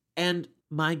 And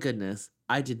my goodness,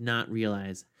 I did not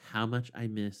realize how much I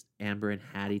missed Amber and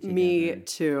Hattie together. Me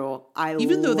too.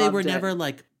 Even though they were loved it. never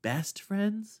like best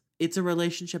friends, it's a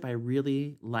relationship I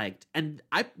really liked. And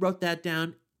I wrote that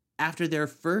down after their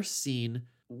first scene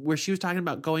where she was talking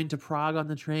about going to Prague on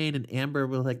the train and Amber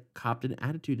was like copped an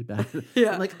attitude about it.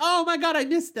 Yeah. I'm like, oh my God, I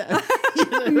missed that.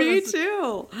 Me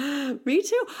too. Me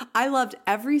too. I loved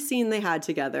every scene they had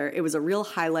together. It was a real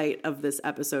highlight of this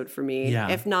episode for me,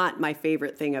 if not my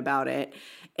favorite thing about it.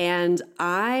 And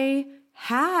I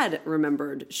had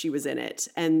remembered she was in it.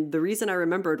 And the reason I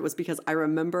remembered was because I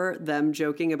remember them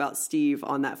joking about Steve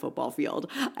on that football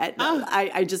field.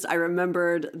 I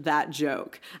remembered that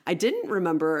joke. I didn't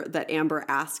remember that Amber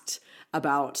asked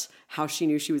about how she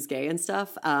knew she was gay and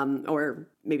stuff, or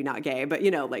maybe not gay, but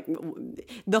you know, like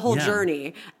the whole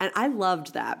journey. And I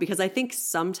loved that because I think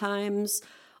sometimes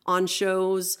on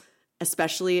shows,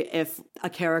 especially if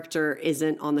a character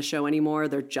isn't on the show anymore,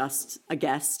 they're just a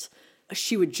guest,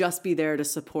 she would just be there to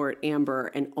support Amber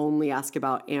and only ask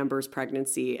about Amber's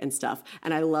pregnancy and stuff.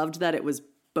 And I loved that it was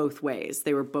both ways.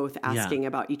 They were both asking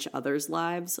about each other's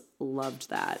lives. Loved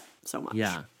that so much.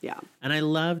 Yeah. And I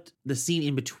loved the scene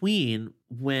in between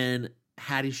when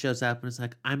Hattie shows up and it's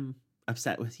like, I'm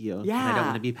upset with you. Yeah. And I don't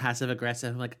want to be passive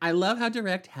aggressive. I'm like, I love how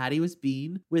direct Hattie was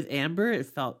being with Amber. It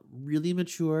felt really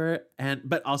mature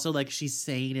but also like she's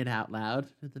saying it out loud.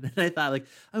 And I thought like,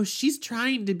 oh, she's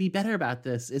trying to be better about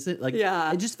this. Is it like,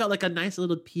 it just felt like a nice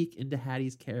little peek into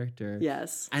Hattie's character.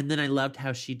 Yes. And then I loved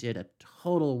how she did a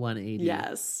total 180.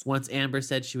 Yes. Once Amber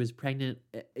said she was pregnant,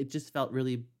 it just felt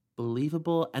really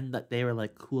believable and that they were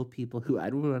like cool people who I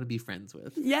would want to be friends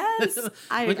with. Yes,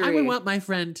 I agree. I would want my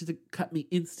friend to cut me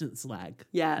instant slack.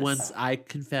 Yes. Once I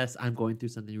confess I'm going through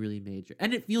something really major.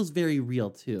 And it feels very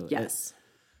real too. Yes.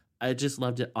 I just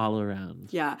loved it all around.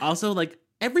 Yeah. Also, like,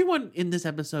 everyone in this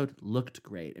episode looked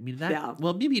great. I mean,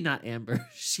 well, maybe not Amber.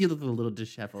 She looked a little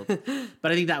disheveled.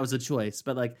 But I think that was a choice.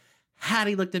 But like,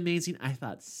 Hattie looked amazing. I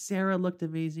thought Sarah looked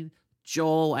amazing.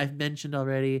 Joel, I've mentioned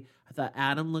already. I thought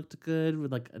Adam looked good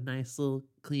with like a nice little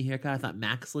clean haircut. I thought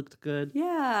Max looked good.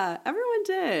 Yeah, everyone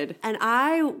did. And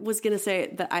I was going to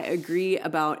say that I agree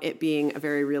about it being a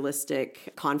very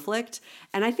realistic conflict.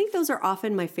 And I think those are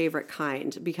often my favorite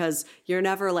kind because you're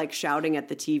never like shouting at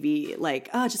the TV, like,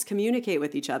 oh, just communicate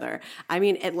with each other. I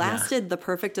mean, it lasted the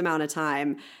perfect amount of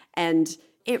time. And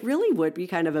it really would be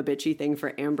kind of a bitchy thing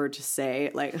for Amber to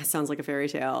say, like, it sounds like a fairy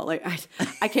tale. Like,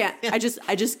 I can't, I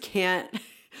just can't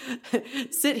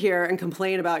sit here and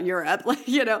complain about Europe. Like,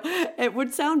 you know, it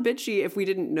would sound bitchy if we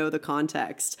didn't know the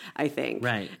context, I think.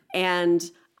 Right. And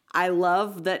I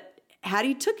love that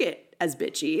Hattie took it as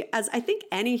bitchy as I think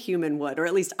any human would, or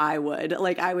at least I would.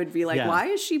 Like, I would be like, why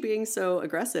is she being so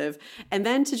aggressive? And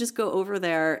then to just go over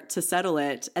there to settle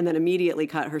it and then immediately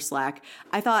cut her slack,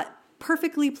 I thought,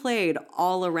 perfectly played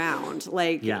all around,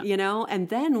 like, you know, and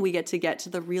then we get to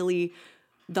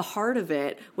the heart of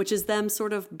it, which is them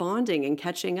sort of bonding and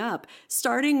catching up,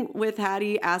 starting with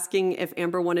Hattie asking if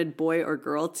Amber wanted boy or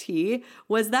girl tea.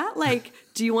 Was that like,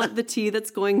 do you want the tea that's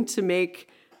going to make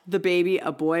the baby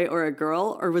a boy or a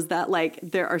girl? Or was that like,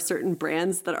 there are certain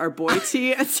brands that are boy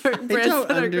tea and certain brands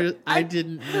that are girl? I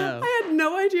didn't know. I had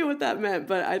no idea what that meant,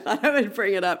 but I thought I would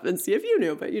bring it up and see if you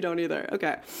knew, but you don't either.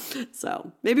 Okay.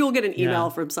 So maybe we'll get an email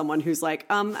from someone who's like,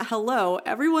 hello,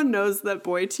 everyone knows that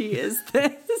boy tea is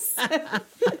this.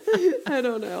 I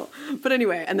don't know. But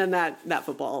anyway, and then that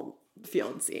football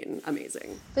field scene,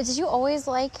 amazing. But did you always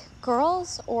like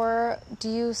girls, or do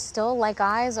you still like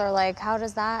guys, or like, how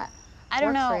does that I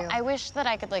don't work know. for you? I wish that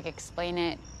I could like explain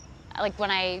it. Like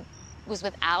when I was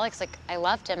with Alex, like I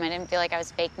loved him. I didn't feel like I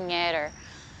was faking it or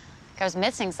like I was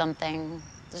missing something.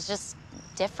 It was just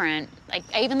different. Like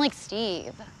I even like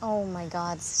Steve. Oh my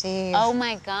God, Steve. Oh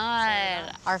my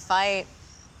God. Our fight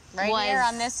right here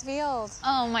on this field.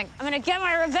 Oh my. I'm gonna get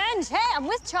my revenge. Hey, I'm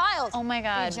with child. Oh my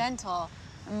God. Be gentle.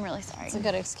 I'm really sorry. It's a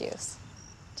good excuse.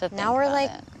 To think now we're about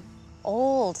like it.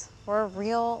 old. We're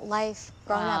real life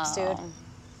grown-ups, dude.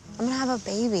 I'm gonna have a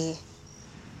baby.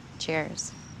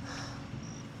 Cheers.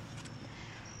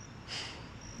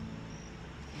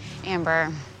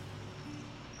 Amber,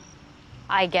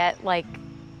 I get like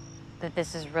that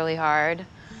this is really hard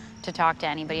to talk to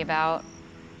anybody about,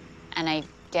 and I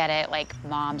get it. Like,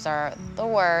 moms are the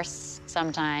worst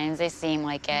sometimes. They seem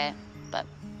like it. But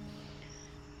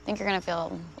I think you're going to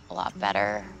feel a lot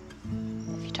better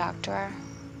if you talk to her.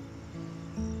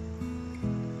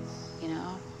 You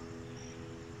know?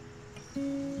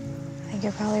 I think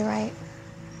you're probably right.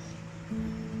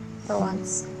 For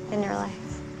once in your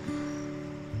life.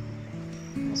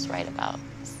 I was right about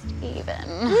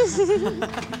Steven.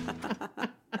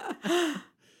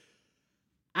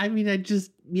 I mean, I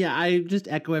just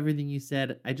echo everything you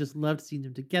said. I just loved seeing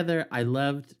them together. I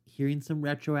loved hearing some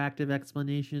retroactive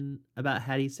explanation about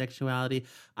Hattie's sexuality.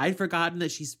 I'd forgotten that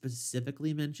she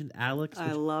specifically mentioned Alex, which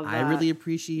I love that. I really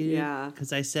appreciated. Yeah.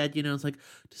 Because I said, it's like,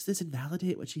 does this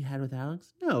invalidate what she had with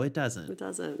Alex? No, it doesn't. It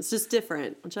doesn't. It's just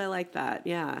different, which I like that.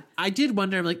 Yeah. I did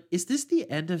wonder, I'm like, is this the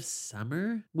end of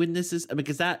summer when this is,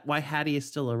 is that why Hattie is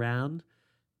still around?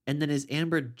 And then is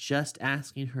Amber just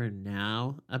asking her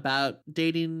now about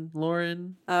dating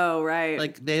Lauren? Oh, right.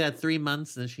 Like they had 3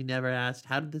 months and she never asked,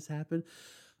 how did this happen?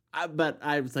 But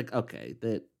I was like, okay,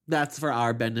 that's for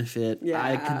our benefit. Yeah.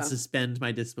 I can suspend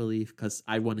my disbelief because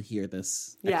I want to hear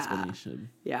this explanation.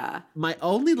 Yeah. My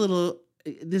only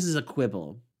this is a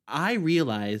quibble. I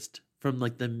realized from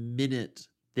like the minute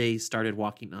they started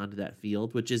walking onto that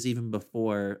field, which is even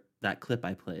before that clip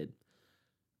I played,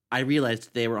 I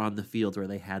realized they were on the field where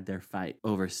they had their fight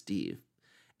over Steve.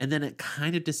 And then it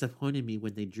kind of disappointed me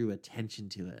when they drew attention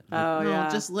to it. Like, no,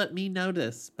 just let me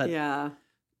notice. But yeah,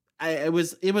 it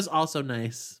was also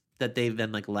nice that they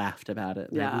then like laughed about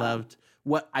it. And I loved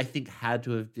what I think had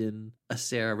to have been a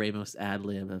Sarah Ramos ad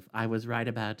lib of I was right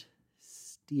about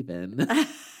Steven.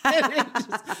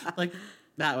 Like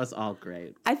that was all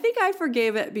great. I think I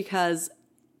forgave it because,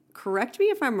 correct me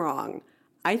if I'm wrong,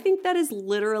 I think that is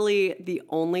literally the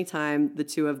only time the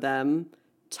two of them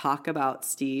talk about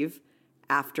Steve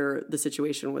after the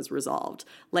situation was resolved.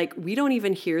 Like, we don't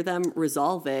even hear them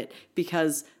resolve it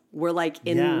because we're like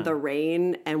in the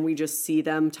rain and we just see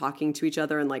them talking to each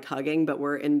other and like hugging, but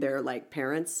we're in their like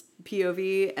parents'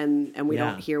 POV and we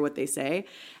don't hear what they say.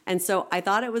 And so I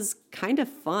thought it was kind of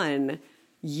fun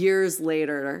years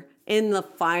later in the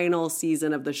final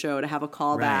season of the show to have a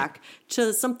callback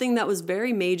to something that was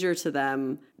very major to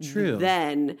them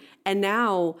then. And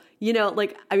now,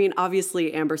 like, I mean,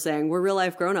 obviously Amber saying we're real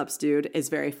life grown-ups, dude, is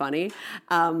very funny.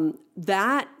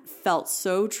 That felt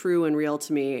so true and real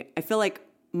to me. I feel like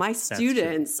my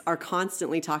students are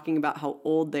constantly talking about how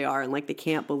old they are and like they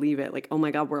can't believe it. Like, oh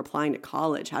my God, we're applying to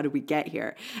college. How did we get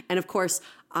here? And of course,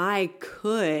 I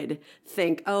could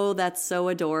think, oh, that's so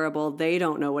adorable. They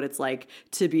don't know what it's like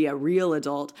to be a real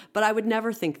adult. But I would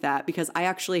never think that because I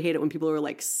actually hate it when people who are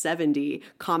like 70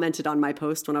 commented on my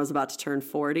post when I was about to turn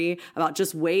 40 about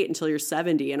just wait until you're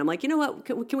 70. And I'm like, you know what?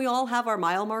 Can we all have our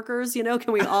mile markers?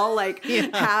 Can we all like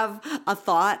have a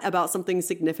thought about something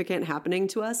significant happening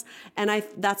to us? And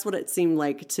that's what it seemed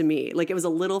like to me. Like it was a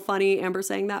little funny, Amber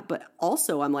saying that, but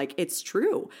also I'm like, it's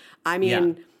true. I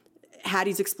mean,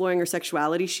 Hattie's exploring her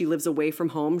sexuality. She lives away from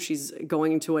home. She's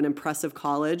going into an impressive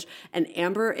college. And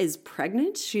Amber is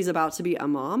pregnant. She's about to be a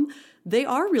mom. They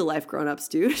are real life grown-ups,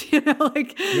 dude.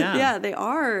 They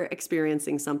are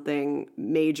experiencing something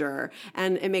major.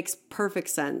 And it makes perfect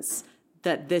sense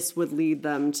that this would lead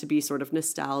them to be sort of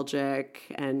nostalgic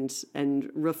and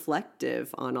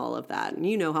reflective on all of that. And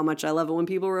you know how much I love it when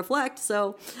people reflect.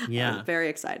 So I'm very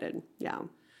excited. Yeah.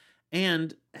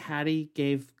 And Hattie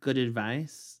gave good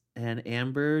advice. And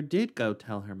Amber did go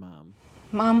tell her mom.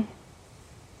 Mom.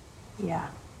 Yeah.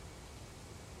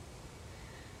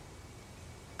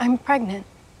 I'm pregnant.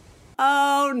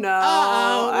 Oh,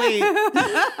 no. Wait.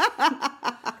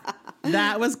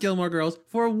 That was Gilmore Girls.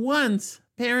 For once,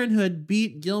 Parenthood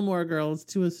beat Gilmore Girls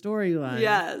to a storyline.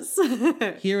 Yes.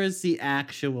 Here is the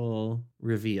actual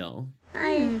reveal.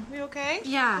 Hi. You okay?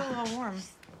 Yeah. It's a little warm.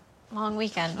 Long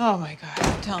weekend. Oh my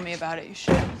God. Tell me about it. You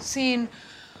should have seen.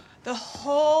 The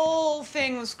whole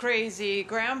thing was crazy.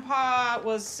 Grandpa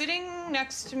was sitting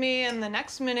next to me, and the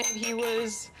next minute he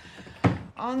was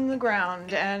on the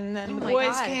ground. And then the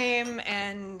boys came,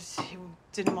 and he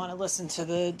didn't want to listen to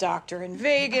the doctor in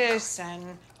Vegas,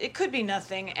 and it could be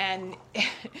nothing. And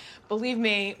believe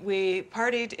me, we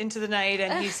partied into the night,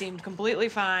 and he seemed completely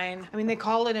fine. I mean, they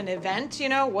call it an event,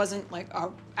 It wasn't like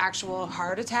an actual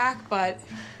heart attack, but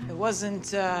it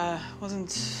wasn't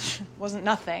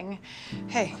nothing.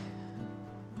 Hey.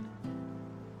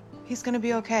 He's gonna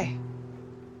be okay.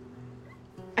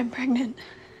 I'm pregnant.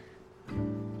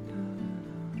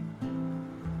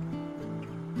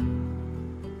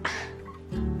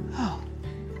 Oh.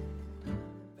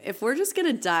 If we're just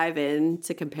gonna dive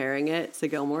into comparing it to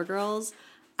Gilmore Girls,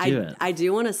 I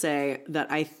do want to say that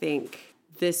I think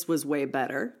this was way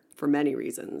better for many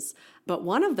reasons. But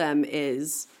one of them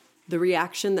is the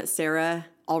reaction that Sarah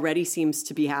already seems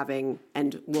to be having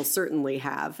and will certainly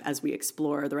have as we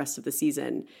explore the rest of the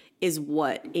season is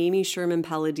what Amy Sherman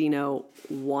Palladino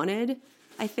wanted,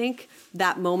 I think,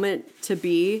 that moment to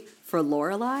be for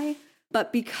Lorelai.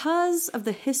 But because of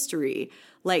the history,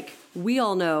 like we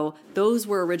all know, those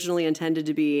were originally intended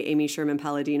to be Amy Sherman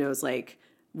Palladino's, like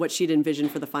what she'd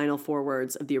envisioned for the final 4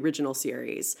 words of the original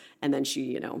series. And then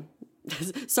she,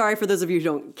 sorry for those of you who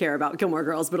don't care about Gilmore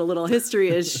Girls, but a little history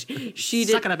is she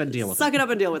did suck it up and deal with it. Suck it up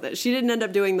and deal with it. She didn't end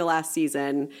up doing the last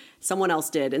season. Someone else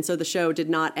did. And so the show did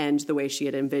not end the way she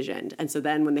had envisioned. And so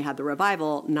then when they had the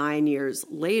revival 9 years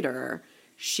later,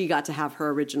 she got to have her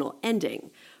original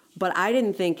ending. But I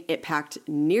didn't think it packed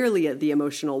nearly the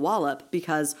emotional wallop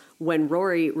because when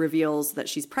Rory reveals that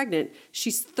she's pregnant,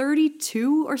 she's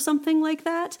 32 or something like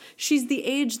that. She's the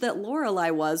age that Lorelai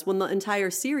was when the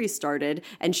entire series started,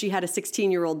 and she had a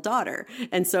 16-year-old daughter.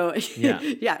 And so,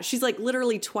 yeah, she's like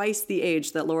literally twice the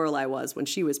age that Lorelai was when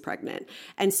she was pregnant.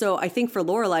 And so I think for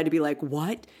Lorelai to be like,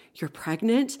 what? You're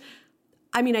pregnant?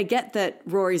 I mean, I get that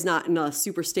Rory's not in a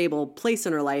super stable place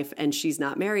in her life and she's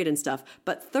not married and stuff,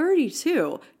 but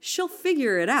 32, she'll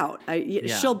figure it out.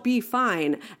 She'll be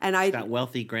fine. And She's got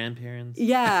wealthy grandparents.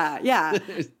 Yeah.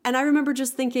 And I remember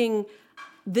just thinking,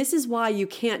 this is why you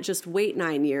can't just wait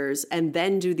 9 years and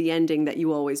then do the ending that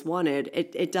you always wanted.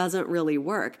 It doesn't really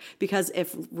work. Because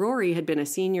if Rory had been a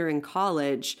senior in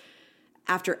college,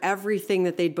 after everything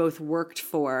that they'd both worked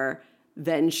for,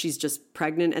 then she's just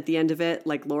pregnant at the end of it,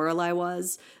 like Lorelai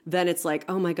was, then it's like,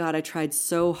 oh my God, I tried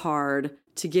so hard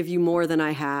to give you more than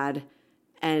I had.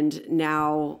 And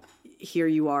now here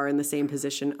you are in the same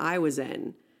position I was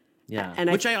in. Yeah. And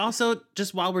I also,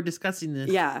 just while we're discussing this.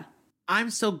 Yeah. I'm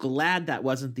so glad that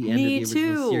wasn't the end of the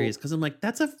original series. Because I'm like,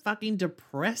 that's a fucking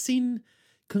depressing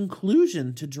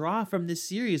conclusion to draw from this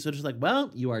series. Which is like, well,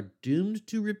 you are doomed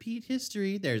to repeat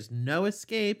history. There's no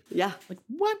escape. Yeah. Like,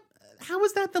 what? How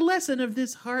is that the lesson of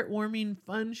this heartwarming,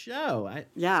 fun show?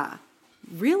 Yeah,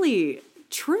 really,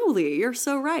 truly, you're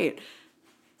so right.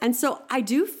 And so I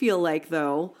do feel like,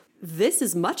 though, this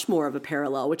is much more of a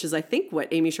parallel, which is, I think, what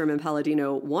Amy Sherman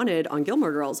Palladino wanted on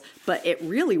Gilmore Girls. But it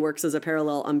really works as a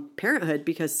parallel on Parenthood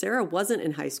because Sarah wasn't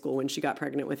in high school when she got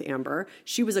pregnant with Amber.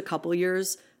 She was a couple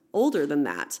years older than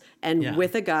that and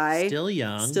with a guy still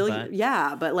young,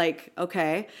 but like,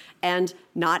 okay. And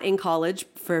not in college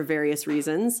for various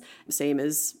reasons. Same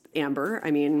as Amber.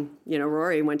 I mean,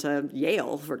 Rory went to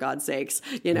Yale, for God's sakes,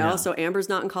 so Amber's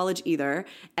not in college either.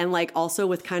 And like also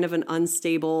with kind of an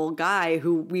unstable guy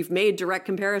who we've made direct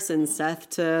comparisons, Seth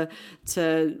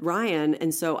to Ryan.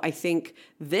 And so I think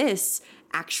this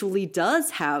actually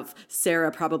does have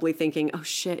Sarah probably thinking, oh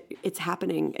shit, it's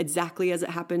happening exactly as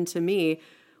it happened to me.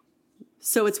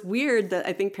 So it's weird that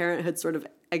I think Parenthood sort of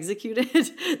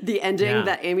executed the ending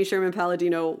that Amy Sherman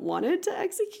Palladino wanted to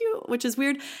execute, which is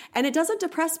weird. And it doesn't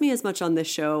depress me as much on this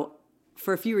show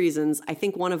for a few reasons. I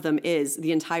think one of them is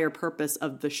the entire purpose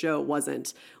of the show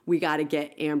wasn't, we got to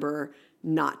get Amber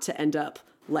not to end up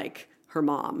like her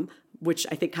mom, which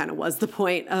I think kind of was the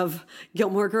point of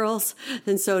Gilmore Girls.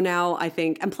 And so now I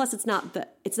think, and plus it's not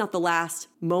the last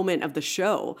moment of the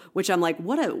show, which I'm like,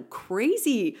 what a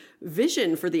crazy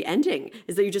vision for the ending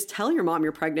is that you just tell your mom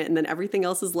you're pregnant and then everything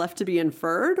else is left to be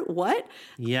inferred. What?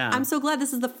 Yeah. I'm so glad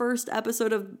this is the first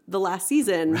episode of the last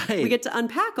season. Right. We get to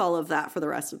unpack all of that for the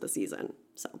rest of the season.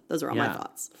 So those are all my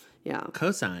thoughts. Yeah.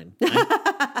 Cosign.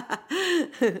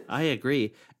 I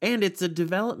agree. And it's a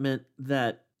development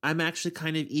that I'm actually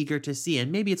kind of eager to see.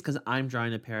 And maybe it's because I'm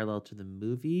drawing a parallel to the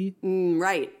movie.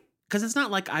 Right. Because it's not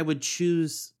like I would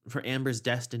choose for Amber's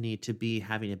destiny to be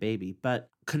having a baby. But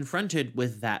confronted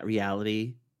with that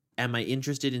reality, am I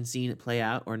interested in seeing it play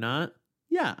out or not?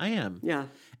 Yeah, I am. Yeah.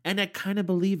 And I kind of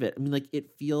believe it. I mean, like,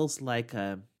 it feels like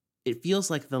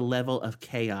the level of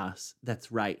chaos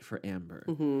that's right for Amber.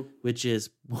 Mm-hmm. Which is,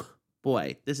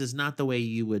 boy, this is not the way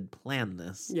you would plan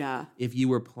this. Yeah. If you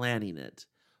were planning it.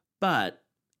 But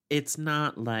it's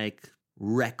not like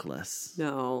reckless.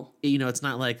 No. It's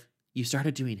not like you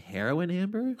started doing heroin,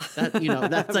 Amber.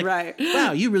 That's like, right.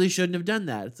 Wow, you really shouldn't have done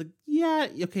that. It's like, yeah,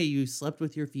 okay, you slept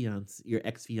with your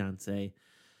ex-fiance,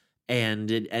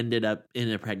 and it ended up in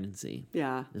a pregnancy.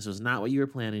 Yeah. This was not what you were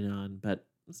planning on, but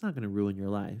it's not going to ruin your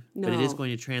life. No. But it is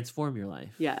going to transform your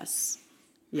life. Yes.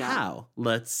 Yeah. How?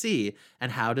 Let's see.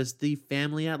 And how does the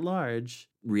family at large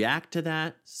react to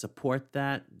that, support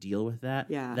that, deal with that?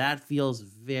 Yeah. That feels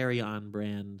very on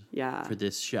brand for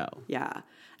this show. Yeah.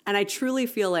 And I truly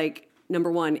feel like,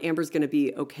 number one, Amber's going to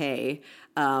be okay.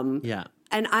 Yeah.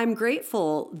 And I'm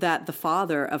grateful that the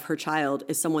father of her child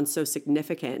is someone so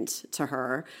significant to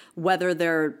her, whether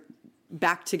they're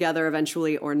back together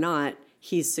eventually or not,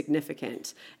 he's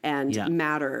significant and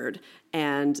mattered.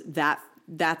 And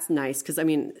that's nice. Because, I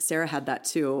mean, Sarah had that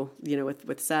too, you know,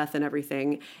 with Seth and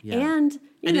everything. Yeah. And,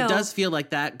 you know, it does feel like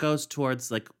that goes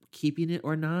towards like keeping it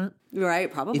or not.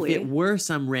 Right, probably. If it were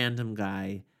some random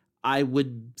guy, I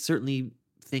would certainly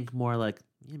think more like,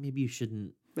 yeah, maybe you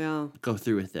shouldn't go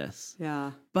through with this.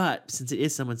 Yeah. But since it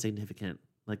is someone significant,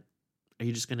 like, are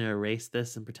you just going to erase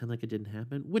this and pretend like it didn't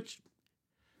happen? Which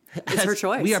it's her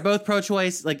choice. We are both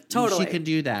pro-choice. Like, totally. She can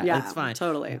do that. Yeah, That's fine.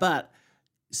 Totally. But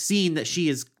seeing that she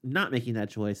is not making that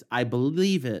choice, I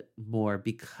believe it more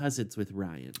because it's with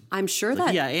Ryan. I'm sure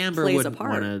like, that Amber plays a wouldn't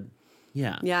part. want to.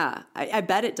 Yeah. Yeah. I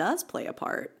bet it does play a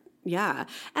part. Yeah.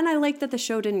 And I like that the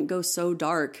show didn't go so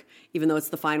dark, even though it's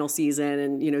the final season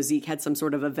and, you know, Zeke had some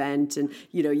sort of event and,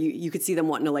 you know, you could see them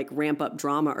wanting to like ramp up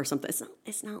drama or something.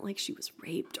 It's not like she was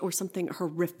raped or something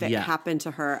horrific happened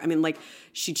to her. I mean, like,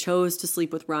 she chose to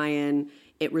sleep with Ryan.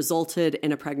 It resulted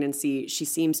in a pregnancy. She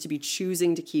seems to be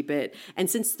choosing to keep it.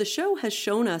 And since the show has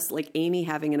shown us like Amy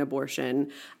having an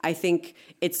abortion, I think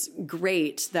it's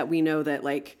great that we know that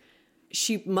like,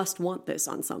 she must want this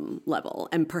on some level.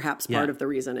 And perhaps part of the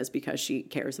reason is because she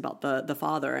cares about the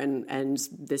father. And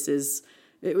this is,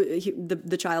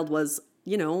 the child was,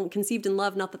 you know, conceived in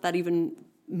love. Not that that even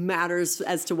matters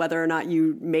as to whether or not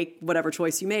you make whatever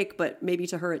choice you make, but maybe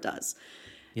to her it does.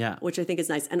 Yeah. Which I think is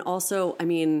nice. And also, I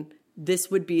mean,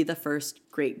 this would be the first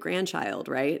great-grandchild,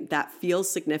 right? That feels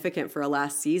significant for a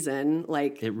last season.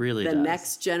 Like, it really the does.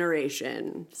 next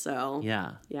generation. So,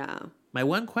 yeah. Yeah. My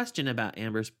one question about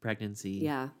Amber's pregnancy,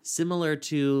 similar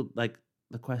to like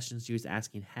the questions she was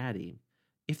asking Hattie,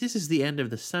 if this is the end of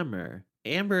the summer,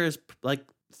 Amber is like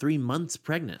 3 months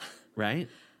pregnant, right?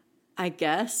 I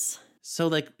guess. So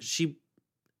like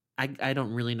I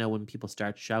don't really know when people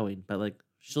start showing, but like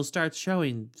she'll start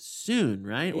showing soon,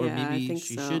 right? Or Yeah, I maybe think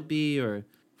she so. should be, or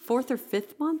 4th or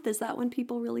 5th month? Is that when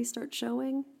people really start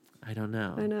showing? I don't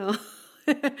know. I know.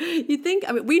 You think,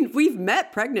 I mean, we've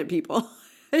met pregnant people.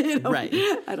 You know? Right.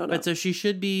 I don't know. But so she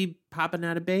should be popping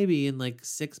out a baby in like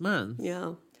 6 months.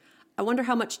 Yeah. I wonder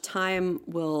how much time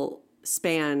will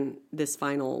span this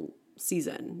final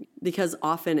season, because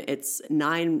often it's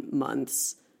 9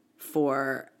 months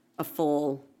for a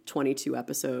full 22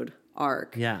 episode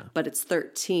arc. Yeah. But it's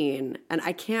 13. And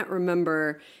I can't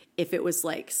remember if it was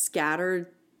like scattered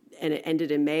and it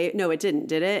ended in May. No, it didn't,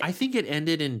 did it? I think it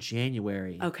ended in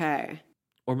January. Okay.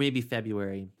 Or maybe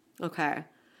February. Okay.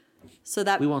 So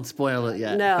that we won't spoil it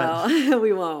yet. No,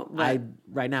 we won't. But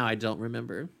Right now I don't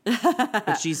remember.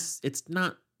 But it's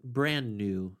not brand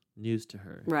new news to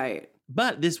her. Right.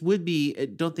 But this would be,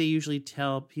 don't they usually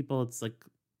tell people it's like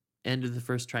end of the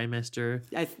first trimester?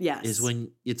 Yes. Is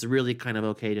when it's really kind of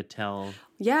okay to tell.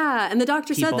 Yeah, and the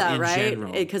doctor said people that, in right?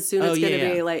 general. Because soon it's going to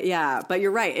be yeah. like, but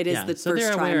you're right. It is the so first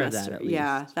they're aware trimester. of that, at least.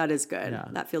 Yeah, that is good. Yeah.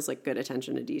 That feels like good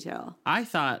attention to detail. I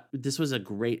thought this was a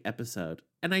great episode,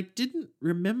 and I didn't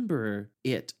remember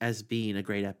it as being a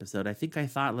great episode. I think I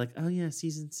thought like, oh yeah,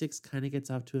 season 6 kind of gets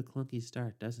off to a clunky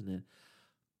start, doesn't it?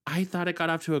 I thought it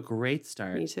got off to a great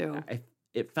start. Me too.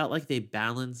 It felt like they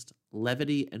balanced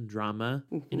levity and drama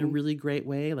in a really great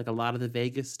way. Like a lot of the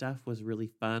Vegas stuff was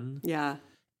really fun. Yeah.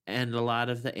 And a lot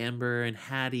of the Amber and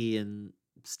Hattie and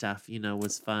stuff, you know,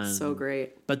 was fun. So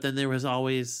great. But then there was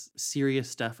always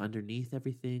serious stuff underneath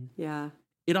everything. Yeah.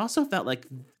 It also felt like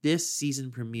this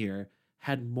season premiere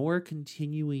had more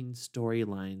continuing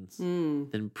storylines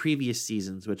than previous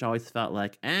seasons, which always felt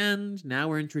like, and now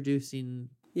we're introducing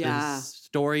the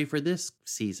story for this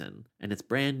season, and it's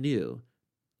brand new.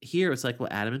 Here it's like, well,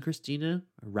 Adam and Christina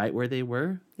are right where they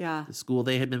were. Yeah. The school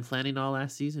they had been planning all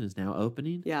last season is now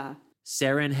opening. Yeah.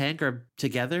 Sarah and Hank are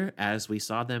together as we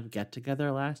saw them get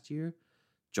together last year.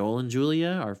 Joel and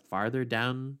Julia are farther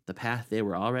down the path they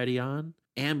were already on.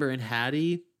 Amber and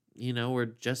Hattie, you know, were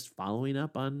just following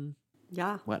up on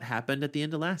what happened at the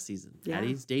end of last season. Yeah.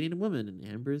 Hattie's dating a woman and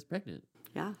Amber is pregnant.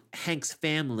 Yeah. Hank's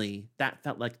family, that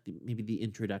felt like maybe the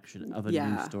introduction of a new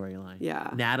storyline. Yeah.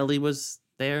 Natalie was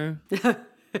there.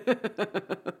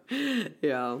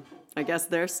 Yeah. I guess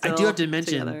they're still I do have to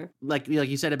mention, together. like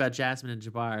you said about Jasmine and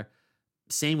Jabbar,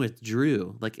 same with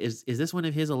Drew. Like, is this one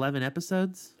of his 11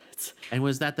 episodes? And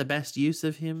was that the best use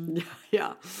of him?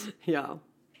 Yeah. Yeah.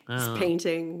 Oh. Just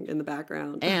painting in the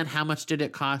background. And how much did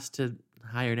it cost to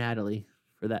hire Natalie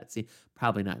for that scene?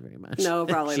 Probably not very much. No,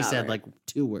 probably she not. She said very. like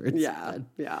 2 words. Yeah.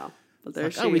 Yeah. But there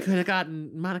like, we could have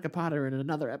gotten Monica Potter in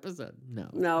another episode.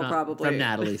 No, probably from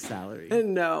Natalie's salary.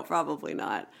 No, probably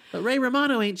not. But Ray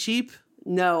Romano ain't cheap.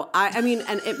 No, I mean,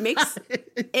 and it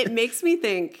makes me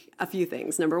think a few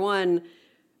things. Number one,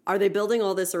 are they building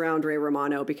all this around Ray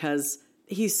Romano because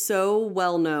he's so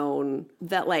well known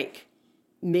that like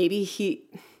maybe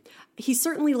he's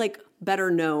certainly like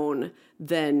better known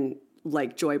than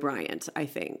like Joy Bryant, I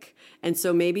think. And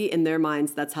so maybe in their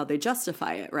minds, that's how they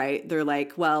justify it, right? They're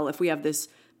like, well, if we have this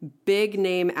big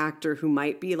name actor who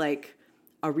might be like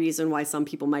a reason why some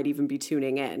people might even be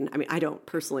tuning in. I mean, I don't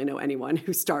personally know anyone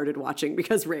who started watching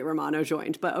because Ray Romano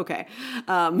joined, but okay.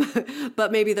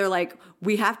 But maybe they're like,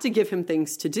 we have to give him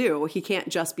things to do. He can't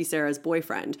just be Sarah's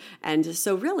boyfriend. And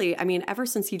so really, I mean, ever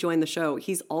since he joined the show,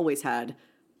 he's always had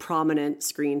prominent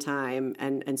screen time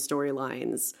and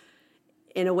storylines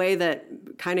in a way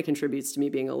that kind of contributes to me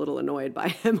being a little annoyed by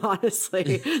him,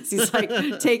 honestly. He's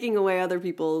like taking away other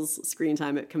people's screen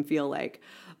time, it can feel like.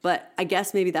 But I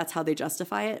guess maybe that's how they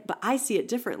justify it. But I see it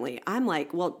differently. I'm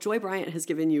like, well, Joy Bryant has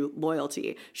given you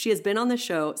loyalty. She has been on the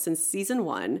show since season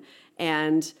 1.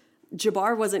 And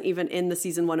Jabbar wasn't even in the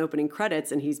season 1 opening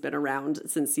credits, and he's been around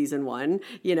since season 1.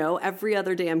 You know, every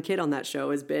other damn kid on that show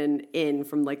has been in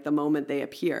from like the moment they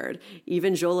appeared.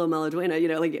 Even Jolo Maladuena, you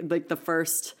know, like the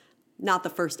first... Not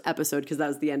the first episode because that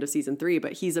was the end of season 3,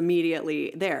 but he's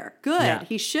immediately there. Good. Yeah.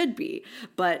 He should be.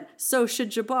 But so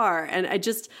should Jabbar. And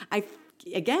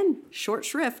again, short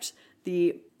shrift,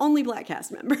 the only Black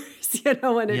cast members, you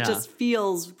know, and it just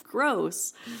feels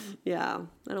gross. Yeah,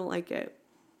 I don't like it.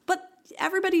 But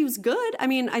everybody was good. I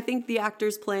mean, I think the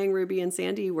actors playing Ruby and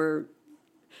Sandy were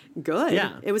good.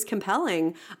 Yeah. It was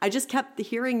compelling. I just kept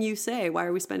hearing you say, why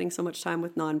are we spending so much time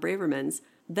with non-Bravermans?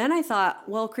 Then I thought,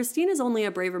 well, Christina's only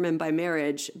a Braverman by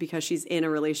marriage because she's in a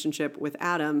relationship with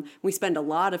Adam. We spend a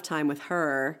lot of time with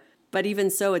her, but even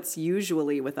so, it's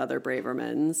usually with other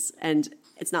Bravermans. And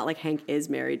it's not like Hank is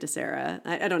married to Sarah.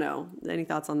 I don't know. Any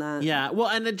thoughts on that? Yeah, well,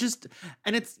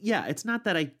 it's not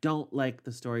that I don't like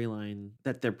the storyline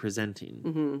that they're presenting.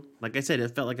 Mm-hmm. Like I said,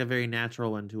 it felt like a very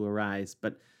natural one to arise,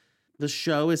 but the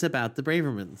show is about the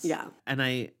Bravermans. Yeah. And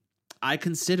I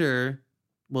consider...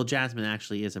 Well, Jasmine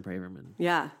actually is a Braverman.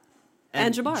 Yeah.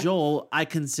 And Jabbar. Joel, I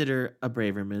consider a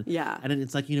Braverman. Yeah. And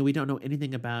it's like, you know, we don't know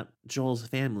anything about Joel's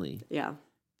family. Yeah.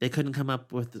 They couldn't come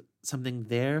up with something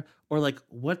there. Or like,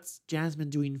 what's Jasmine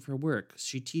doing for work?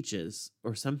 She teaches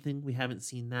or something. We haven't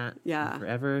seen that in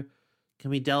forever. Can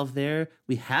we delve there?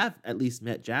 We have at least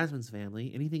met Jasmine's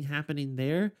family. Anything happening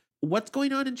there? What's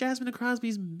going on in Jasmine and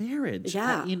Crosby's marriage?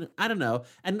 Yeah. I don't know.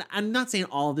 And I'm not saying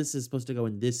all this is supposed to go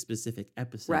in this specific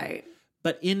episode. Right.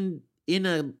 But in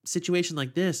a situation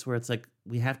like this, where it's like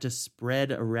we have to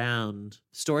spread around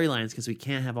storylines because we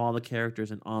can't have all the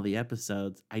characters in all the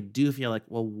episodes, I do feel like,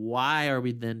 well, why are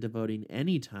we then devoting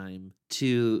any time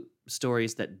to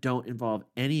stories that don't involve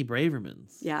any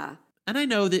Bravermans? Yeah. And I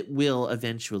know that will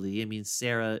eventually. I mean,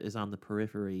 Sarah is on the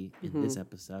periphery in this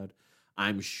episode.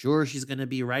 I'm sure she's going to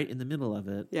be right in the middle of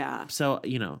it. Yeah. So,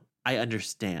 you know, I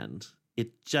understand.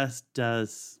 It just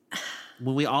does...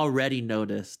 When we already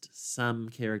noticed some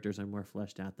characters are more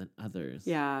fleshed out than others.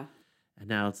 Yeah. And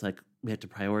now it's like we have to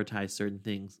prioritize certain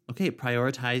things. Okay,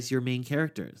 prioritize your main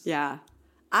characters. Yeah.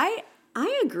 I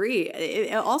agree.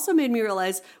 It also made me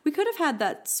realize we could have had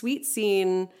that sweet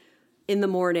scene in the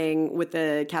morning with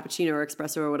the cappuccino or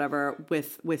espresso or whatever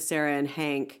with Sarah and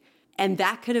Hank. And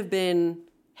that could have been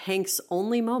Hank's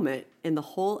only moment in the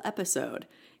whole episode.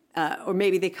 Or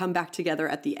maybe they come back together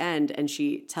at the end and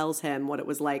she tells him what it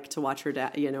was like to watch her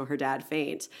dad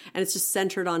faint. And it's just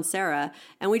centered on Sarah.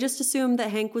 And we just assumed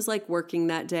that Hank was like working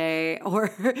that day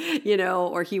or, you know,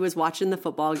 or he was watching the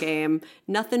football game.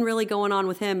 Nothing really going on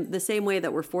with him the same way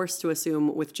that we're forced to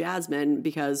assume with Jasmine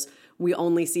because we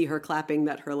only see her clapping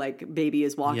that her like baby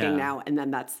is walking now. And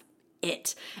then that's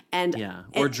it. And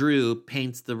or Drew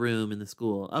paints the room in the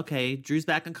school. Okay, Drew's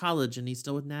back in college and he's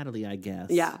still with Natalie, I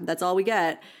guess. Yeah, that's all we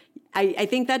get. I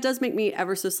think that does make me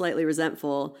ever so slightly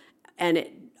resentful. And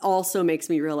it also makes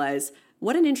me realize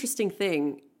what an interesting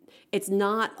thing. It's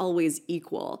not always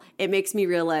equal. It makes me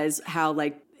realize how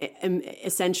like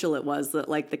essential it was that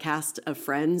like the cast of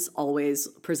Friends always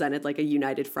presented like a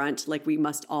united front. Like we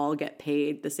must all get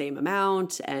paid the same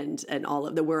amount and all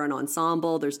of we're an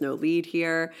ensemble. There's no lead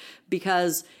here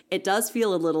because it does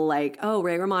feel a little like, oh,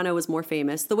 Ray Romano was more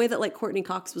famous the way that like Courtney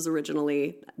Cox was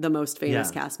originally the most famous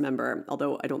cast member.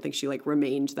 Although I don't think she like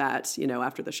remained that, you know,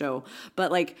 after the show,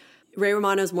 but like Ray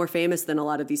Romano's more famous than a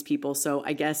lot of these people. So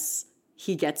I guess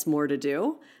he gets more to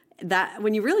do. That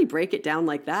when you really break it down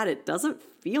like that, it doesn't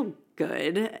feel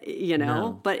good, you know,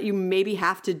 no. But you maybe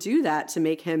have to do that to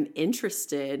make him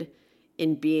interested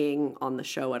in being on the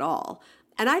show at all.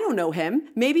 And I don't know him.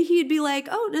 Maybe he'd be like,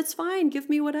 oh, that's fine. Give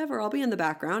me whatever. I'll be in the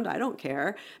background. I don't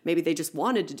care. Maybe they just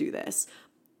wanted to do this.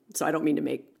 So I don't mean to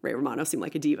make Ray Romano seem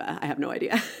like a diva. I have no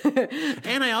idea.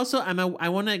 And I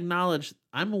want to acknowledge,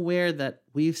 I'm aware that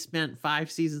we've spent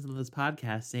 5 seasons on this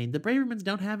podcast saying the Bravermans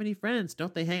don't have any friends.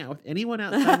 Don't they hang out with anyone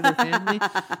outside of their family?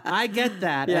 I get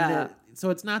that. Yeah. So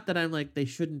it's not that I'm like, they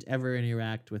shouldn't ever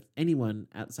interact with anyone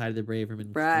outside of the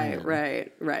Braverman Right,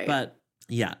 clan. right. But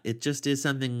yeah, it just is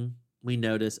something we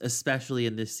notice, especially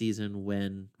in this season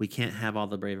when we can't have all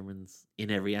the Bravermans in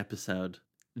every episode.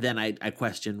 Then I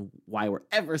question why we're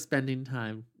ever spending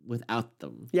time without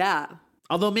them. Yeah.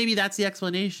 Although maybe that's the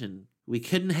explanation. We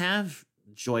couldn't have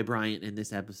Joy Bryant in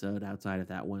this episode outside of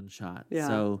that one shot. Yeah.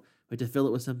 So we had to fill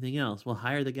it with something else. We'll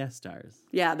hire the guest stars.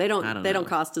 Yeah, they don't know.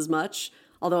 cost as much.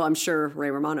 Although I'm sure Ray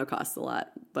Romano costs a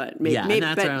lot, but maybe,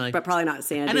 but probably not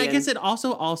Sandy. And I guess it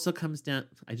also comes down.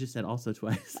 I just said also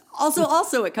twice.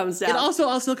 Also it comes down. It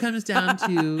also comes down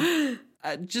to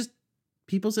just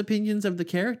people's opinions of the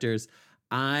characters.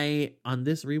 I, on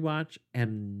this rewatch,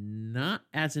 am not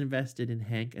as invested in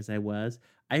Hank as I was.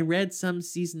 I read some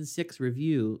season 6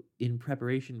 review in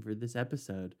preparation for this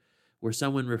episode where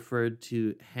someone referred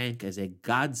to Hank as a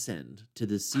godsend to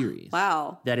the series.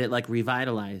 Wow. That it like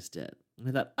revitalized it. And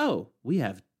I thought, oh, we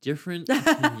have different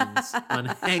opinions on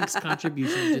Hank's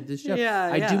contribution to this show.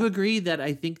 I do agree that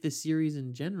I think the series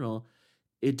in general,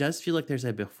 it does feel like there's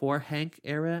a before Hank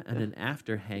era and an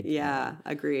after Hank era. Yeah,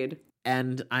 agreed.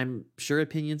 And I'm sure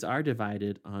opinions are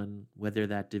divided on whether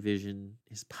that division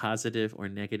is positive or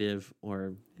negative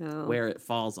or where it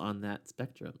falls on that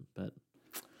spectrum. But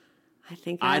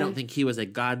I don't think he was a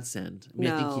godsend. I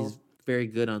mean, I think he's very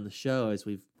good on the show, as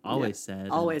we've always said.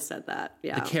 Always said that,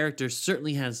 yeah. The character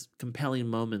certainly has compelling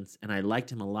moments, and I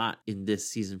liked him a lot in this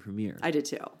season premiere. I did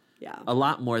too, yeah. A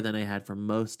lot more than I had for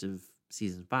most of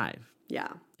season 5. Yeah.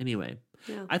 Anyway,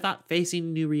 Yeah. I thought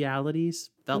facing new realities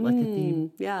felt like a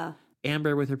theme. Yeah.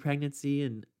 Amber with her pregnancy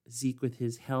and Zeke with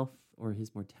his health or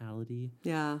his mortality.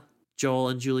 Yeah. Joel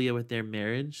and Julia with their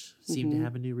marriage seem to Mhm.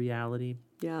 have a new reality.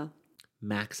 Yeah.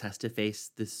 Max has to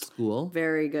face this school.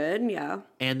 Very good, yeah.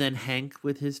 And then Hank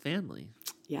with his family.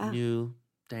 Yeah. New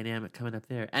dynamic coming up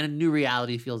there. And a new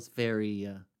reality feels very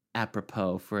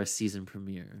apropos for a season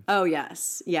premiere. Oh,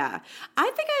 yes. Yeah.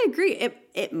 I think I agree.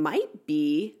 It might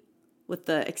be, with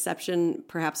the exception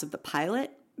perhaps of the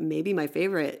pilot, maybe my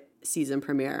favorite season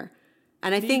premiere.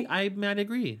 And I might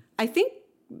agree. I think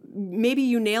maybe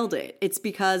you nailed it. It's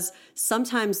because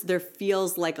sometimes there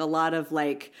feels like a lot of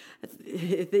like,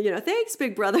 thanks,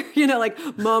 big brother,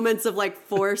 like moments of like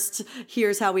forced,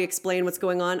 here's how we explain what's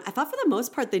going on. I thought for the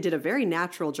most part, they did a very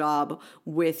natural job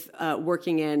with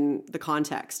working in the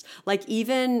context. Like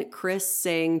even Chris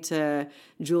saying to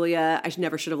Julia, I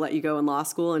never should have let you go in law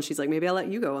school. And she's like, maybe I'll let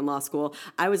you go in law school.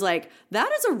 I was like, that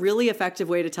is a really effective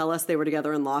way to tell us they were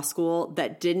together in law school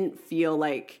that didn't feel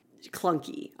like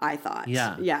clunky, I thought.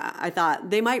 Yeah, I thought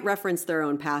they might reference their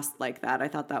own past like that. I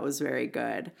thought that was very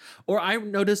good. Or I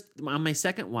noticed on my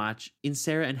second watch, in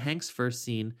Sarah and Hank's first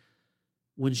scene,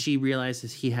 when she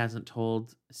realizes he hasn't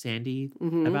told Sandy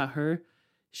about her,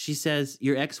 she says,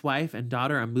 your ex-wife and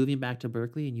daughter are moving back to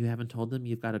Berkeley and you haven't told them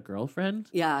you've got a girlfriend?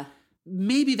 Yeah.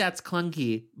 Maybe that's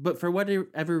clunky, but for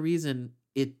whatever reason,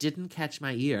 it didn't catch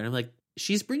my ear. And I'm like,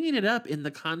 she's bringing it up in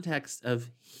the context of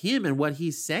him and what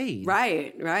he's saying.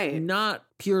 Right. Not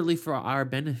purely for our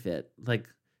benefit. Like,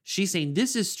 she's saying,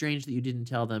 this is strange that you didn't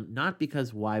tell them, not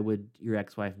because why would your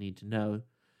ex-wife need to know,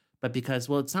 but because,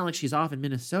 well, it's not like she's off in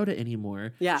Minnesota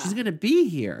anymore. Yeah. She's going to be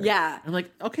here. Yeah. I'm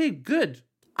like, okay, good.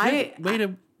 Way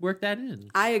to work that in.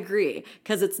 I agree.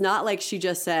 Because it's not like she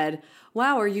just said,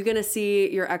 wow, are you going to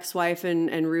see your ex-wife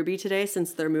and Ruby today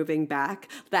since they're moving back?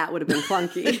 That would have been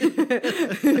clunky.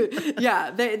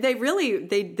 Yeah, they really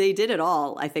did it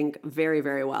all, I think, very,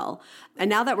 very well. And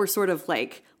now that we're sort of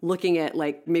like looking at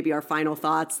like maybe our final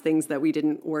thoughts, things that we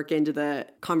didn't work into the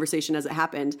conversation as it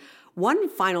happened, one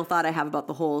final thought I have about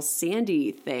the whole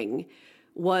Sandy thing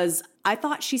was I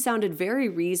thought she sounded very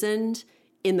reasoned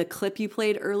in the clip you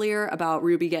played earlier about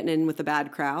Ruby getting in with a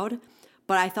bad crowd.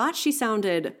 But I thought she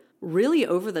sounded really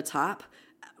over the top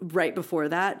right before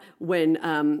that when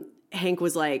Hank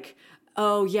was like,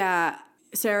 oh yeah,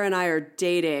 Sarah and I are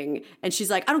dating. And she's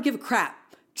like, I don't give a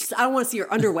crap. Just, I don't want to see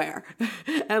your underwear.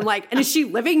 And I'm like, and is she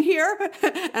living here?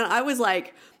 And I was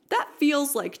like, that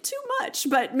feels like too much,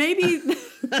 but maybe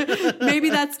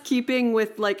that's keeping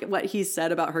with like what he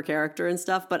said about her character and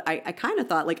stuff. But I kind of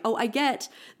thought like, oh, I get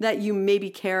that you maybe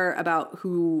care about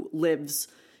who lives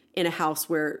in a house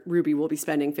where Ruby will be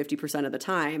spending 50% of the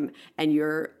time, and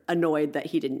you're annoyed that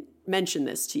he didn't mention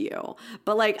this to you.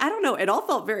 But like, I don't know, it all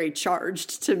felt very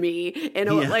charged to me, and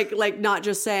like not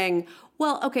just saying,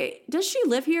 well, okay, does she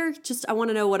live here? Just, I want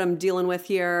to know what I'm dealing with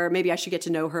here. Maybe I should get to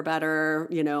know her better.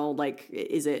 You know, like,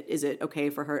 is it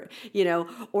okay for her? You know,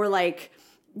 or like,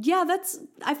 yeah,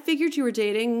 I figured you were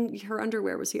dating. Her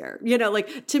underwear was here. You know,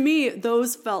 like, to me,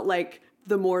 those felt like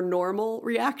the more normal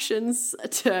reactions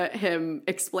to him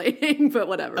explaining, but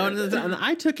whatever. Oh, and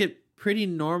I took it pretty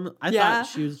normal. I thought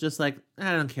she was just like,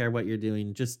 I don't care what you're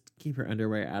doing. Just keep her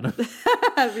underwear out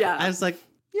of Yeah. I was like,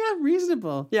 yeah,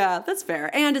 reasonable. Yeah, that's fair.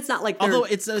 And it's not like although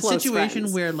it's a situation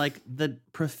friends. where like the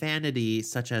profanity,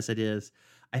 such as it is,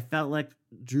 I felt like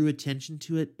drew attention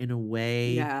to it in a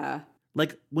way. Yeah.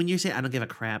 Like when you say I don't give a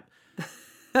crap,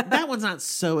 that one's not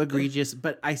so egregious,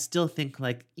 but I still think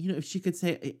like, you know, if she could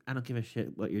say, hey, I don't give a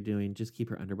shit what you're doing, just keep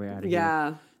her underwear out of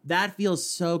here. That feels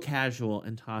so casual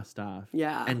and tossed off.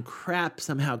 Yeah. And crap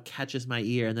somehow catches my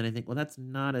ear. And then I think, well, that's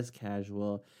not as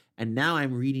casual. And now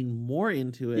I'm reading more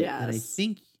into it than I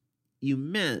think you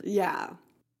meant. Yeah.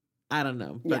 I don't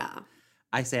know. But yeah.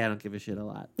 I say I don't give a shit a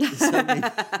lot. So maybe.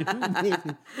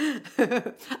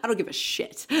 I don't give a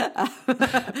shit.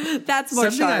 That's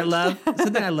more something I love.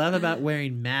 Something I love about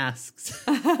wearing masks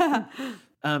now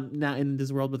in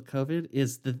this world with COVID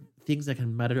is the things I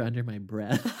can mutter under my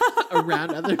breath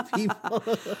around other people.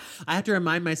 I have to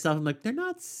remind myself, I'm like, they're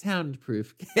not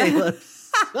soundproof, Caleb.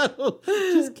 So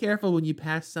just careful when you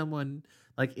pass someone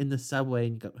like in the subway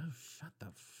and you go, oh, shut the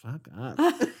fuck up.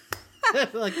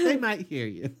 Like they might hear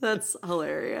you. That's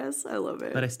hilarious. I love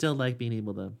it. But I still like being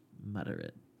able to mutter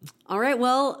it. All right.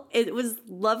 Well, it was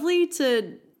lovely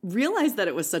to realize that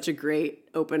it was such a great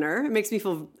opener. It makes me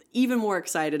feel even more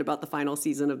excited about the final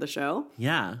season of the show.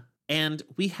 Yeah. And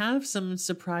we have some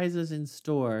surprises in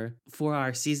store for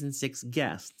our season 6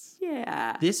 guests.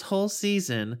 Yeah. This whole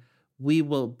season, we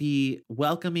will be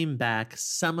welcoming back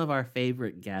some of our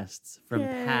favorite guests from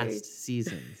past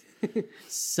seasons.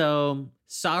 So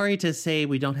sorry to say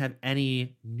we don't have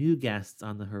any new guests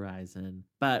on the horizon,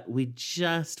 but we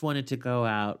just wanted to go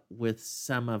out with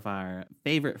some of our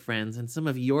favorite friends and some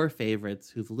of your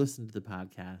favorites who've listened to the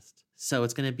podcast. So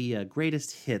it's going to be a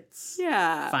greatest hits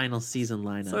final season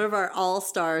lineup. Sort of our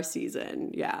all-star season.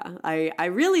 Yeah. I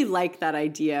really like that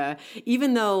idea,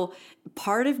 even though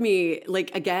part of me,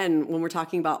 like, again, when we're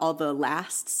talking about all the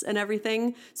lasts and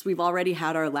everything, so we've already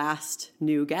had our last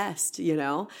new guest, you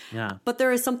know? Yeah. But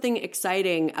there is something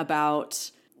exciting about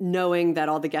knowing that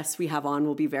all the guests we have on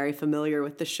will be very familiar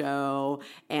with the show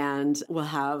and will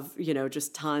have, you know,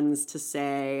 just tons to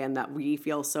say and that we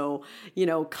feel so, you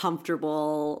know,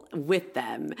 comfortable with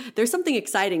them. There's something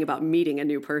exciting about meeting a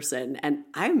new person. And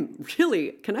I'm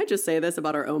really, can I just say this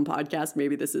about our own podcast?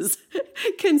 Maybe this is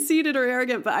conceited or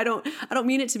arrogant, but I don't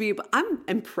mean it to be, but I'm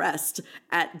impressed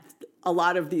at a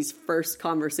lot of these first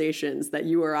conversations that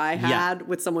you or I had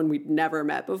with someone we'd never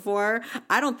met before.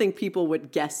 I don't think people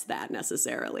would guess that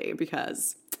necessarily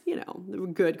because, you know, they were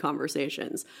good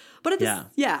conversations. But at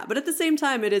the same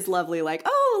time, it is lovely. Like,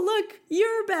 oh, look,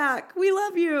 you're back. We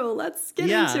love you. Let's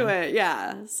get into it.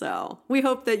 Yeah. So we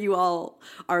hope that you all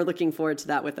are looking forward to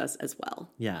that with us as well.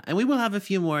 Yeah. And we will have a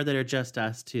few more that are just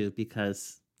us too,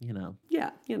 because you know.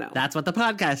 Yeah, you know. That's what the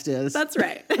podcast is. That's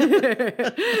right.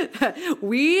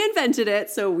 We invented it,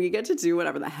 so we get to do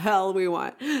whatever the hell we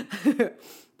want.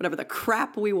 Whatever the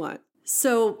crap we want.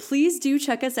 So please do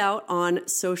check us out on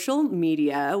social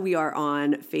media. We are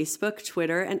on Facebook,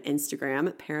 Twitter, and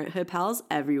Instagram, Parenthood Pals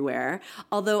everywhere.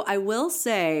 Although I will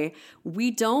say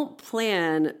we don't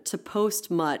plan to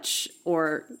post much,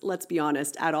 or let's be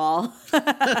honest, at all,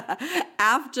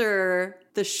 after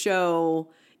the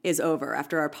show is over,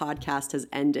 after our podcast has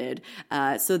ended.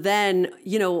 So then,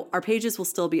 you know, our pages will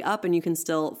still be up and you can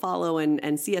still follow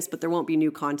and see us, but there won't be new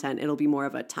content. It'll be more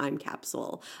of a time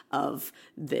capsule of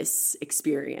this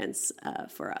experience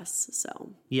for us.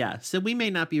 So yeah, so we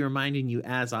may not be reminding you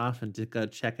as often to go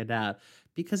check it out,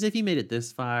 because if you made it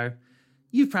this far,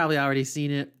 you've probably already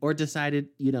seen it or decided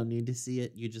you don't need to see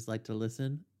it. You just like to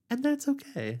listen, and that's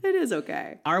okay. It is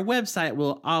okay. Our website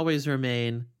will always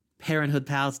remain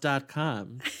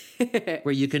parenthoodpals.com,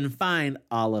 where you can find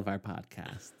all of our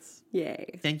podcasts.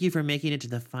 Yay. Thank you for making it to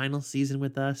the final season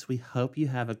with us. We hope you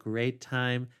have a great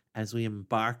time as we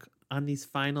embark on these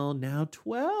final, now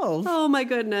 12. Oh my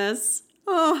goodness.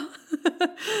 Oh.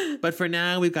 But for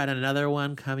now, we've got another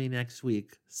one coming next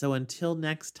week. So until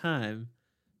next time,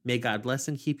 may God bless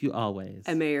and keep you always.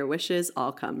 And may your wishes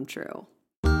all come true.